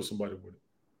from you and kills somebody with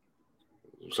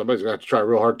it. Somebody's got to try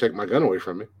real hard to take my gun away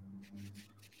from me.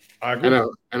 I agree.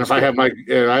 And if I have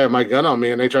my gun on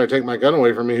me and they try to take my gun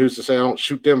away from me, who's to say I don't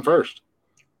shoot them first?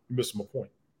 You missed my point.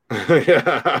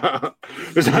 Yeah.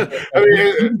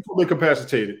 You're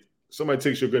incapacitated. Somebody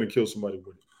takes your gun and kills somebody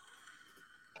with it.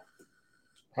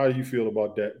 How do you feel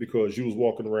about that? Because you was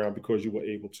walking around because you were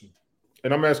able to.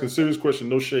 And I'm asking a serious question,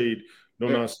 no shade, no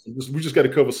nonsense. We just got to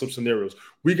cover some scenarios.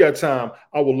 We got time.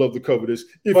 I would love to cover this.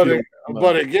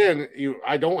 But again,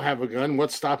 I don't have a gun.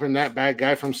 What's stopping that bad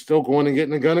guy from still going and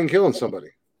getting a gun and killing somebody?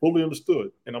 Fully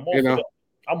understood. And I'm off of that.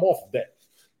 I'm off of that.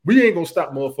 We ain't going to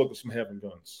stop motherfuckers from having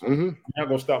guns. Mm-hmm. We're not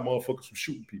going to stop motherfuckers from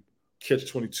shooting people. Catch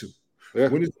 22. Yeah.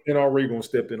 When is the NRA going to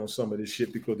step in on some of this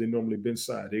shit because they normally been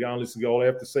side? They honestly, all they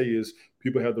have to say is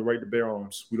people have the right to bear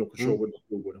arms. We don't control what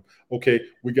they do with them. Okay,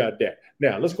 we got that.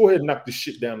 Now let's go ahead and knock this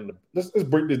shit down. Let's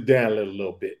break this down a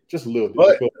little bit, just a little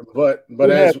bit. But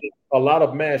as a lot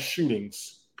of mass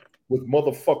shootings with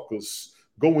motherfuckers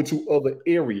going to other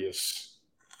areas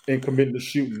and committing the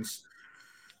shootings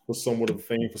for somewhat of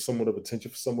fame, for somewhat of attention,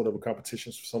 for somewhat of a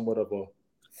competition, for somewhat of a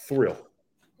thrill.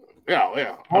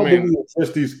 Yeah. How do we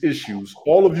address these issues?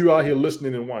 All of you out here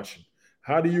listening and watching,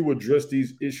 how do you address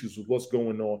these issues with what's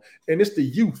going on? And it's the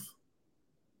youth.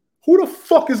 Who the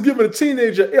fuck is giving a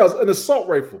teenager an assault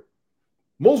rifle?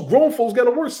 Most grown folks got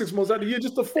to work 6 months out of the year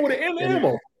just to afford the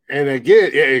ammo. And again,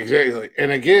 yeah, exactly.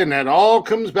 And again, that all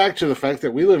comes back to the fact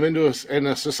that we live in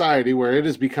a society where it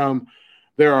has become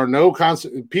there are no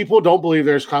people don't believe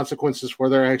there's consequences for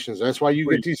their actions. That's why you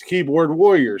get these keyboard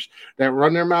warriors that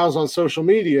run their mouths on social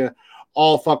media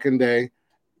all fucking day.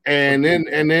 And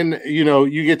then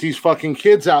you get these fucking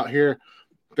kids out here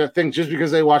that think just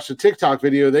because they watch the TikTok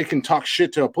video, they can talk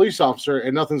shit to a police officer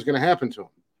and nothing's going to happen to them.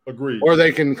 Agreed. Or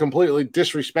they can completely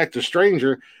disrespect a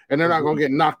stranger and they're not going to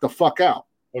get knocked the fuck out.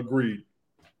 Agreed.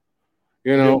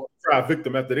 Try a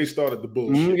victim after they started the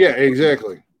bullshit. Yeah,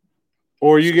 exactly.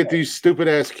 Or you get these stupid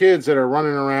ass kids that are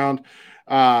running around,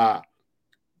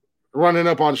 running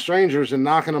up on strangers and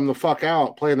knocking them the fuck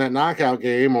out, playing that knockout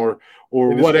game or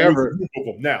whatever.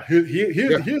 Now, here's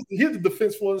the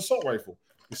defense for an assault rifle.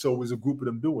 It's always a group of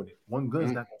them doing it. One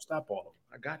gun's not gonna stop all of them.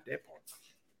 I got that part.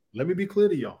 Let me be clear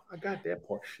to y'all. I got that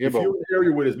part. Yeah, if you're in an area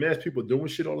where there's mass people doing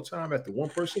shit all the time after one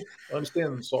person, understand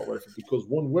an assault rifle because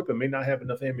one weapon may not have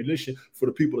enough ammunition for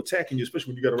the people attacking you,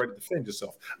 especially when you got a right to defend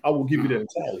yourself. I will give you that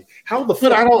entirely. How the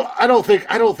fuck? I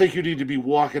don't think you need to be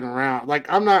walking around like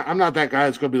I'm not that guy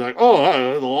that's going to be like,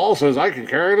 the law says I can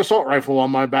carry an assault rifle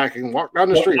on my back and walk down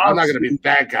the street. I'm not going to be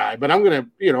that guy, but I'm going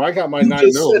to, I got my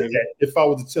 9mm. If I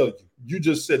was to tell you, you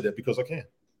just said that because I can.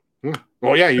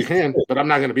 Well, yeah, you can, but I'm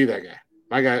not going to be that guy.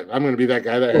 I'm going to be that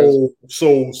guy that has.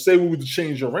 So say we would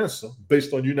change your answer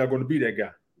based on you not going to be that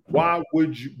guy. Why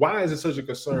is it such a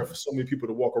concern for so many people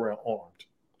to walk around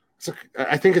armed?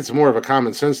 I think it's more of a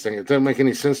common sense thing. It doesn't make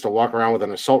any sense to walk around with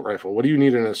an assault rifle. What do you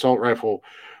need an assault rifle?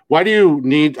 Why do you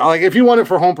need, if you want it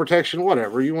for home protection,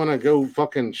 whatever. You want to go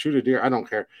fucking shoot a deer, I don't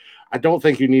care. I don't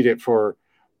think you need it for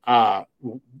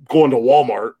going to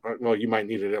Walmart. Well, you might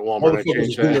need it at Walmart. I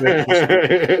changed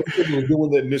that.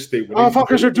 Doing that in this state.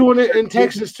 Motherfuckers are doing it in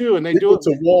Texas too, and they do it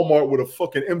to Walmart with a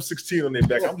fucking M16 on their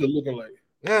back. I'm just looking like,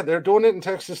 yeah, they're doing it in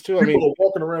Texas too. People are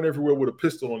walking around everywhere with a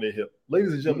pistol on their hip.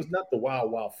 Ladies and gentlemen, it's not the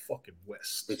wild, wild fucking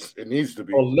West. It needs to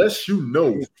be. Unless you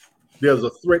know there's a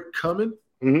threat coming,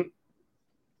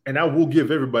 and I will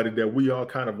give everybody that we are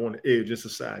kind of on the edge in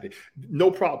society. No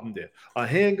problem there. A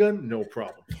handgun, no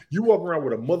problem. You walk around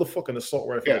with a motherfucking assault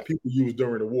rifle that people use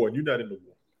during the war, and you're not in the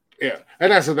war. Yeah,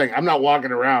 and that's the thing. I'm not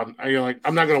walking around.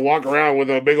 I'm not going to walk around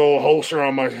with a big old holster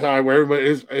on my side where everybody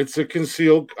is. It's a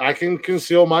concealed. I can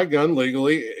conceal my gun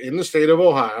legally in the state of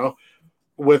Ohio,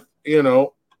 with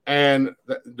and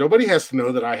nobody has to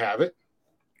know that I have it.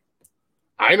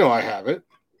 I know I have it.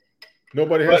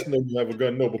 Nobody has to know you have a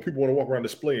gun. No, but people want to walk around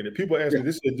displaying it. People ask me,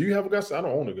 "They said, do you have a gun?" I said, I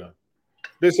don't own a gun.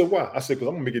 They said, why? I said, because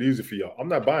I'm going to make it easy for y'all. I'm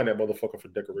not buying that motherfucker for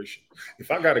decoration. If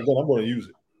I got a gun, I'm going to use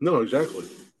it. No, exactly.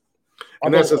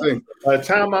 And that's the thing. By the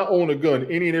time I own a gun,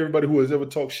 any and everybody who has ever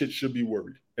talked shit should be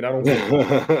worried. And I don't.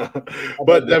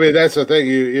 But I mean, that's the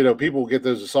thing. People get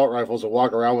those assault rifles and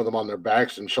walk around with them on their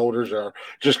backs and shoulders, or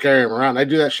just carry them around. They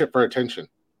do that shit for attention.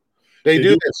 They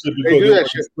do that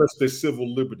shit. Express their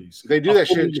civil liberties. They do that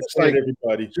shit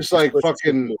just like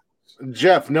fucking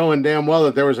Jeff, knowing damn well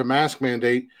that there was a mask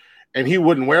mandate, and he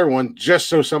wouldn't wear one just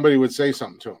so somebody would say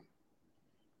something to him.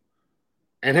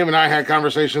 And him and I had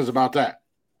conversations about that.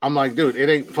 I'm like, dude, it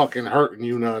ain't fucking hurting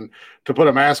you none to put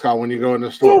a mask on when you go in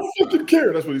the store. Don't fucking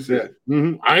care. That's what he said. Yeah.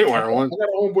 Mm-hmm. I ain't wearing one. I got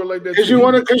a homeboy like that. Because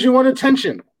you want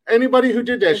attention. Anybody who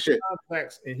did that shit.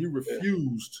 And he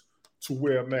refused to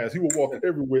wear a mask. He would walk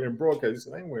everywhere and broadcast. He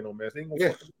said, I ain't wearing no mask. They ain't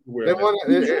gonna wear a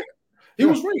mask. He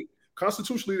was right.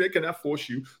 Constitutionally, they cannot force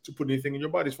you to put anything in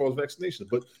your body as far as vaccination.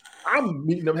 But I'm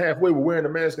meeting them halfway with wearing a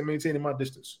mask and maintaining my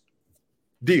distance.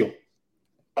 Deal.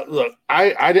 Look,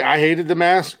 I hated the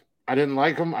mask. I didn't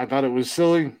like them. I thought it was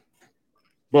silly.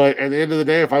 But at the end of the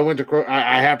day, if I went to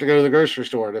I have to go to the grocery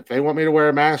store. And if they want me to wear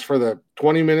a mask for the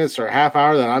 20 minutes or half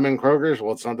hour that I'm in Kroger's,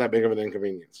 well, it's not that big of an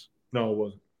inconvenience. No, it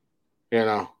wasn't.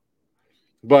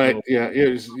 But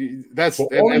that's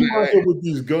with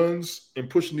these guns and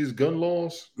pushing these gun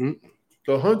laws.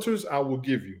 The hunters, I will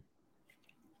give you.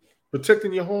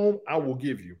 Protecting your home, I will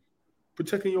give you.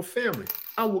 Protecting your family,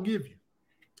 I will give you.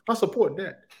 I support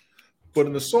that. But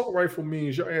an assault rifle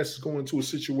means your ass is going into a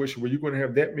situation where you're going to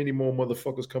have that many more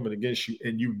motherfuckers coming against you,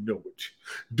 and you know it.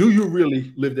 Do you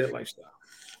really live that lifestyle?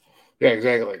 Yeah,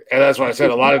 exactly. And that's why I said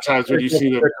a lot of times when you see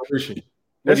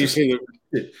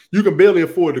you can barely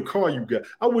afford the car you got.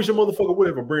 I wish a motherfucker would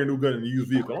have a brand new gun in a used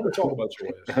vehicle. I'm gonna talk about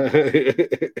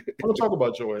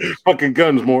your ass. Fucking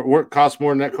guns cost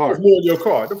more than that car. More than your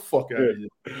car. The fuck out of here.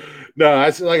 No,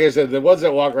 that's like I said. The ones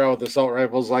that walk around with assault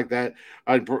rifles like that,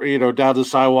 down the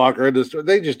sidewalk or in the store,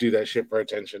 they just do that shit for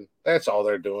attention. That's all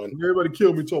they're doing. Everybody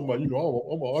killed me talking about,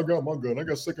 I got my gun. I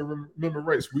got Second Amendment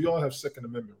rights. We all have Second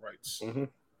Amendment rights. Mm-hmm.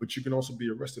 But you can also be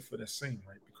arrested for that same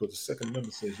right, because the Second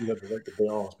Amendment says you have the right to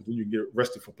bear arms, but then you get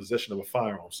arrested for possession of a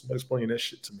firearm. Somebody explain that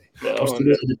shit to me. I'm still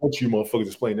going to bunch of you motherfuckers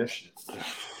explain that shit.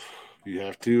 You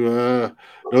have to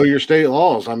know your state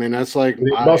laws. I mean, that's like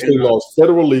state laws.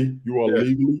 Federally, you are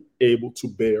legally able to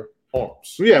bear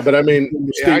arms. Yeah, but I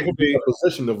mean, I could be in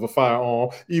possession of a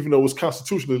firearm, even though it's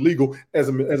constitutionally legal as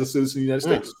a citizen of the United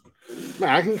States. Man,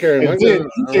 I can carry my gun.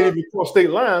 You can't even cross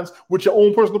state lines with your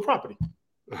own personal property.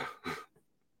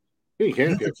 You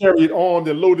can carry it on,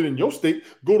 then load it in your state,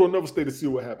 go to another state to see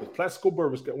what happens. Plaxico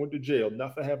Burris went to jail,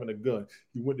 not for having a gun.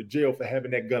 He went to jail for having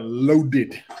that gun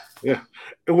loaded. Yeah.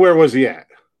 Where was he at?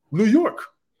 New York.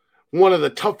 One of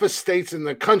the toughest states in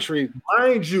the country.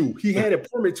 Mind you, he had a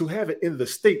permit to have it in the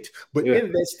state, but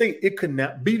in that state, it could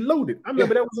not be loaded. I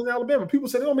remember that was in Alabama. People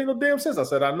said it don't make no damn sense. I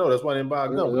said, I know. That's why I didn't buy a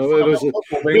gun.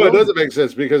 It doesn't make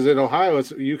sense, because in Ohio,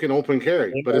 you can open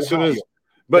carry. But as soon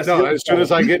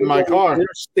as I get in my car,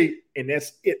 state, and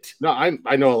that's it. No,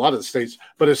 I know a lot of the states,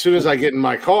 but as soon as I get in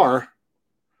my car,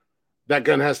 that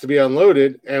gun has to be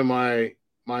unloaded, and my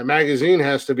magazine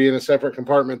has to be in a separate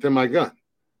compartment than my gun.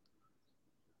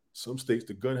 Some states,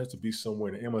 the gun has to be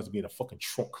somewhere, and the ammo has to be in a fucking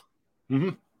trunk. Mm-hmm.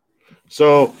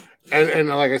 So, and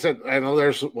like I said, I know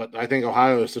there's I think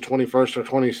Ohio is the 21st or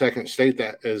 22nd state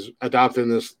that is adopting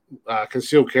this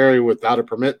concealed carry without a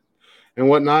permit and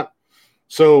whatnot.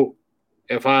 So,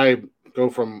 if I go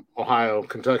from Ohio,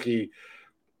 Kentucky,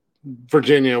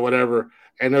 Virginia, whatever,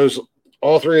 and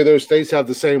all three of those states have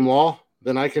the same law,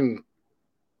 then I can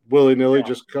willy-nilly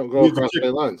just go across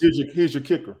state lines. Here's your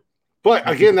kicker. But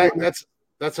again,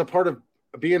 that's a part of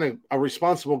being a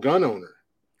responsible gun owner.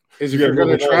 Is if you're going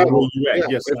to travel,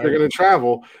 if you're going to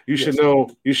travel, you should know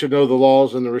the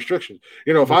laws and the restrictions.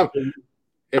 If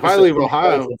if I leave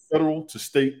Ohio, from federal to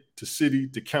state to city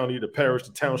to county to parish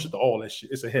to township to all that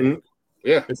shit, it's a headache.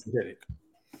 Yeah, it's a headache.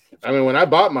 I mean, when I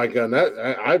bought my gun,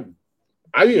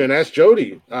 I even asked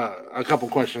Jody a couple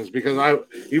questions because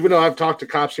even though I've talked to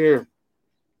cops here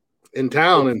in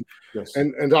town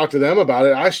and talked to them about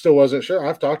it, I still wasn't sure.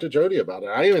 I've talked to Jody about it.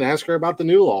 I even asked her about the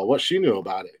new law, what she knew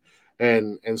about it,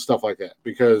 and stuff like that.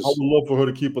 Because I would love for her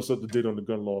to keep us up to date on the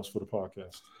gun laws for the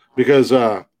podcast. Because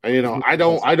you know, I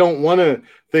don't want to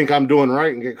think I'm doing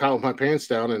right and get caught with my pants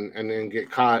down and then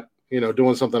get caught, you know,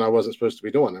 doing something I wasn't supposed to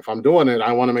be doing. If I'm doing it,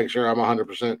 I want to make sure I'm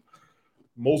 100%.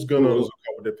 Most gun owners will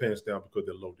cover their pants down because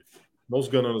they're loaded.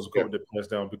 Most gun owners will cover their pants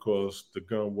down because the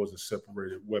gun wasn't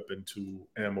separated weapon to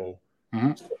ammo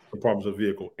compartments of the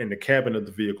vehicle. And the cabin of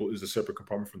the vehicle is a separate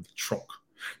compartment from the trunk.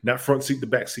 Not front seat, the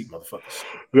back seat, motherfuckers.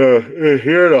 No,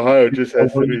 here in Ohio, it just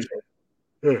has to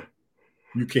be.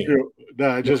 You can't.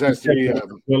 No, it just has to be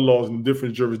gun laws in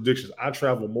different jurisdictions. I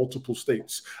travel multiple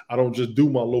states. I don't just do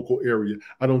my local area.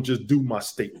 I don't just do my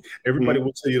state. Everybody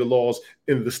will tell you the laws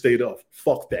in the state of.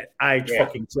 Fuck that. I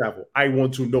fucking travel. I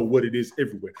want to know what it is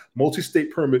everywhere.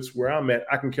 Multi-state permits where I'm at,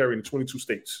 I can carry in 22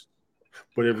 states.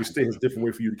 But every state has a different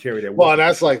way for you to carry that. Well,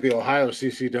 that's like the Ohio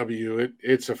CCW.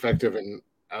 It's effective in,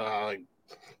 I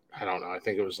don't know. I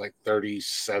think it was like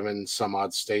 37 some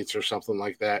odd states or something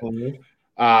like that.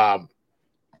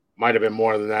 Might have been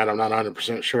more than that. I'm not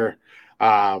 100% sure.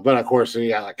 But of course, then you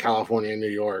got like California and New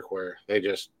York where they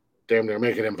just damn near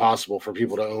make it impossible for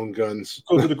people to own guns.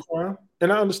 Because of the crime.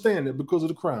 And I understand it because of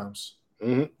the crimes.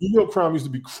 New York crime used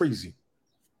to be crazy.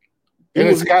 And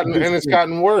it's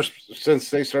gotten worse since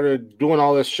they started doing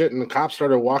all this shit and the cops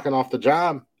started walking off the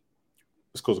job.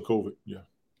 It's because of COVID, yeah.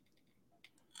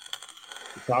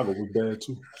 Chicago was bad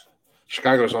too.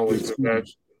 Chicago's always been bad.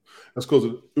 That's because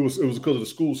it was because of the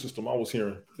school system. I was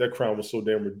hearing that crime was so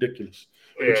damn ridiculous.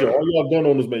 Yeah. But all y'all gun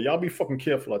owners, man, y'all be fucking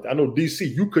careful out there. I know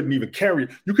DC, you couldn't even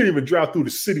drive through the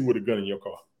city with a gun in your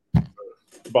car.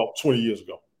 About 20 years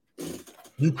ago,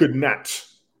 you could not.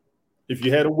 If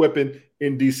you had a weapon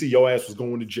in DC, your ass was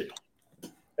going to jail.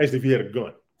 Actually, if you had a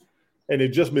gun, and they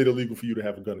just made it legal for you to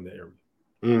have a gun in the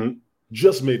area.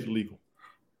 Just made it legal.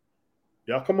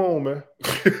 Y'all, come on, man.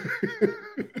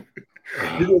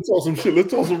 We're gonna talk some shit.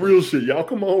 Let's talk some real shit. Y'all,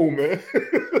 come on, man.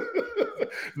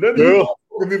 None of you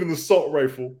need an assault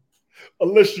rifle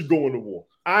unless you go into war.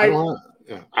 I don't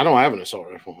have an assault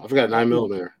rifle. I've got a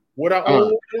 9mm. What I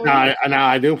own? Now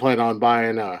I do plan on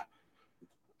buying a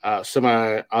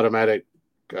semi-automatic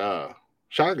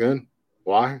shotgun.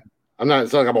 Why? It's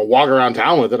not like I'm gonna walk around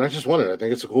town with it. I just want it. I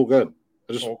think it's a cool gun.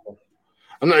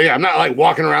 I'm not like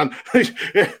walking around. It's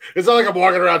not like I'm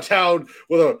walking around town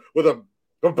with a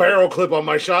barrel clip on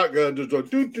my shotgun, just like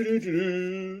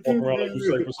walking around like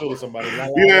you say Priscilla somebody.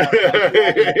 Yeah.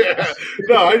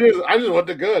 No, I just want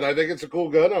the gun. I think it's a cool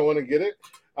gun. I want to get it.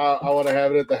 I want to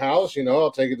have it at the house. You know,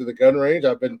 I'll take it to the gun range.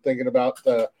 I've been thinking about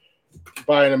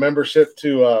buying a membership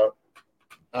to.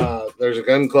 There's a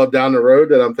gun club down the road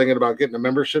that I'm thinking about getting a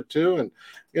membership to, and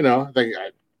you know, I think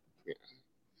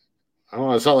I don't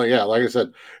know. It's not like like I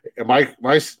said,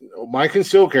 my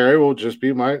concealed carry will just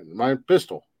be my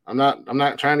pistol. I'm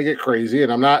not trying to get crazy,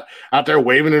 and I'm not out there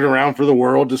waving it around for the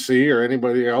world to see or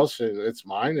anybody else. It's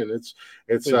mine, and it's.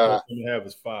 All you have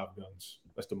is 5 guns.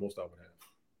 That's the most I would have.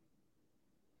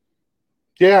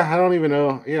 Yeah, I don't even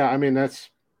know. Yeah, I mean that's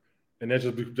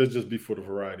just be for the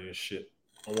variety of shit.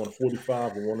 I want a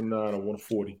 45, I want a 9, I want a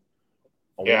 40.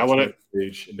 I want a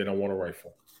stage, and then I want a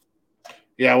rifle.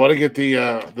 Yeah, I want to get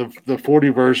the 40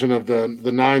 version of the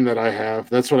 9 that I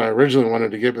have. That's what I originally wanted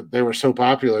to get, but they were so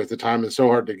popular at the time and so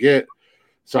hard to get.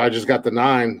 So I just got the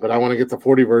 9, but I want to get the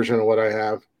 40 version of what I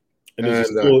have. And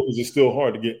is it still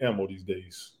hard to get ammo these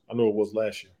days? I know it was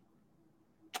last year.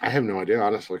 I have no idea,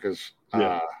 honestly, because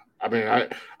I mean,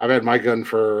 I've had my gun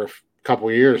for a couple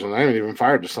of years, and I haven't even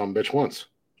fired to some bitch once.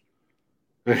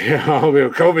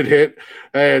 COVID hit,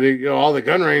 and all the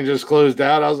gun ranges closed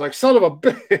out. I was like, "Son of a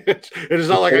bitch!" It's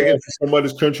not like I get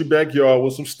somebody's country backyard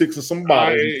with some sticks and some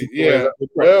bodies.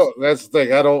 Well, that's the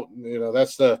thing. I don't.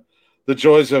 That's the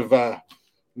joys of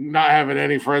not having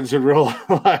any friends in real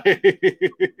life.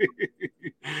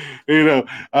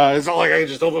 It's not like I can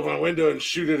just open my window and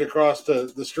shoot it across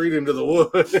the street into the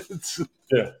woods.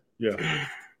 Yeah.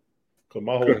 Because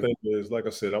my whole thing is, like I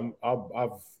said,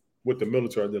 I've with the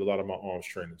military, I did a lot of my arms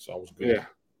training, so I was good. Yeah.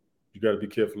 You got to be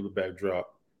careful of the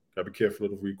backdrop. Got to be careful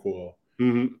of the recoil. Got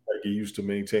to get used to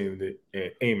maintaining it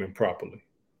and aiming properly.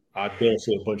 I dare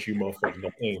say a bunch of you motherfuckers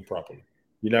don't aim properly.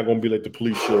 You're not going to be like the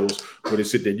police shows where they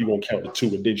sit there, you're going to count to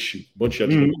 2 and then shoot. A bunch of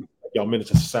y'all menace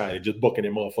to society, just bucking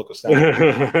their motherfuckers out.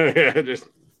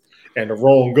 and the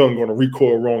wrong gun going to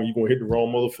recoil wrong. You're going to hit the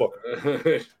wrong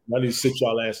motherfucker. I need to sit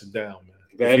y'all asses down, man.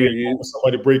 If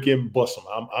somebody break in, bust them.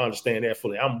 I understand that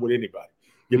fully. I'm with anybody.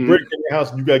 You break in your house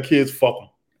and you got kids, fuck them.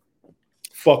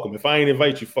 Fuck them. If I ain't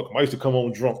invite you, fuck them. I used to come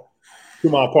home drunk to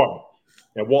my apartment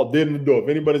and walk dead in the door. If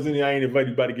anybody's in here, I ain't invite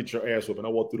anybody to get your ass open. I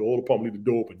walk through the whole apartment, leave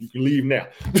the door open. You can leave now.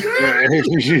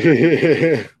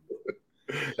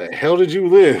 The hell did you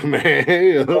live,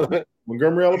 man?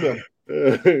 Montgomery, Alabama.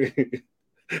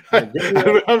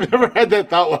 I've never had that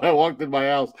thought when I walked in my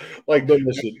house. Like, done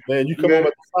this shit, man. You come home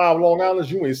at 5 Long Islands,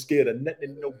 you ain't scared of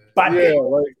nothing, nobody. Yeah,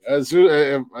 like as soon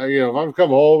if I've come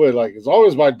home and like as long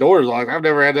as my door's locked, I've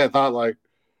never had that thought. Like,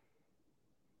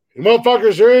 you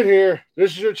motherfuckers are in here.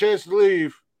 This is your chance to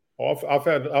leave. Oh, I've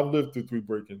lived through 3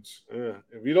 break-ins. Yeah,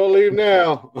 if you don't leave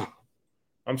now,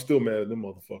 I'm still mad at them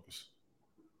motherfuckers.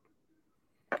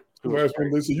 He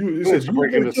said you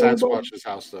break into Sasquatch's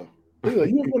house though. He's like,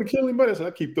 you don't want to kill anybody? I said, I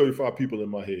keep 35 people in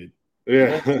my head.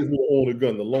 Yeah. You own a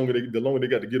gun, the longer they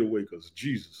got to get away, because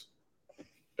Jesus.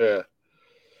 Yeah.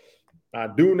 I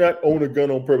do not own a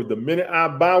gun on purpose. The minute I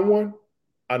buy one,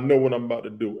 I know what I'm about to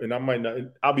do. And I might not,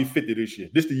 I'll be 50 this year.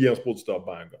 This is the year I'm supposed to start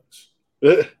buying guns.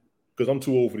 Because I'm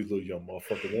too old for these little young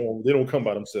motherfuckers. They don't come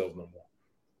by themselves no more.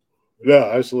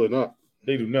 Yeah, absolutely not.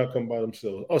 They do not come by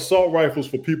themselves. Assault rifles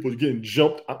for people getting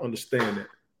jumped, I understand that.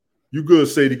 You good,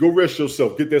 Sadie. Go rest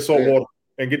yourself. Get that salt water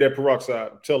and get that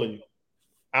peroxide. I'm telling you.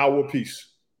 Hour piece.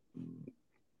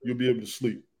 You'll be able to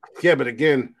sleep. Yeah, but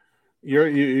again,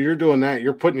 you're doing that.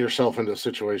 You're putting yourself into a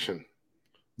situation.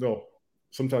 No.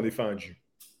 Sometimes they find you.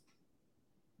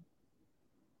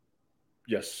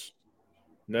 Yes.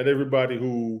 Not everybody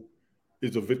who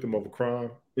is a victim of a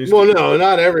crime. Well, no,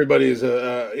 not everybody's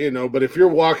but if you're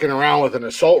walking around with an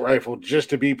assault rifle just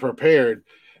to be prepared,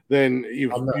 then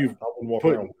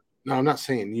No, I'm not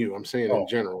saying you. I'm saying in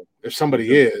general. If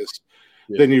somebody is,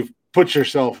 then you've put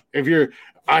yourself.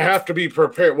 I have to be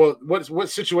prepared. Well, what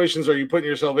situations are you putting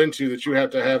yourself into that you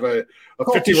have to have a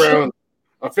 50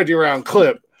 round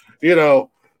clip?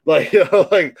 Like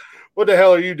what the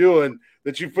hell are you doing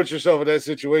that you put yourself in that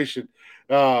situation?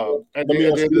 At the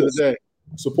end of the day,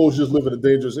 suppose you just live in a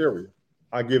dangerous area.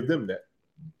 I give them that.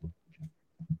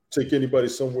 Take anybody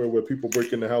somewhere where people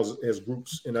break into houses as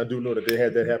groups, and I do know that they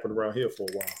had that happen around here for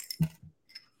a while.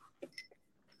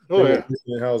 Oh, yeah.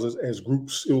 In houses as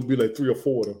groups, it would be like 3 or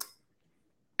 4 of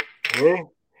them.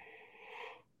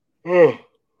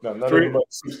 Now, not everybody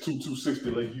 6'2",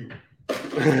 260 like you. For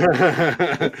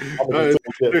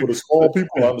the small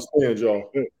people, I understand y'all.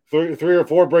 3 or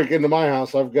 4 break into my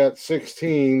house. I've got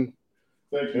 16.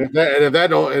 And if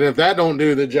that don't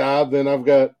do the job, then I've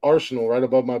got Arsenal right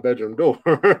above my bedroom door.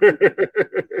 I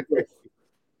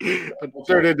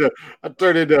turned into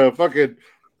fucking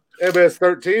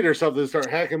MS-13 or something. Start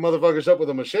hacking motherfuckers up with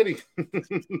a machete.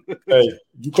 Hey,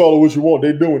 you call it what you want.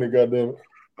 They doing it, goddammit.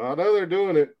 I know they're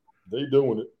doing it. They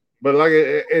doing it. But like,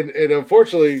 and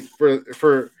unfortunately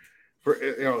for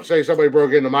say somebody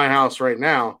broke into my house right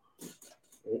now,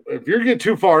 if you get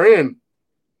too far in,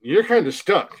 you're kind of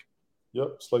stuck. Yep,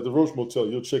 it's like the Roach Motel.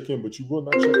 You'll check in, but you will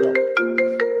not check out.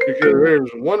 Because there's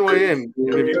one way in,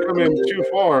 and if you come in too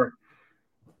far,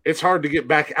 it's hard to get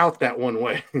back out that one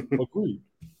way. Agreed.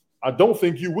 I don't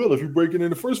think you will if you break it in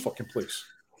the first fucking place.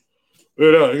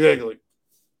 Yeah, exactly.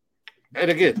 And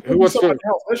again, who wants to?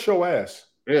 Let's show ass.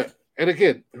 Yeah, and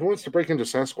again, who wants to break into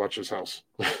Sasquatch's house?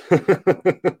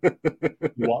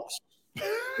 Walks.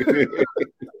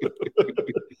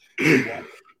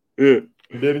 Yeah.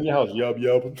 Dead in your house, yub.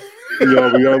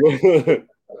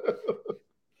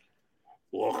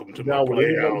 Welcome to my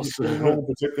playhouse.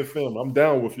 Protect the family. I'm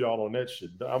down with y'all on that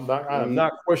shit. I am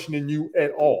not questioning you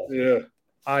at all. Yeah,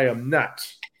 I am not.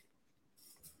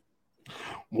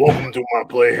 Welcome to my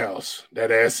playhouse. That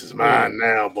ass is mine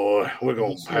now, boy. We're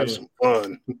gonna have some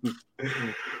fun. Woo!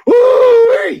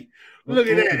 Hey, look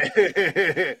at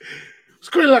that.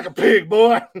 Scream like a pig,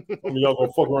 boy. Y'all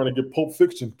gonna fuck around and get Pulp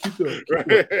Fiction. Keep it.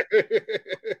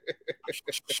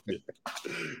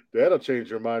 That'll change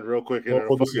your mind real quick. In a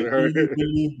fucking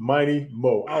hurry. Mighty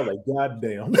Mo. I was like,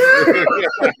 goddamn.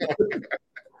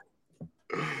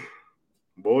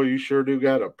 Boy, you sure do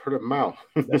got a pretty mouth.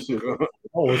 That shit. I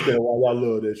don't understand why y'all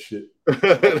love that shit.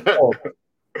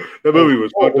 That movie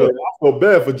was fucked up. I feel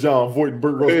bad for John Voight and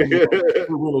Burt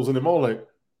Reynolds and them all like.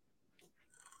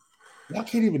 Y'all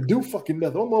can't even do fucking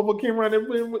nothing. One motherfucker came around there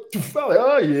with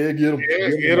oh yeah, get him.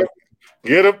 Yeah,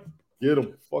 get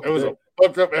him. It was a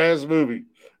fucked up ass movie.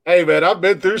 Hey man, I've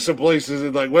been through some places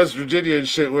in like West Virginia and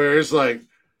shit where it's like,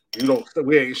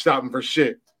 we ain't stopping for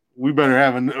shit. We better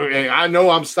have I know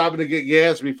I'm stopping to get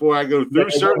gas before I go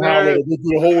through certain areas.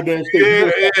 The whole damn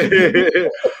state.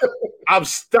 Yeah. I'm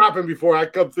stopping before I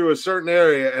come through a certain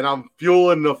area, and I'm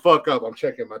fueling the fuck up. I'm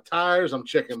checking my tires. I'm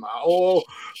checking my oil.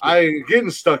 I ain't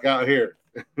getting stuck out here.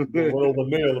 Run over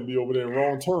nail and be over there in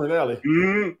wrong turn alley.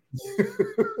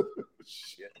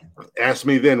 Shit. Ask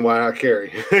me then why I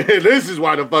carry. This is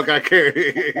why the fuck I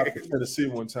carry. I was in Tennessee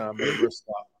one time at a rest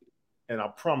stop, and I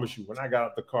promise you, when I got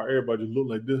out the car, everybody just looked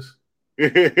like this.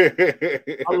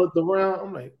 I looked around.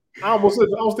 I'm like, I was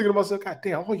thinking to myself, God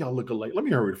damn, all y'all look alike. Let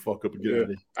me hurry the fuck up and get out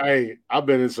of here. I've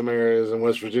been in some areas in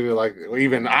West Virginia, like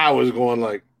even I was going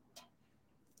like,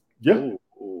 yeah.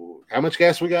 Ooh, how much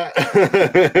gas we got?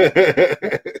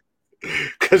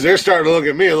 Because they're starting to look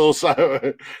at me a little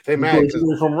side. They mad.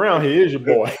 From around here is your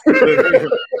boy.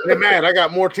 They're mad. I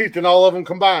got more teeth than all of them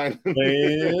combined.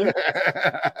 Man.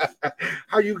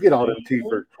 How you get all them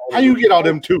teethers? How you get all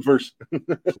them twofers?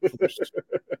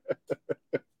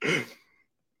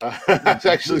 I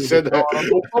actually said that.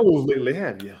 Lately,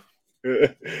 have you?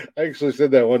 I actually said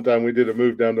that one time. We did a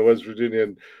move down to West Virginia,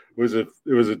 and it was a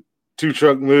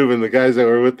 2-truck move, and the guys that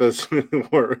were with us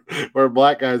were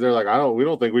black guys. They're like, we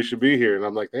don't think we should be here. And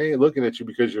I'm like, they ain't looking at you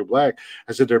because you're black.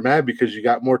 I said, they're mad because you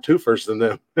got more twofers than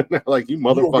them. And they're like, you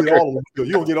motherfucker.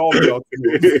 You don't get all of y'all.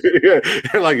 Yeah.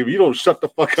 They're like, if you don't shut the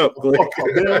fuck up,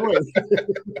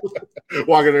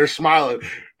 walking there smiling.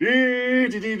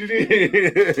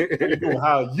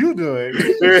 How you doing?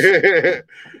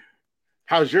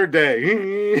 How's your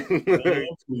day?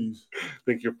 Please.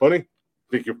 Think you're funny?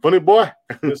 Think you're funny, boy?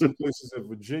 There's some places in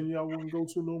Virginia I wouldn't go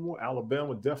to no more.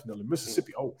 Alabama, definitely.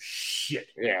 Mississippi, oh shit.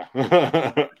 Yeah.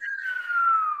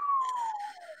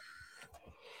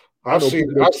 I've seen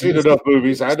enough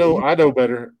movies. I know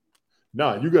better.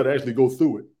 Nah, you got to actually go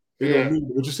through it. Yeah.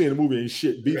 What you see in the movie ain't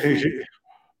shit. Go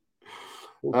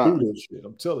through that shit.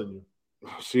 I'm telling you.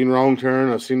 I've seen Wrong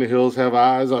Turn. I've seen The Hills Have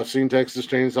Eyes. I've seen Texas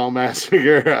Chainsaw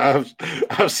Massacre.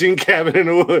 I've seen Cabin in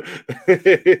the Woods.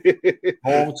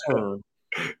 Wrong Turn.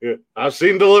 Yeah. I've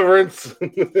seen Deliverance.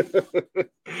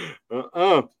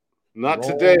 Not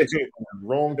today.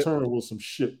 Wrong Turn was some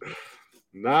shit.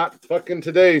 Not fucking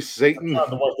today, Satan. I tried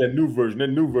to watch that new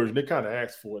version. They kind of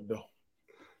asked for it though.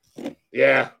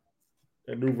 Yeah.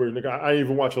 That new version. I didn't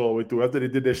even watch it all the way through. After they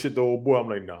did that shit, the old boy, I'm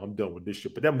like, nah, I'm done with this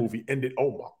shit. But that movie ended.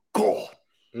 Oh my god.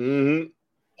 Mm-hmm.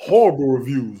 Horrible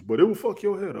reviews, but it will fuck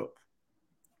your head up.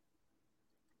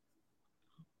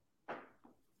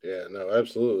 Yeah, no,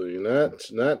 absolutely not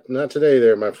today,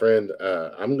 there, my friend.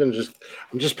 I'm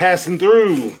just passing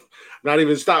through. I'm not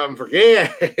even stopping for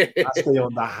gas. I stay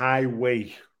on the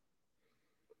highway.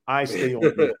 I stay on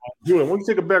the highway. When you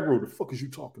take a back road, the fuck is you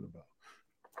talking about?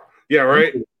 Yeah,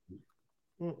 right.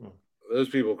 Those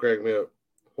people crack me up.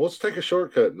 Let's take a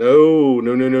shortcut. No.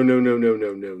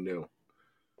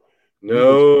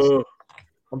 No.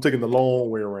 I'm taking the long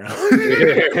way around.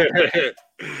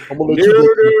 I'm gonna let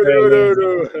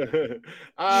no.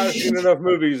 I've seen enough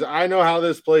movies. I know how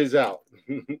this plays out.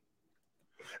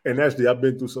 And actually, I've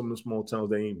been through some of the small towns.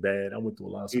 They ain't bad. I went through a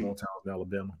lot of small towns in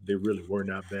Alabama. They really were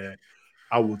not bad.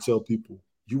 I will tell people,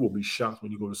 you will be shocked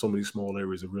when you go to so many small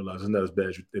areas and realize it's not as bad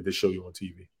as they show you on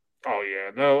TV. Oh yeah,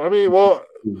 no. I mean, well,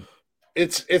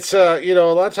 it's a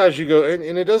lot of times you go and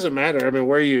it doesn't matter. I mean,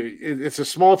 it's a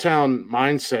small town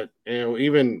mindset.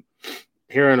 Even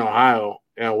here in Ohio,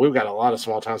 we've got a lot of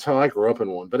small towns. Hell, I grew up in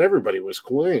one, but everybody was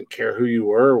cool. They didn't care who you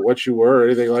were, or what you were, or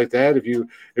anything like that. If you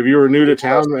were new to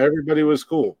town, everybody was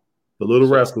cool. The little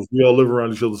rascals, we all live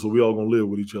around each other, so we all gonna live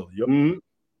with each other. Yep. Mm-hmm.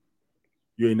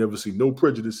 You ain't never seen no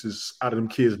prejudices out of them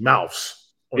kids' mouths.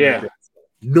 Yeah,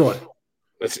 none.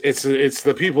 It's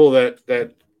the people that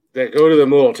go to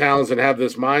them little towns and have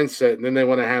this mindset, and then they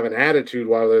want to have an attitude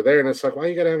while they're there, and it's like, why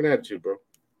you gotta have an attitude, bro?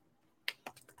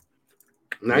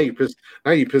 Now you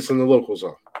pissing the locals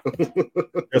off.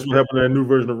 That's what happened in that new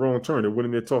version of Wrong Turn. They went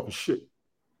in there talking shit.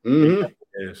 Mm-hmm.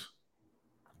 Yes.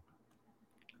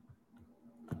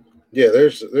 Yeah,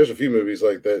 there's a few movies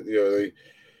like that. They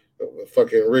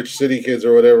fucking rich city kids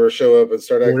or whatever show up and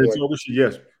start acting like shit.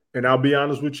 Yes. And I'll be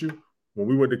honest with you, when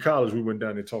we went to college, we went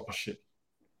down there talking shit.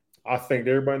 I thanked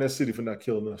everybody in that city for not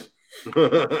killing us.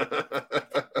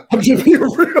 I'm just being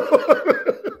real.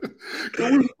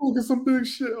 We were talking some big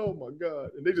shit. Oh my god!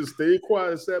 And they just stayed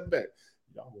quiet and sat back.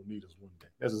 Y'all gonna need us one day.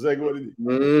 That's exactly what it is.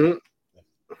 Mm-hmm.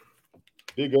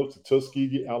 Big up to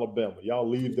Tuskegee, Alabama. Y'all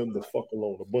leave them the fuck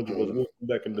alone. A bunch of us will come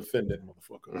back and defend that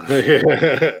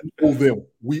motherfucker.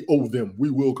 We owe them. We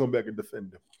will come back and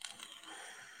defend them.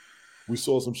 We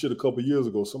saw some shit a couple years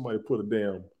ago. Somebody put a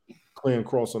damn Klan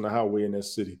cross on the highway in that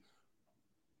city.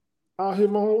 I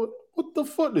hit my own. What the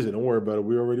fuck is it? Don't worry about it.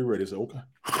 We already ready. I said, okay.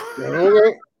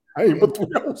 Okay. I ain't but 3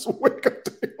 hours away.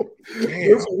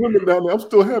 There's some women down there. I'm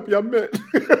still happy I met.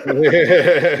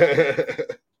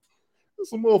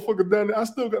 some motherfucker down there. I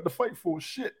still got to fight for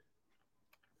shit.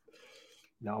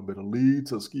 Y'all better leave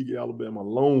Tuskegee, Alabama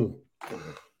alone.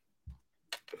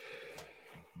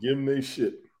 Give them their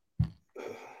shit.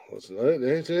 That's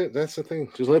it. That's the thing.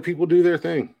 Just let people do their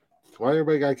thing. Why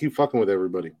everybody got to keep fucking with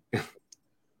everybody?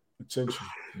 Attention,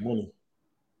 money.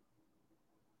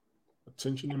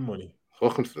 Attention and money.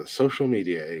 Welcome to the social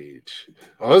media age.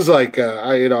 I was like,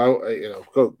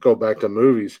 go back to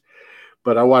movies,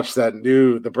 but I watched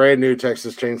the brand new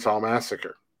Texas Chainsaw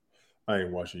Massacre. I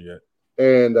ain't watching yet.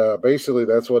 And basically,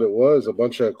 that's what it was. A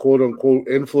bunch of quote unquote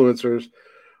influencers.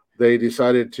 They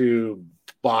decided to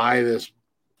buy this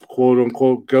quote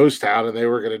unquote ghost town, and they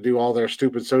were going to do all their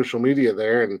stupid social media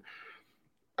there. And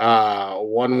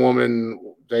one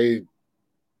woman, they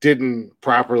didn't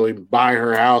properly buy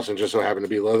her house, and just so happened to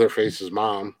be Leatherface's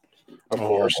mom, of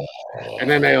course. And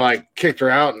then they like kicked her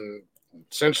out, and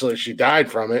essentially she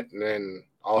died from it. And then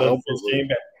all hell broke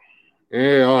loose.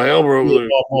 Yeah, all hell broke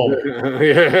loose.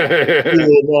 Yeah,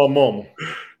 mama.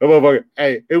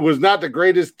 Hey, it was not the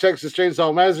greatest Texas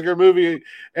Chainsaw Massacre movie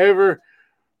ever,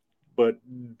 but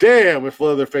damn, if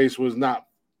Leatherface was not.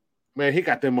 Man, he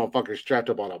got them motherfuckers strapped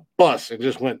up on a bus and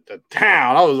just went to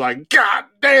town. I was like, God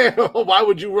damn, why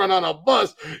would you run on a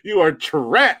bus? You are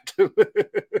trapped. We're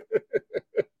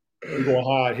going to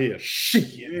hide here.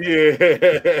 Shit. Yeah.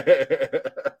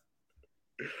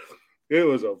 It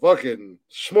was a fucking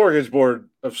smorgasbord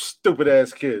of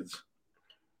stupid-ass kids.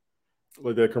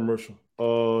 Like that commercial.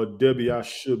 Debbie, I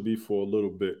should be for a little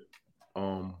bit.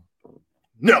 No.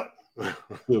 I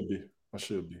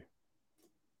should be.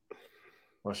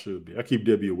 I keep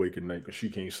Debbie awake at night because she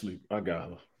can't sleep. I got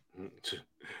her.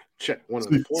 Check one of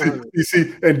the 400. You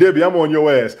see, and Debbie, I'm on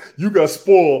your ass. You got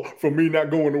spoiled from me not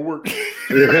going to work.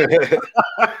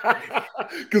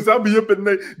 Because I'll be up at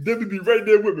night. Debbie be right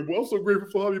there with me. Well, I'm so grateful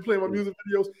for her be playing my music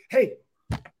videos. Hey,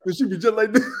 and she be just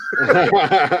like this.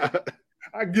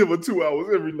 I give her 2 hours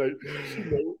every night.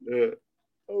 Yeah.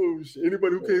 Oh, shit.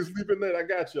 Anybody who can't sleep at night, I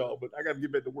got y'all. But I got to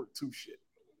get back to work too, shit.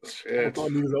 I'm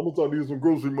going to start needing some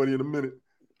grocery money in a minute.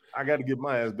 I got to get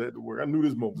my ass back to work. I knew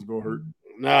this moment was going to hurt.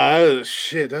 Nah,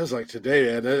 that was like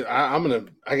today, man.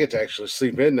 I get to actually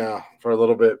sleep in now for a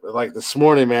little bit. Like this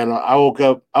morning, man, I woke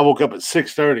up at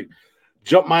 6:30,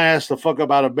 jumped my ass the fuck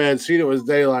up out of bed, seen it was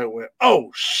daylight, went, oh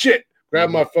shit,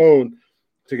 grabbed my phone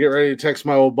to get ready to text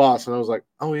my old boss, and I was like,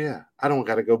 oh yeah, I don't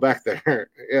got to go back there.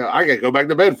 Yeah, I got to go back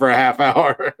to bed for a half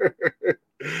hour.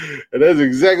 And that's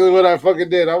exactly what I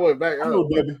fucking did. I went back.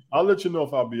 Baby. I'll let you know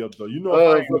if I'll be up though. You know,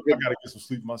 I got to get some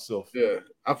sleep myself. Yeah,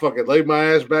 I fucking laid my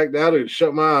ass back down and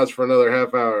shut my eyes for another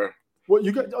half hour. Well,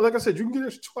 you got, like I said, you can get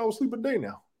extra 2 hours sleep a day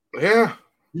now. Yeah,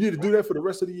 you need to do that for the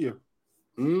rest of the year.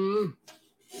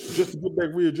 Just to get back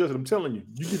readjusted. I'm telling you,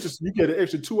 you get an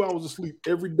extra 2 hours of sleep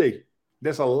every day.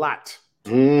 That's a lot.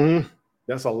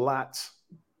 That's a lot.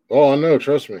 Oh, I know.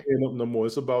 Trust me. No more.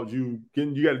 It's about you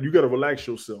getting. You got to relax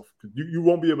yourself. You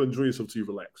won't be able to enjoy yourself till you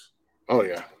relax. Oh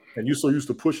yeah. And you're so used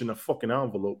to pushing a fucking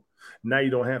envelope. Now you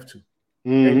don't have to.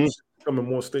 And you're becoming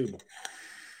more stable.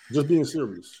 Just being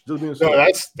serious. No,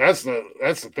 that's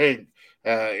the thing.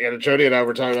 Jody and I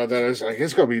were talking about that. It's like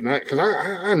it's gonna be nice because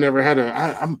I never had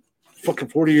I'm fucking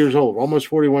 40 years old, almost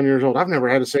 41 years old. I've never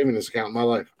had a savings account in my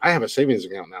life. I have a savings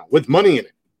account now with money in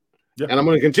it. Yeah. And I'm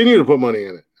going to continue to put money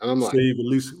in it. And I'm like, save at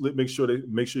least. Make sure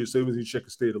your savings and check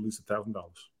stay at least $1,000.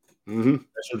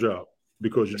 That's your job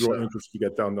because you draw interest. You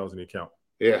got $1,000 in the account.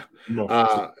 Yeah,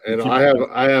 and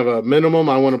I have a minimum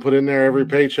I want to put in there every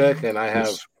paycheck, and I have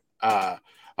a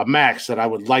max that I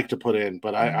would like to put in,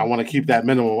 but I want to keep that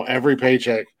minimum every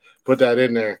paycheck. Put that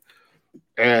in there,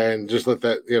 and just let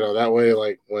that that way.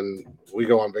 Like when we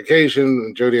go on vacation,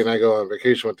 and Jody and I go on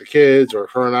vacation with the kids, or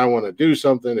if her and I want to do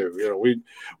something, if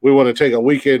we want to take a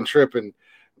weekend trip and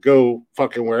go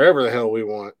fucking wherever the hell we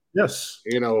want. Yes,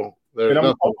 there's I'm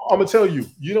gonna tell you,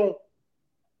 you don't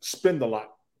spend a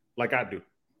lot like I do.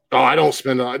 Oh, I don't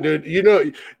spend a lot, dude. You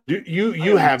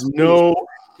have no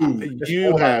food.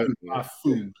 You have my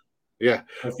food. Yeah,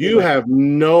 you have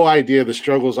no idea the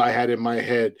struggles I had in my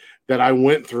head that I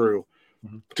went through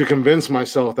to convince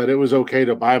myself that it was okay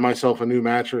to buy myself a new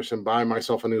mattress and buy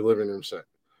myself a new living room set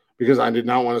because I did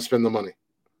not want to spend the money.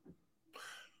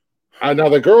 Now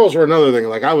the girls were another thing.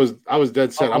 Like I was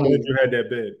dead set. How long did you had that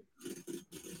bed?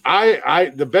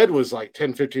 The bed was like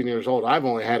 10, 15 years old. I've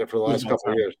only had it for the last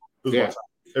couple of years. Yeah.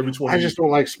 Every 20 I just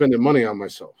don't like spending money on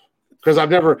myself because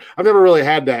I've never really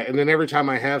had that. And then every time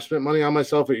I have spent money on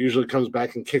myself, it usually comes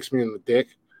back and kicks me in the dick.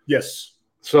 Yes.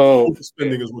 So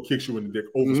overspending is what kicks you in the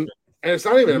dick. Overspending. And it's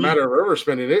not even a matter of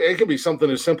overspending. It could be something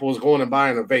as simple as going and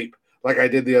buying a vape, like I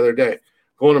did the other day,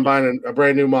 going and buying a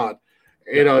brand new mod.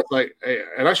 You know, it's like,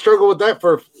 and I struggled with that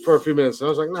for a few minutes. And I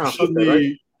was like, no, fuck that,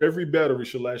 right? Every battery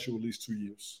should last you at least 2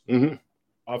 years. Mm-hmm.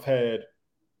 I've had.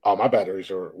 Oh, my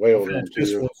batteries are way older than 2 this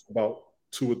years. one for about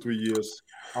 2 or 3 years.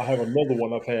 I have another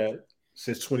one I've had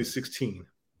since 2016.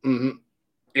 Mm-hmm.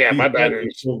 Yeah, my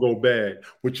batteries will go bad.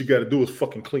 What you got to do is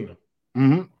fucking clean them.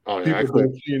 Mm-hmm. Oh, yeah, people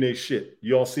don't clean their shit.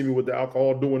 Y'all see me with the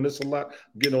alcohol doing this a lot,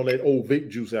 getting all that old vape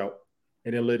juice out,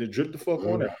 and then let it drip the fuck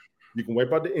on out. You can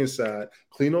wipe out the inside,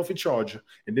 clean off your charger,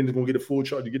 and then it's gonna get a full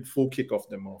charge. You get the full kick off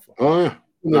that motherfucker. Oh yeah.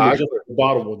 The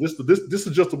bottom one. This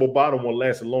adjustable bottom one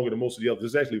lasted longer than most of the others.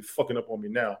 It's actually fucking up on me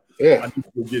now. Yeah. I need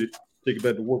to go get it, take it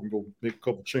back to work, and go make a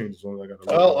couple changes on it.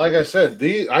 Well, like I said,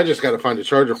 I just got to find a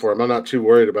charger for them. I'm not too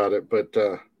worried about it, but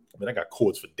I mean, I got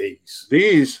cords for days.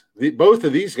 Both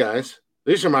of these guys,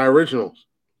 these are my originals.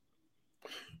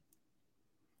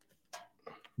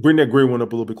 Bring that gray one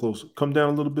up a little bit closer. Come down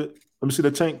a little bit. Let me see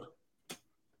the tank.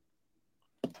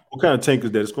 What kind of tank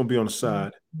is that? It's going to be on the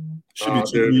side. Should be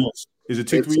T3S. Is it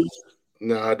T3S?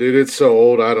 Nah, dude, it's so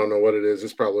old. I don't know what it is.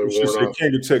 It's probably worn off. It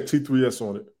can't detect T3S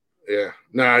on it. Yeah.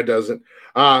 No, it doesn't.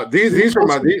 These are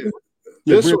my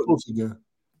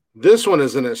this one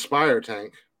is an Aspire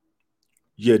tank.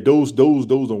 Yeah, those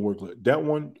don't work like that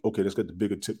one. Okay, that's got the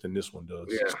bigger tip than this one does.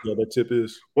 Yeah. See how that tip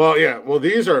is? Well, yeah. Well,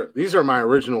 these are my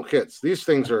original kits. These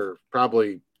things are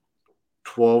probably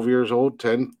 12 years old,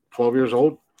 10, 12 years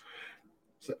old.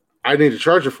 So I need a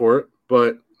charger for it,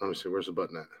 but let me see. Where's the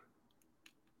button at?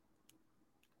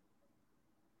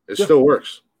 It still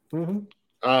works.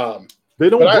 Mm-hmm. They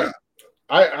don't work.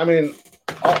 I mean,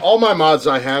 all my mods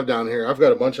I have down here, I've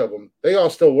got a bunch of them. They all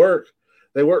still work.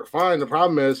 They work fine. The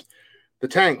problem is the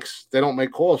tanks. They don't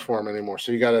make coils for them anymore.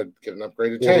 So you got to get an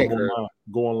upgraded tank.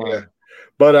 Go online. Yeah.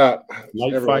 But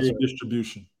light fire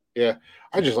distribution. Yeah,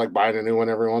 I just like buying a new one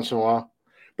every once in a while.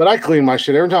 But I clean my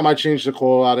shit every time I change the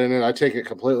coil out in it. I take it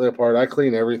completely apart. I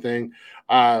clean everything.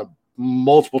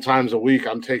 Multiple times a week,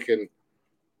 I'm taking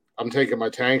my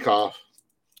tank off.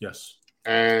 Yes.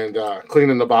 And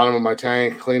cleaning the bottom of my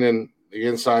tank, cleaning the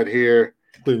inside here.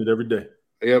 Clean it every day.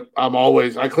 Yep.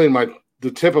 I clean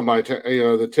the tip of my tank,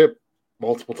 the tip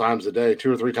multiple times a day,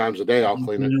 2 or 3 times a day. I'll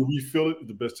clean it. When you refill it,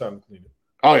 the best time to clean it.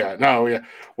 Oh yeah. No, yeah.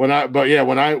 When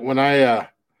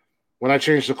I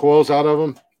change the coils out of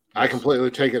them, I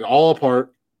completely take it all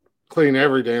apart, clean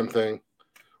every damn thing,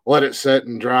 let it set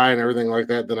and dry and everything like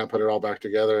that. Then I put it all back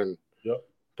together and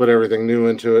put everything new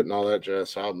into it and all that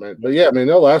jazz. But yeah, I mean,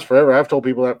 they'll last forever. I've told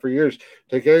people that for years.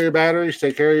 Take care of your batteries,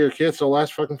 take care of your kits. They'll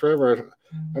last fucking forever.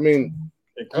 I mean,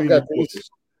 I've got these.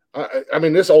 I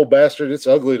mean, this old bastard, it's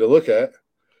ugly to look at.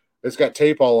 It's got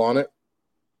tape all on it.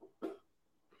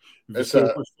 It's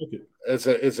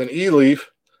an E-Leaf,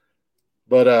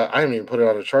 but I haven't even put it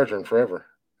on a charger in forever.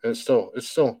 And it's still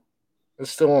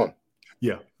on.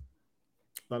 Yeah.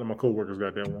 A lot of my coworkers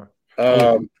got that one.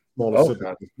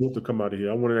 Smoke to come out of here.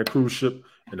 I went on that cruise ship,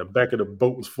 and the back of the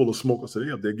boat was full of smoke. I said,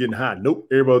 "Yeah, they're getting high." Nope,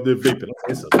 everybody there vaping.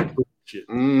 It's a shit.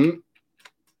 Mm-hmm.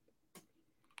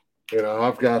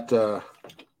 I've got there's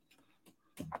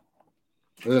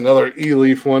another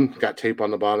E-Leaf one. Got tape on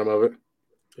the bottom of it.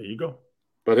 There you go.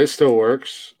 But it still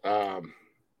works. Yeah,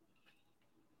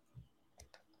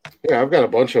 I've got a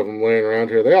bunch of them laying around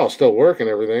here. They all still work and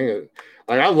everything.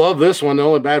 I love this one. The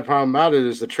only bad problem about it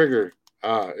is the trigger.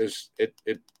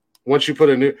 Once you put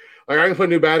I can put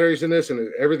new batteries in this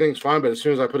and everything's fine, but as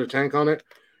soon as I put a tank on it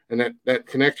and that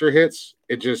connector hits,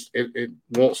 it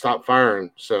won't stop firing.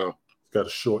 So got a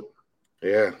short.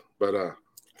 Yeah, but I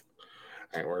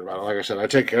ain't worried about it. Like I said, I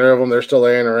take care of them. They're still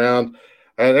laying around.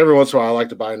 And every once in a while I like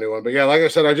to buy a new one. But yeah, like I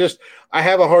said, I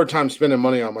have a hard time spending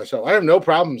money on myself. I have no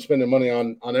problem spending money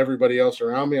on everybody else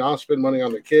around me. I'll spend money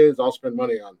on the kids. I'll spend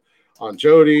money on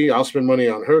Jody. I'll spend money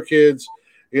on her kids.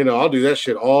 I'll do that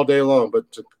shit all day long. But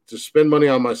to spend money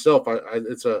on myself,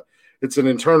 it's an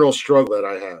internal struggle that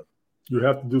I have. You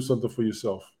have to do something for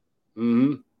yourself.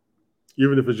 Mm-hmm.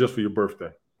 Even if it's just for your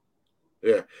birthday.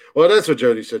 Yeah. Well, that's what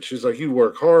Jody said. She's like, you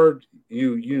work hard.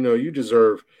 You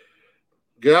deserve.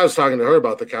 Because I was talking to her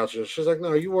about the couches. She's like,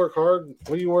 no, you work hard.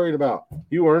 What are you worried about?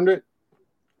 You earned it.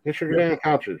 Get your damn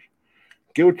couches.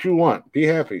 Get what you want. Be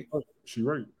happy. She's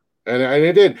right. And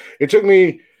it did. It took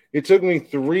me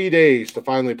 3 days to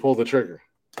finally pull the trigger.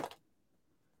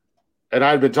 And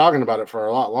I'd been talking about it for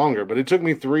a lot longer, but it took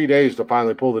me 3 days to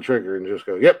finally pull the trigger and just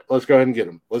go, yep, let's go ahead and get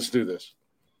them. Let's do this.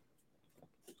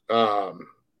 And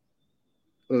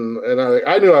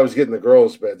I knew I was getting the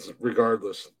girls' beds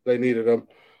regardless. They needed them.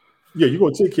 Yeah, you're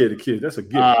going to take care of the kids. That's a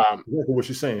gift. Exactly what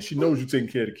she's saying. She knows you're taking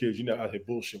care of the kids. You're not out here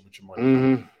bullshit with your money.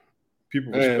 Mm-hmm.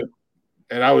 People respect.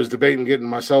 And I was debating getting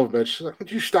myself a bed. She's like, would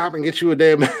you stop and get you a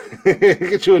damn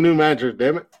get you a new mattress,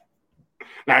 damn it.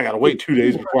 Now I gotta wait 2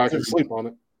 days before I can sleep on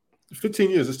it. 15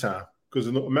 years this time because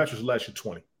a mattress will last you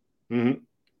 20. Mm-hmm.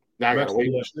 Now I gotta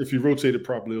wait. If you rotate it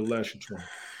properly, it'll last you 20.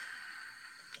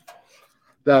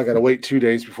 Now I gotta wait 2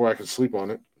 days before I can sleep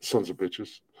on it. Sons of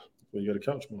bitches. Well, you got a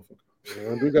couch, motherfucker.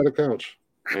 Yeah, I do got a couch.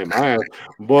 Hey, my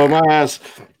ass.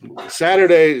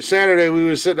 Saturday, we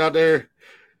was sitting out there.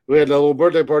 We had a little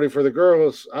birthday party for the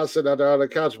girls. I was sitting out there on the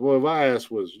couch. Boy, my ass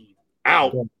was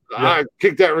out. Yeah. I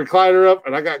kicked that recliner up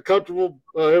and I got comfortable.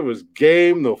 It was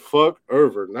game the fuck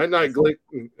over. Night, Glick.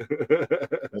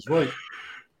 That's right.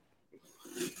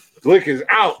 Glick is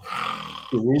out.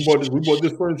 We bought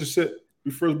this furniture set.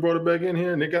 We first brought it back in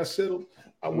here and it got settled.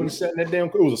 I went and sat in that damn.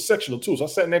 It was a sectional too, so I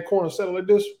sat in that corner, settled like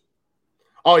this.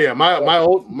 Oh yeah, my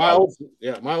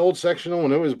old sectional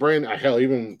when it was brand. Hell,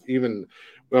 even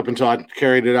up until I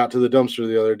carried it out to the dumpster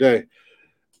the other day,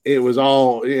 it was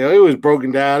all it was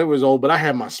broken down. It was old, but I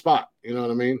had my spot. You know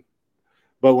what I mean?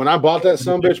 But when I bought that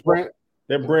sumbitch brand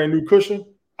new cushion,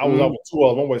 I was out with 2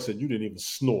 hours. My wife said, "You didn't even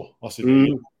snore." I said,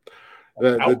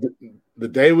 The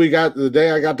day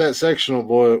I got that sectional,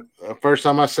 boy, the first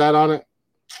time I sat on it,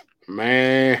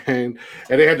 man, and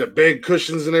they had the big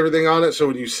cushions and everything on it. So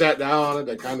when you sat down on it,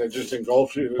 they kind of just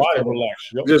engulfed you,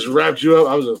 just wrapped you up.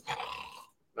 I was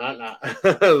not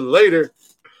later,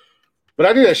 but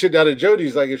I do that shit down at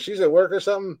Jody's. Like if she's at work or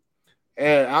something,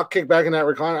 and I'll kick back in that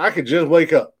recliner, I could just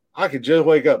wake up.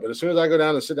 But as soon as I go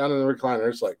down and sit down in the recliner,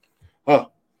 it's like,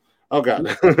 oh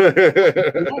god,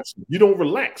 you don't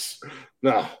relax.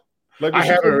 No. Like I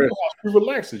haven't. You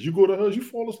relaxes. You go to her, you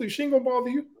fall asleep. She ain't gonna bother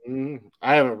you.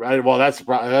 I haven't. Well, that's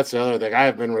the other thing. I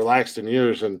have been relaxed in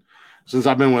years, and since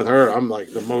I've been with her, I'm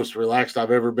like the most relaxed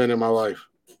I've ever been in my life.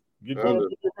 Get going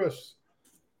to your rest.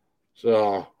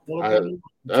 So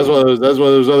that's one of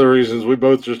those other reasons we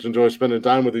both just enjoy spending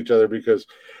time with each other because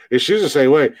if she's the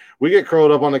same way, we get curled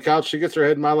up on the couch, she gets her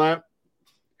head in my lap,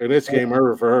 and it's game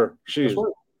over for her.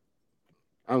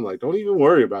 I'm like, don't even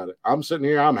worry about it. I'm sitting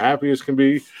here, I'm happy as can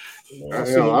be.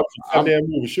 I'm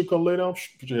movie. She'll come lay down.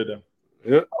 Put your head down.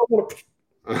 Yeah.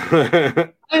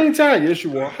 Anytime. Yes,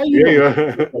 you are. How you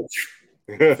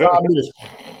doing? 5 minutes.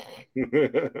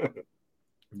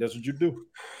 That's what you do.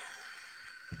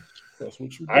 That's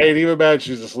what you do. I ain't even mad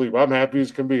she's asleep. I'm happy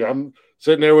as can be. I'm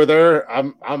sitting there with her.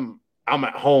 I'm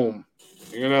at home.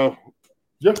 You know.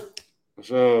 Yep.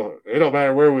 So it don't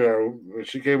matter where we are. When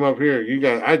she came up here, you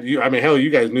guys. Hell, you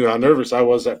guys knew how nervous I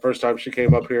was that first time she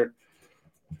came up here.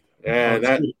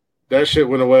 And that shit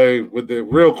went away with it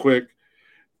real quick.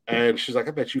 And she's like,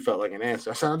 I bet you felt like an ass.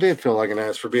 I said, I did feel like an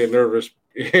ass for being nervous,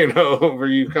 over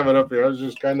you coming up here. I was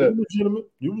just kind of legitimate.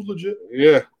 You was legit.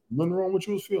 Yeah. Nothing wrong with what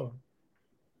you was feeling.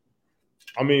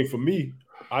 I mean, for me,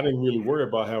 I didn't really worry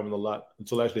about having a lot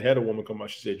until I actually had a woman come out.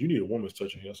 She said, you need a woman's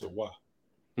touch in here. I said, why?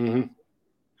 Mm-hmm.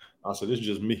 I said, this is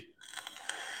just me.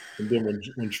 And then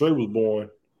when Trey was born,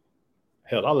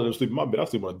 hell, I let him sleep in my bed. I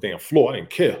sleep on the damn floor. I didn't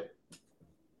care.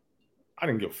 I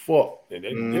didn't give a fuck. And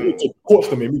they took course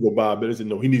to make me go buy a bed. They said,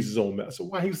 no, he needs his own bed. I said,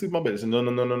 why he sleep in my bed? I said,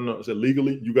 no. I said,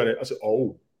 legally, you got to. I said,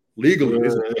 oh, legally.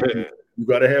 You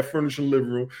got to have furniture in the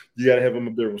living room. You got to have him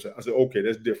in the bedroom. I said, okay,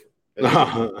 that's different.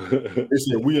 They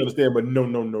said, we understand, but no.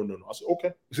 I said, okay.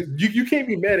 I said, you can't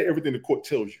be mad at everything the court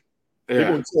tells you. Yeah. They're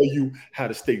going to tell you how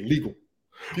to stay legal.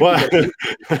 Well,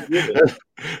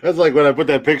 that's like when I put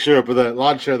that picture up of that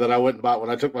lawn chair that I went and bought when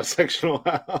I took my sectional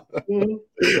out.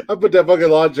 I put that fucking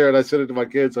lawn chair and I sent it to my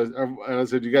kids. And I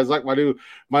said, "You guys like my new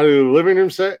living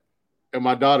room set?" And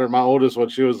my daughter, my oldest one,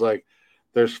 she was like,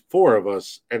 "There's 4 of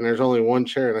us and there's only one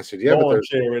chair." And I said, "Yeah, but there's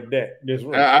chair at that."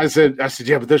 Right. I said,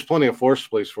 "Yeah, but there's plenty of floor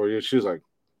space for you." She was like,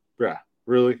 "Yeah,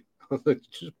 really?" I was like,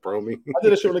 "Just bro me." I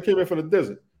did a show when I came in for the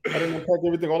desert. I didn't unpack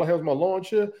everything. All I had was my lawn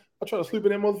chair. I try to sleep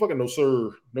in that motherfucker. No,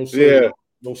 sir. Yeah.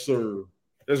 No, sir.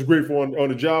 That's great for on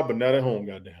the job, but not at home,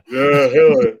 goddamn. Yeah,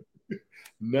 hell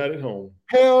Not at home.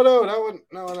 Hell no, that wouldn't.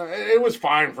 No. It was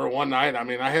fine for one night. I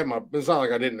mean, it's not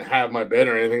like I didn't have my bed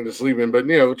or anything to sleep in, but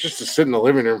just to sit in the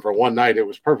living room for one night, it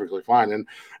was perfectly fine.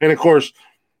 And of course,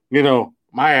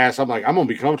 my ass, I'm like, I'm gonna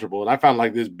be comfortable. And I found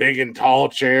like this big and tall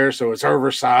chair, so it's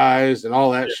oversized and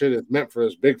all that shit. It's meant for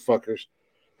us big fuckers.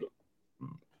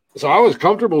 So I was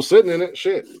comfortable sitting in it,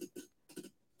 shit.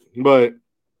 But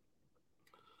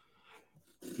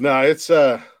no, it's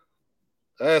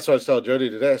that's what I was telling Jody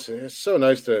today. It's so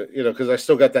nice to, because I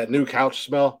still got that new couch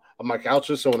smell on my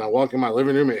couches. So when I walk in my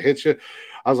living room, it hits you.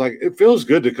 I was like, it feels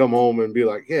good to come home and be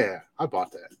like, yeah, I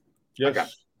bought that.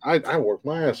 Yes. I worked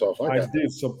my ass off. I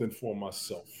did something for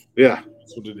myself. Yeah.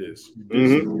 That's what it is.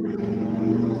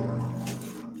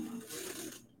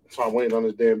 So I'm waiting on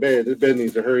this damn bed. This bed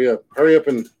needs to hurry up. Hurry up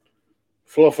and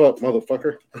Fluff up,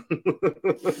 motherfucker.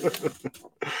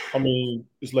 I mean,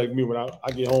 it's like me when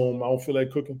I get home, I don't feel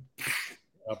like cooking.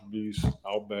 Applebee's,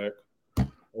 Outback,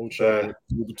 Old Chocolate,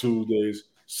 Super Tuesdays,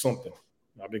 something.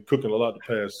 I've been cooking a lot the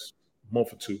past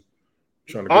month or two,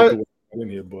 trying to get through it in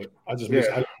here, but I just miss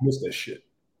that shit.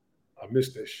 I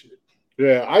miss that shit.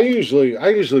 Yeah, I usually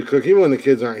cook even when the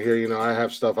kids aren't here. You know, I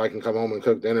have stuff I can come home and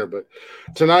cook dinner. But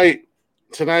tonight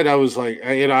I was like,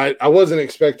 I wasn't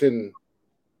expecting.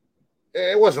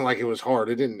 It wasn't like it was hard.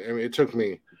 It didn't. I mean, it took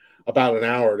me about an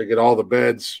hour to get all the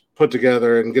beds put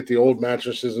together and get the old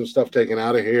mattresses and stuff taken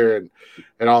out of here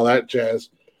and all that jazz.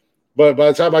 But by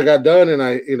the time I got done and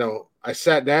I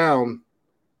sat down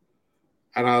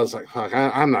and I was like, fuck,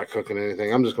 I'm not cooking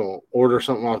anything. I'm just going to order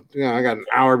something off. I got an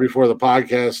hour before the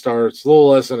podcast starts, a little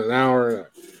less than an hour. And I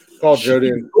called Jody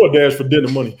in. DoorDash for dinner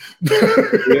money.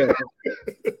 Yeah.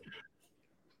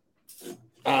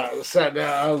 I sat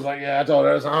down. I was like, I told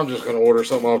her, I'm just going to order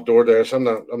something off DoorDash. I'm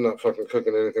not fucking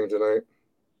cooking anything tonight.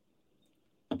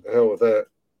 The hell with that.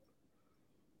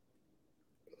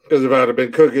 Because if I'd have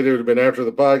been cooking, it would have been after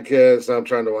the podcast. I'm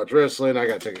trying to watch wrestling. I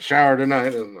got to take a shower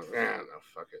tonight. And I'm like, no,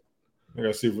 fuck it. I got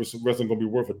to see if wrestling going to be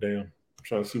worth a damn. I'm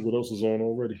trying to see what else is on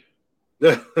already.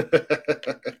 I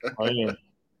am.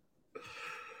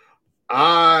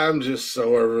 I'm just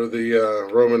so over the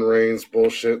Roman Reigns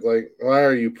bullshit. Like, why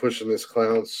are you pushing this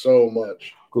clown so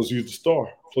much? Because he's the star.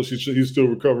 Plus, he's still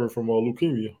recovering from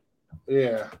leukemia.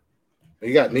 Yeah.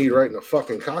 He got kneed right in the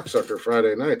fucking cocksucker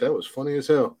Friday night. That was funny as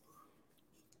hell.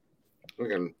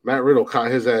 Fucking Matt Riddle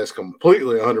caught his ass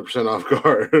completely 100% off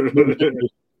guard.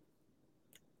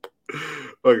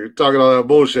 Like, you're talking all that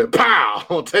bullshit. Pow!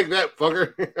 I'll take that,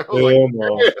 fucker.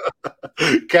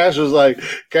 Cash was like,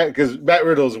 because Matt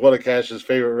Riddle is one of Cash's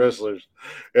favorite wrestlers.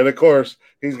 And of course,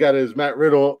 he's got his Matt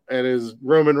Riddle and his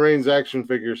Roman Reigns action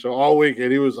figure. So all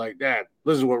weekend, he was like, Dad,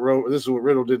 this is what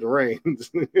Riddle did to Reigns.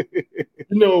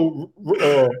 Riddle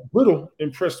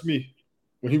impressed me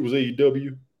when he was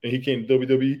AEW and he came to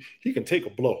WWE. He can take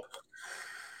a blow.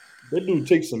 That dude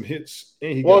takes some hits.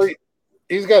 And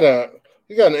he's got an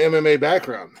MMA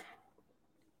background.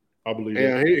 I believe.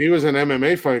 Yeah, he was an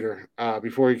MMA fighter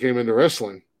before he came into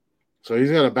wrestling, so he's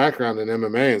got a background in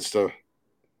MMA and stuff.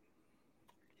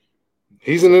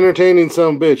 He's an entertaining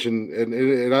son of a bitch,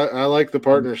 and I like the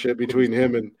partnership between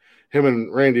him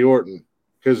and Randy Orton,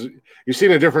 because you've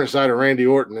seen a different side of Randy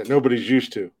Orton that nobody's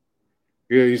used to.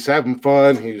 He's having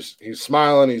fun. He's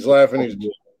smiling. He's laughing.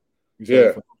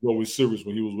 He's always serious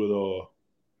when he was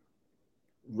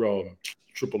with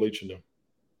Triple H and them.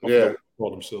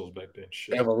 Called themselves back then.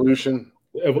 Shit. Evolution.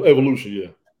 Evolution, yeah.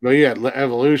 No, he had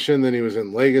Evolution. Then he was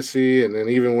in Legacy, and then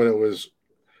even when it was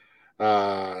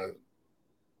Rated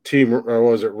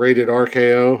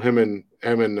RKO, him and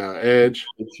Edge.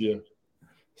 Yeah.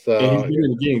 So and he's been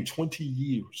in the game 20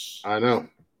 years. I know.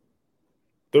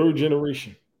 Third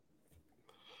generation,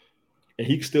 and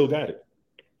he still got it.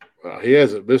 He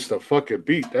hasn't missed a fucking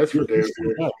beat. That's for damn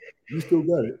sure. He still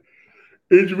got it.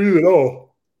 Injuries at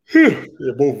all. Yeah,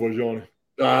 both of us yawning.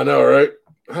 I know, right?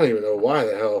 I don't even know why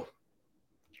the hell.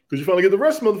 Because you finally get the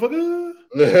rest, motherfucker.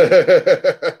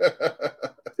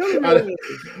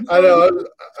 I know.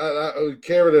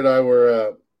 Cameron and I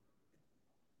were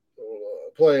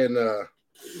playing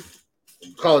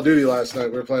Call of Duty last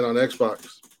night. We were playing on Xbox.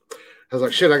 I was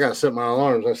like, shit, I got to set my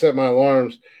alarms. I set my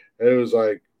alarms, and it was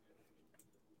like,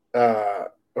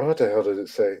 what the hell did it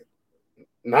say?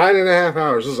 9.5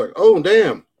 hours. It was like, oh,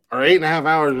 damn. Or 8.5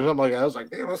 hours or something like that. I was like,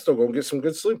 damn, I'm still going to get some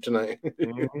good sleep tonight.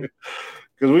 Because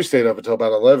we stayed up until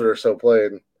about 11 or so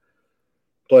playing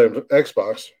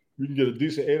Xbox. You can get a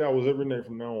decent 8 hours every night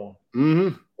from now on.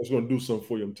 Mm-hmm. It's going to do something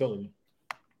for you, I'm telling you.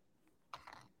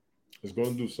 It's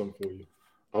going to do something for you.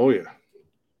 Oh, yeah.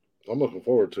 I'm looking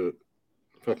forward to it.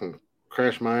 Fucking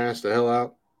crash my ass the hell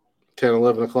out. 10,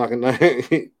 11 o'clock at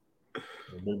night.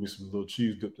 Maybe some little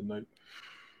cheese dip tonight.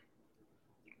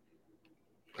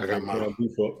 I got my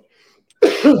beef up.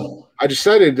 I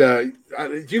decided.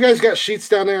 You guys got Sheetz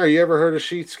down there? You ever heard of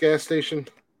Sheetz gas station?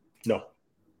 No,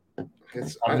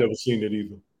 I've never seen it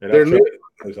either. And they're new.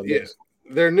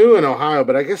 They're new in Ohio,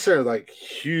 but I guess they're like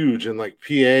huge in like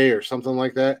PA or something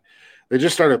like that. They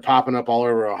just started popping up all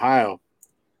over Ohio.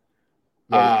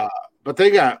 Right. But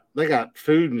they got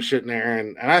food and shit in there,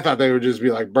 and I thought they would just be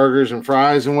like burgers and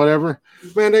fries and whatever.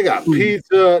 Man, they got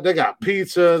pizza, they got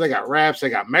wraps,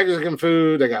 they got Mexican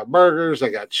food, they got burgers,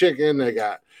 they got chicken, they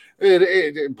got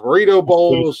burrito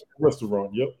bowls.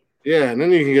 Restaurant, yep. Yeah, and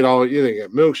then you can get they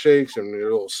got milkshakes and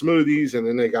little smoothies, and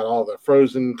then they got all the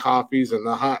frozen coffees and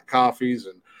the hot coffees,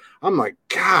 and I'm like,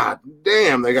 God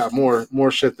damn, they got more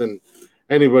shit than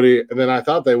anybody. And then I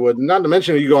thought they would. Not to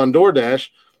mention, you go on DoorDash.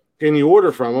 and you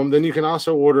order from them, then you can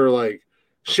also order like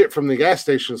shit from the gas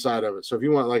station side of it. So if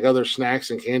you want like other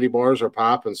snacks and candy bars or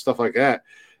pop and stuff like that,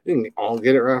 you can all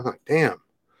get it right. I'm like, damn.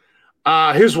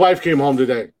 His wife came home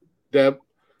today, Deb.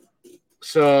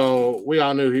 So we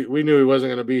all knew we knew he wasn't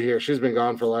going to be here. She's been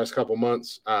gone for the last couple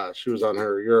months. She was on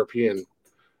her European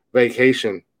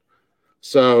vacation.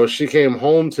 So she came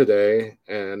home today,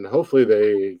 and hopefully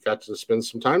they got to spend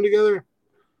some time together.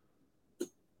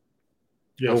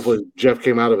 Yes. Hopefully Jeff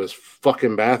came out of his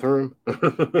fucking bathroom,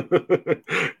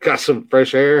 got some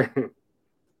fresh air,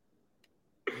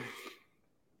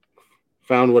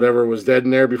 found whatever was dead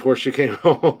in there before she came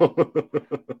home.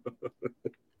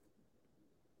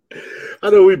 I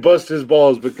know we bust his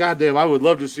balls, but goddamn, I would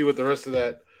love to see what the rest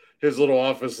of his little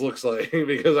office looks like,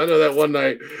 because I know that one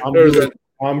night there was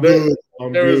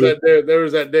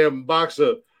that damn box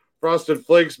of Frosted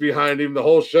Flakes behind him the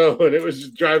whole show, and it was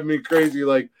just driving me crazy.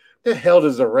 Like, the hell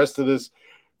does the rest of this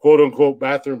quote unquote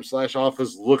bathroom /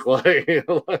 office look like?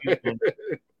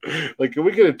 Like, can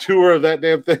we get a tour of that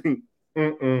damn thing?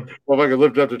 Well, if I could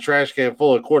lift up the trash can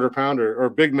full of quarter pounder or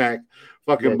Big Mac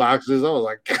fucking boxes, I was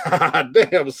like, God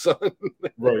damn, son.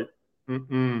 Right.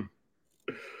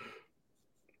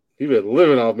 He been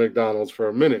living off McDonald's for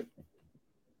a minute.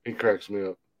 He cracks me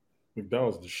up.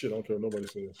 McDonald's the shit. I don't care what nobody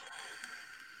says.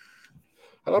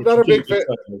 I'm not a big fan.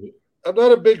 I'm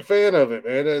not a big fan of it,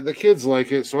 man. The kids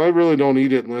like it, so I really don't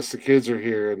eat it unless the kids are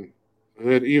here. And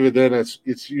then, even then,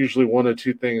 it's usually one of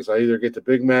two things. I either get the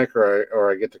Big Mac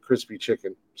or I get the crispy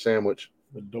chicken sandwich.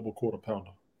 A double quarter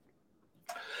pounder.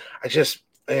 I don't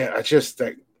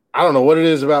know what it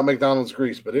is about McDonald's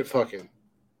grease, but it fucking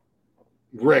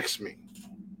wrecks me.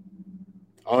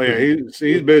 Oh yeah,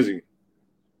 he's busy.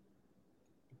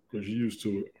 Because you're used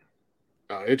to it.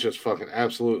 It just fucking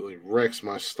absolutely wrecks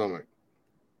my stomach.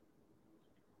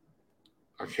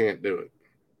 I can't do it.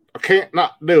 I can't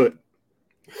not do it.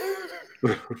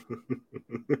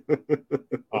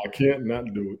 I can't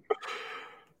not do it.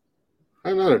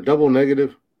 I'm not a double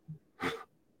negative.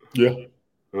 Yeah.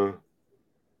 Yeah,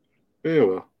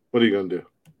 well, what are you going to do?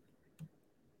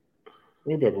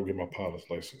 Maybe I'll go get my pilot's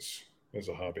license as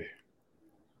a hobby.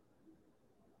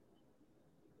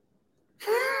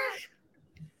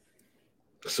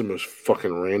 It's the most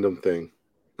fucking random thing.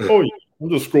 Oh, yeah. I'm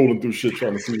just scrolling through shit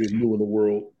trying to see what's new in the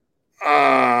world.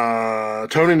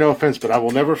 Tony, no offense, but I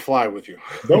will never fly with you.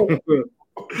 Don't.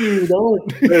 You don't.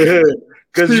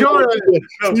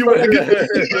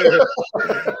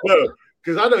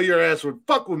 Because I know your ass would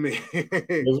fuck with me.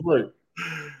 That's right.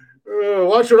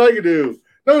 Watch what I can do.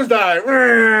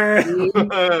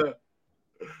 Nosedive.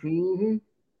 Mm-hmm.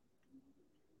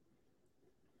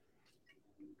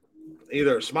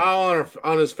 Either a smile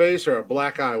on his face or a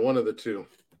black eye, one of the two.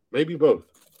 Maybe both.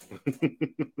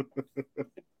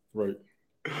 Right.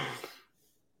 I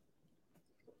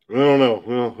don't know.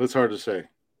 Well, it's hard to say.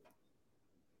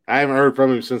 I haven't heard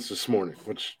from him since this morning,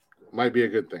 which might be a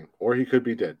good thing. Or he could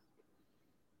be dead.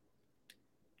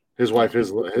 His wife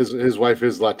is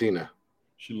Latina.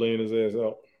 She laying his ass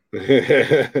out.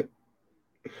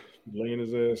 Laying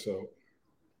his ass out.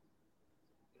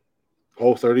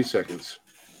 Whole 30 seconds.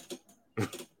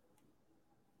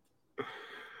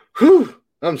 Whew,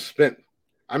 I'm spent.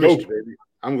 I missed you, baby.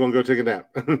 I'm going to go take a nap.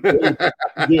 We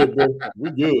good, bro. We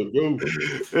good. Go.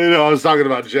 I was talking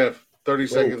about Jeff 30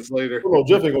 seconds later. Oh,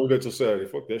 Jeff ain't going to be back till Saturday.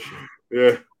 Fuck that shit.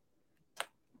 Yeah.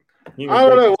 I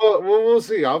don't know. We'll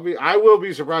see. I will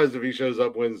be surprised if he shows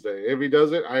up Wednesday. If he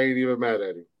doesn't, I ain't even mad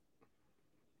at him.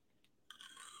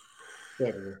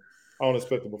 Saturday. I don't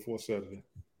expect it before Saturday.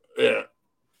 Yeah.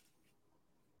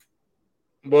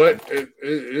 But it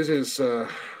is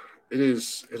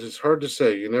hard to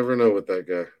say. You never know with that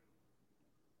guy.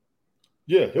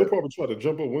 Yeah, he'll probably try to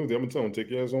jump up Wednesday. I'm gonna tell him take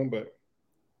your ass on back.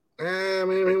 I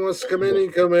mean, he wants to come in. He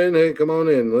come in. Hey, come on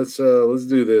in. Let's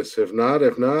do this. If not,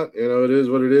 it is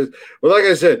what it is. But like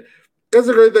I said, that's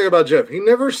the great thing about Jeff. He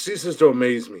never ceases to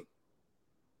amaze me.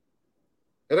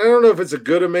 And I don't know if it's a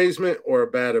good amazement or a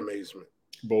bad amazement.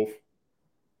 Both.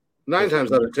 9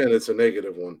 times out of 10, it's a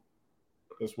negative one.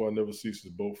 That's why I never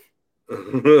ceases both.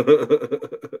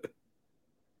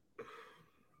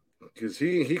 Because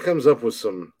he comes up with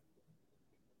some.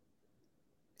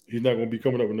 He's not going to be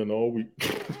coming up with nothing all week.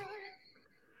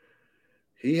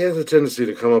 He has a tendency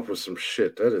to come up with some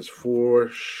shit. That is for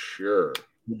sure.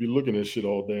 You'll be looking at shit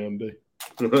all damn day.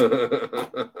 I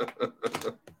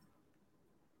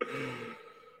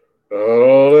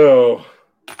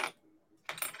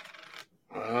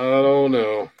don't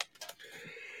know.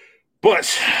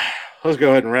 But let's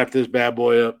go ahead and wrap this bad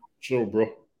boy up. Sure,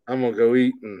 bro. I'm going to go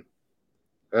eat and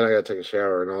then I got to take a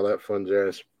shower and all that fun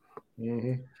jazz.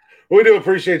 Mm-hmm. We do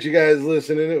appreciate you guys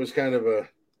listening. It was kind of a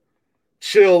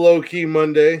chill, low-key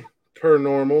Monday, per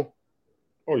normal.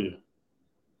 Oh, yeah.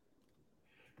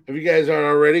 If you guys aren't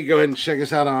already, go ahead and check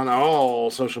us out on all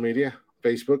social media.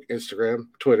 Facebook, Instagram,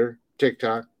 Twitter,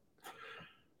 TikTok.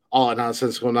 All at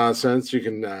Nonsensical Nonsense. You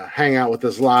can hang out with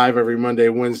us live every Monday,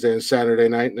 Wednesday, and Saturday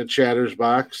night in the Chatters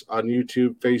box on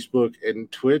YouTube, Facebook, and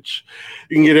Twitch.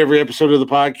 You can get every episode of the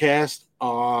podcast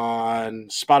on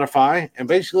Spotify and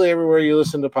basically everywhere you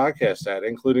listen to podcasts at,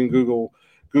 including Google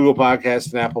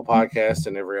Podcasts and Apple Podcasts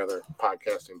and every other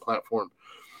podcasting platform.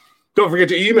 Don't forget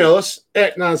to email us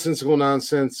at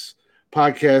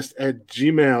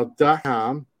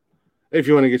nonsensicalnonsenspodcast@gmail.com if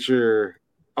you want to get your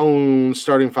own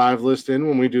starting five list in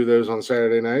when we do those on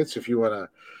Saturday nights. If you want to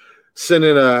send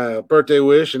in a birthday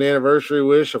wish, an anniversary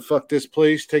wish, a fuck this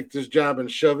place, take this job and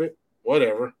shove it,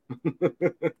 whatever.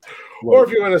 Or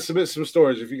if you want to submit some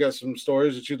stories, if you got some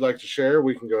stories that you'd like to share,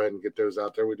 we can go ahead and get those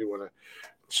out there. We do want to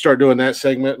start doing that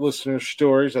segment, listener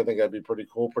stories. I think that'd be pretty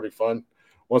cool, pretty fun.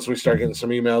 Once we start getting some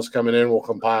emails coming in, we'll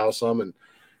compile some and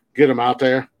get them out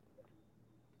there.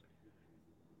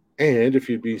 And if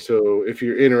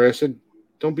you're interested,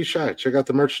 don't be shy. Check out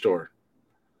the merch store.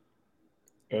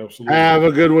 Absolutely. Have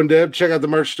a good one, Deb. Check out the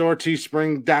merch store,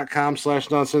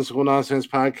 teespring.com/nonsensical nonsense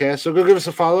podcast. So go give us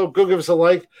a follow, go give us a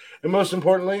like. And most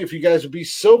importantly, if you guys would be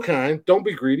so kind, don't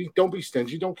be greedy, don't be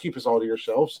stingy, don't keep us all to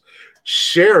yourselves.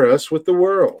 Share us with the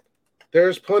world.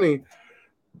 There's plenty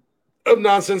of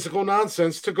nonsensical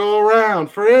nonsense to go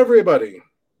around for everybody.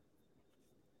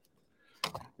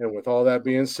 And with all that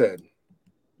being said,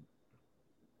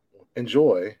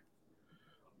 enjoy.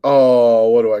 Oh,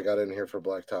 what do I got in here for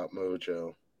Blacktop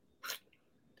Mojo?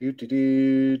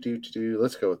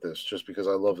 Let's go with this, just because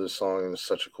I love this song and it's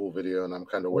such a cool video, and I'm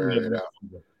kind of wearing it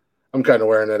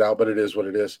out. But it is what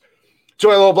it is.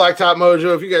 Enjoy a little Blacktop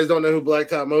Mojo. If you guys don't know who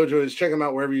Blacktop Mojo is, check him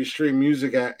out wherever you stream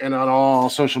music at, and on all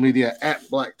social media at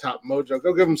Blacktop Mojo.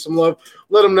 Go give him some love.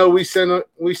 Let them know we sent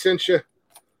you.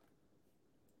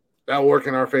 That'll work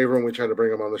in our favor when we try to bring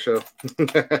them on the show.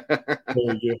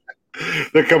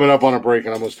 They're coming up on a break,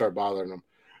 and I'm going to start bothering them.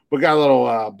 We got a little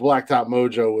Blacktop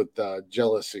Mojo with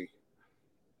Jealousy,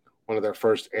 one of their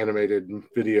first animated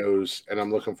videos, and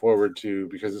I'm looking forward to,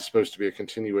 because it's supposed to be a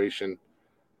continuation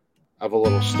of a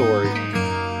little story.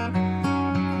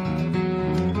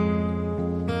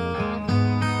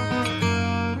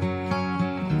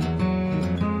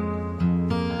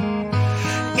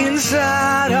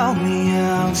 Inside on the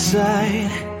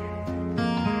outside,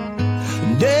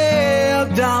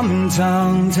 dead, dumb and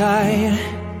tongue-tied.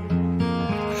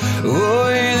 Oh,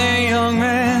 hey there, young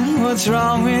man, what's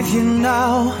wrong with you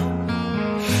now?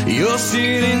 You're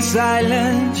sitting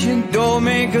silent, you don't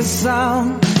make a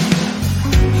sound.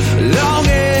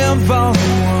 Longing for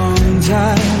one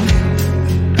time,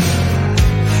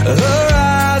 her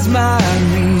eyes might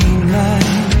meet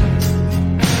mine.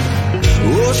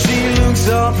 Oh, she looks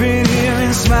up in here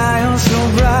and smiles so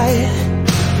bright.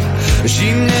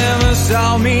 She never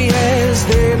saw me as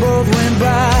they both went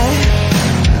by.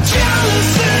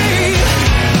 Jealousy,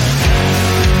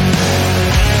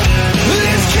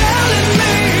 it's killing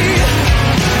me.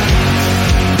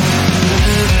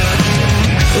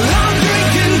 I'm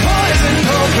drinking poison,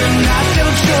 hoping I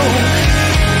still choke.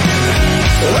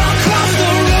 Across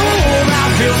the room, I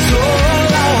feel so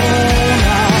alone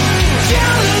now.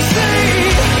 Jealousy,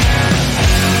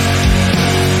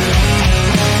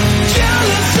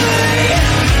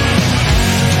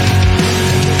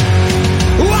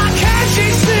 why can't she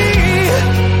see?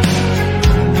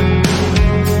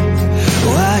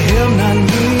 Why am I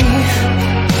me?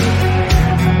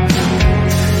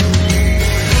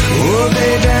 Oh,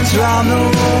 they dance round the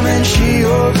room and she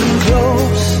holds them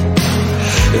close.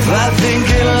 If I think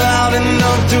it loud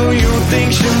enough, do you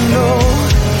think she'll know?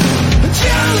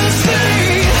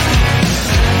 Jealousy,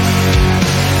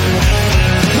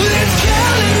 it's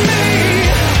killing me.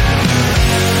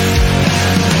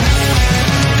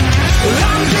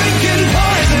 I'm drinking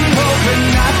poison, hoping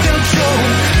not to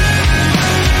choke.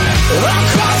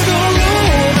 Across the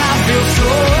room, I feel so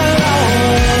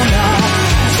alone now.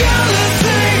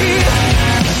 Jealousy,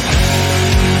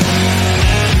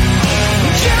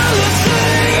 jealousy.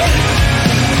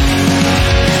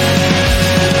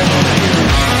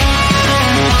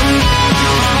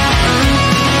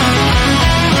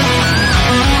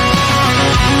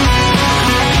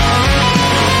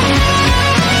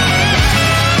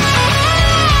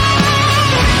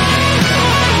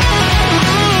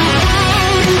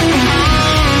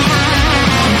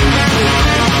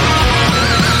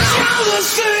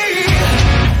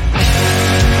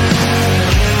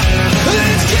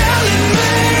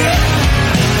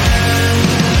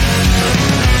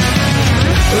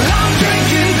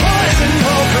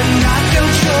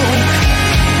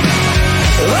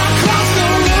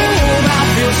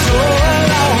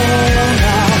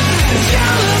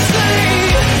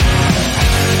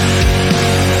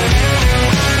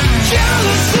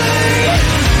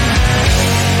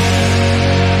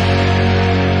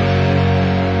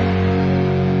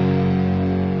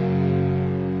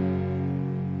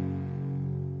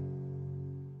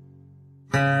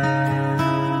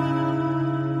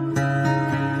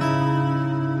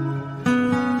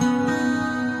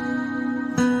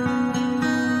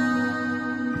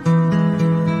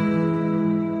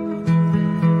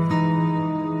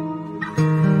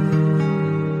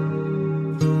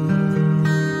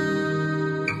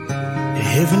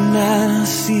 I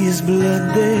see his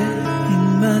blood there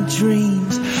in my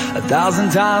dreams.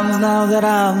 1,000 times now that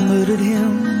I've murdered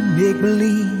him, make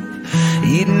believe,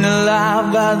 eaten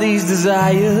alive by these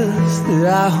desires that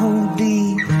I hold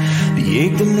deep. The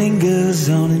ache that lingers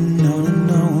on and on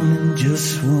and on and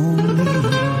just won't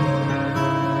leave.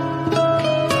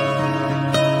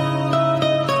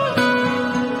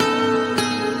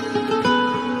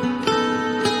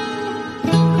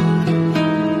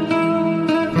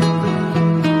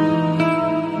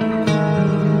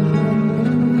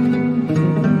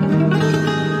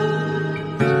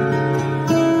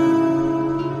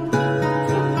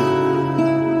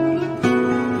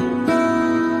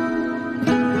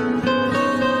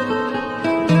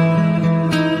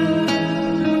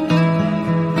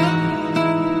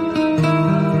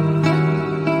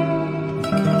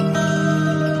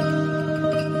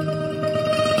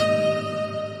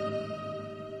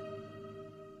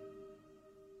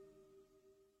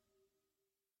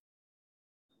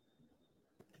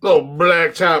 Little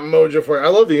black top mojo for you. I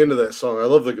love the end of that song. I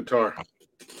love the guitar.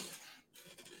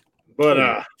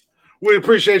 But we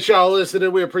appreciate y'all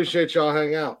listening. We appreciate y'all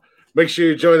hanging out. Make sure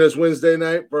you join us Wednesday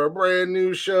night for a brand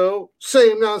new show.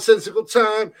 Same nonsensical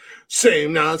time,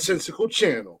 same nonsensical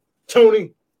channel.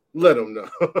 Tony, let them know.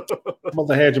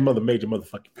 Mother had your mother made your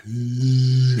motherfucking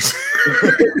peace.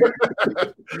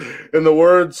 In the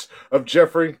words of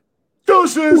Jeffrey,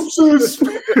 doses.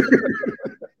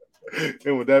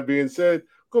 And with that being said,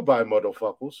 goodbye,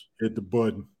 motherfuckers. Hit the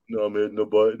button. No, I'm hitting the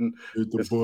button. Hit the button.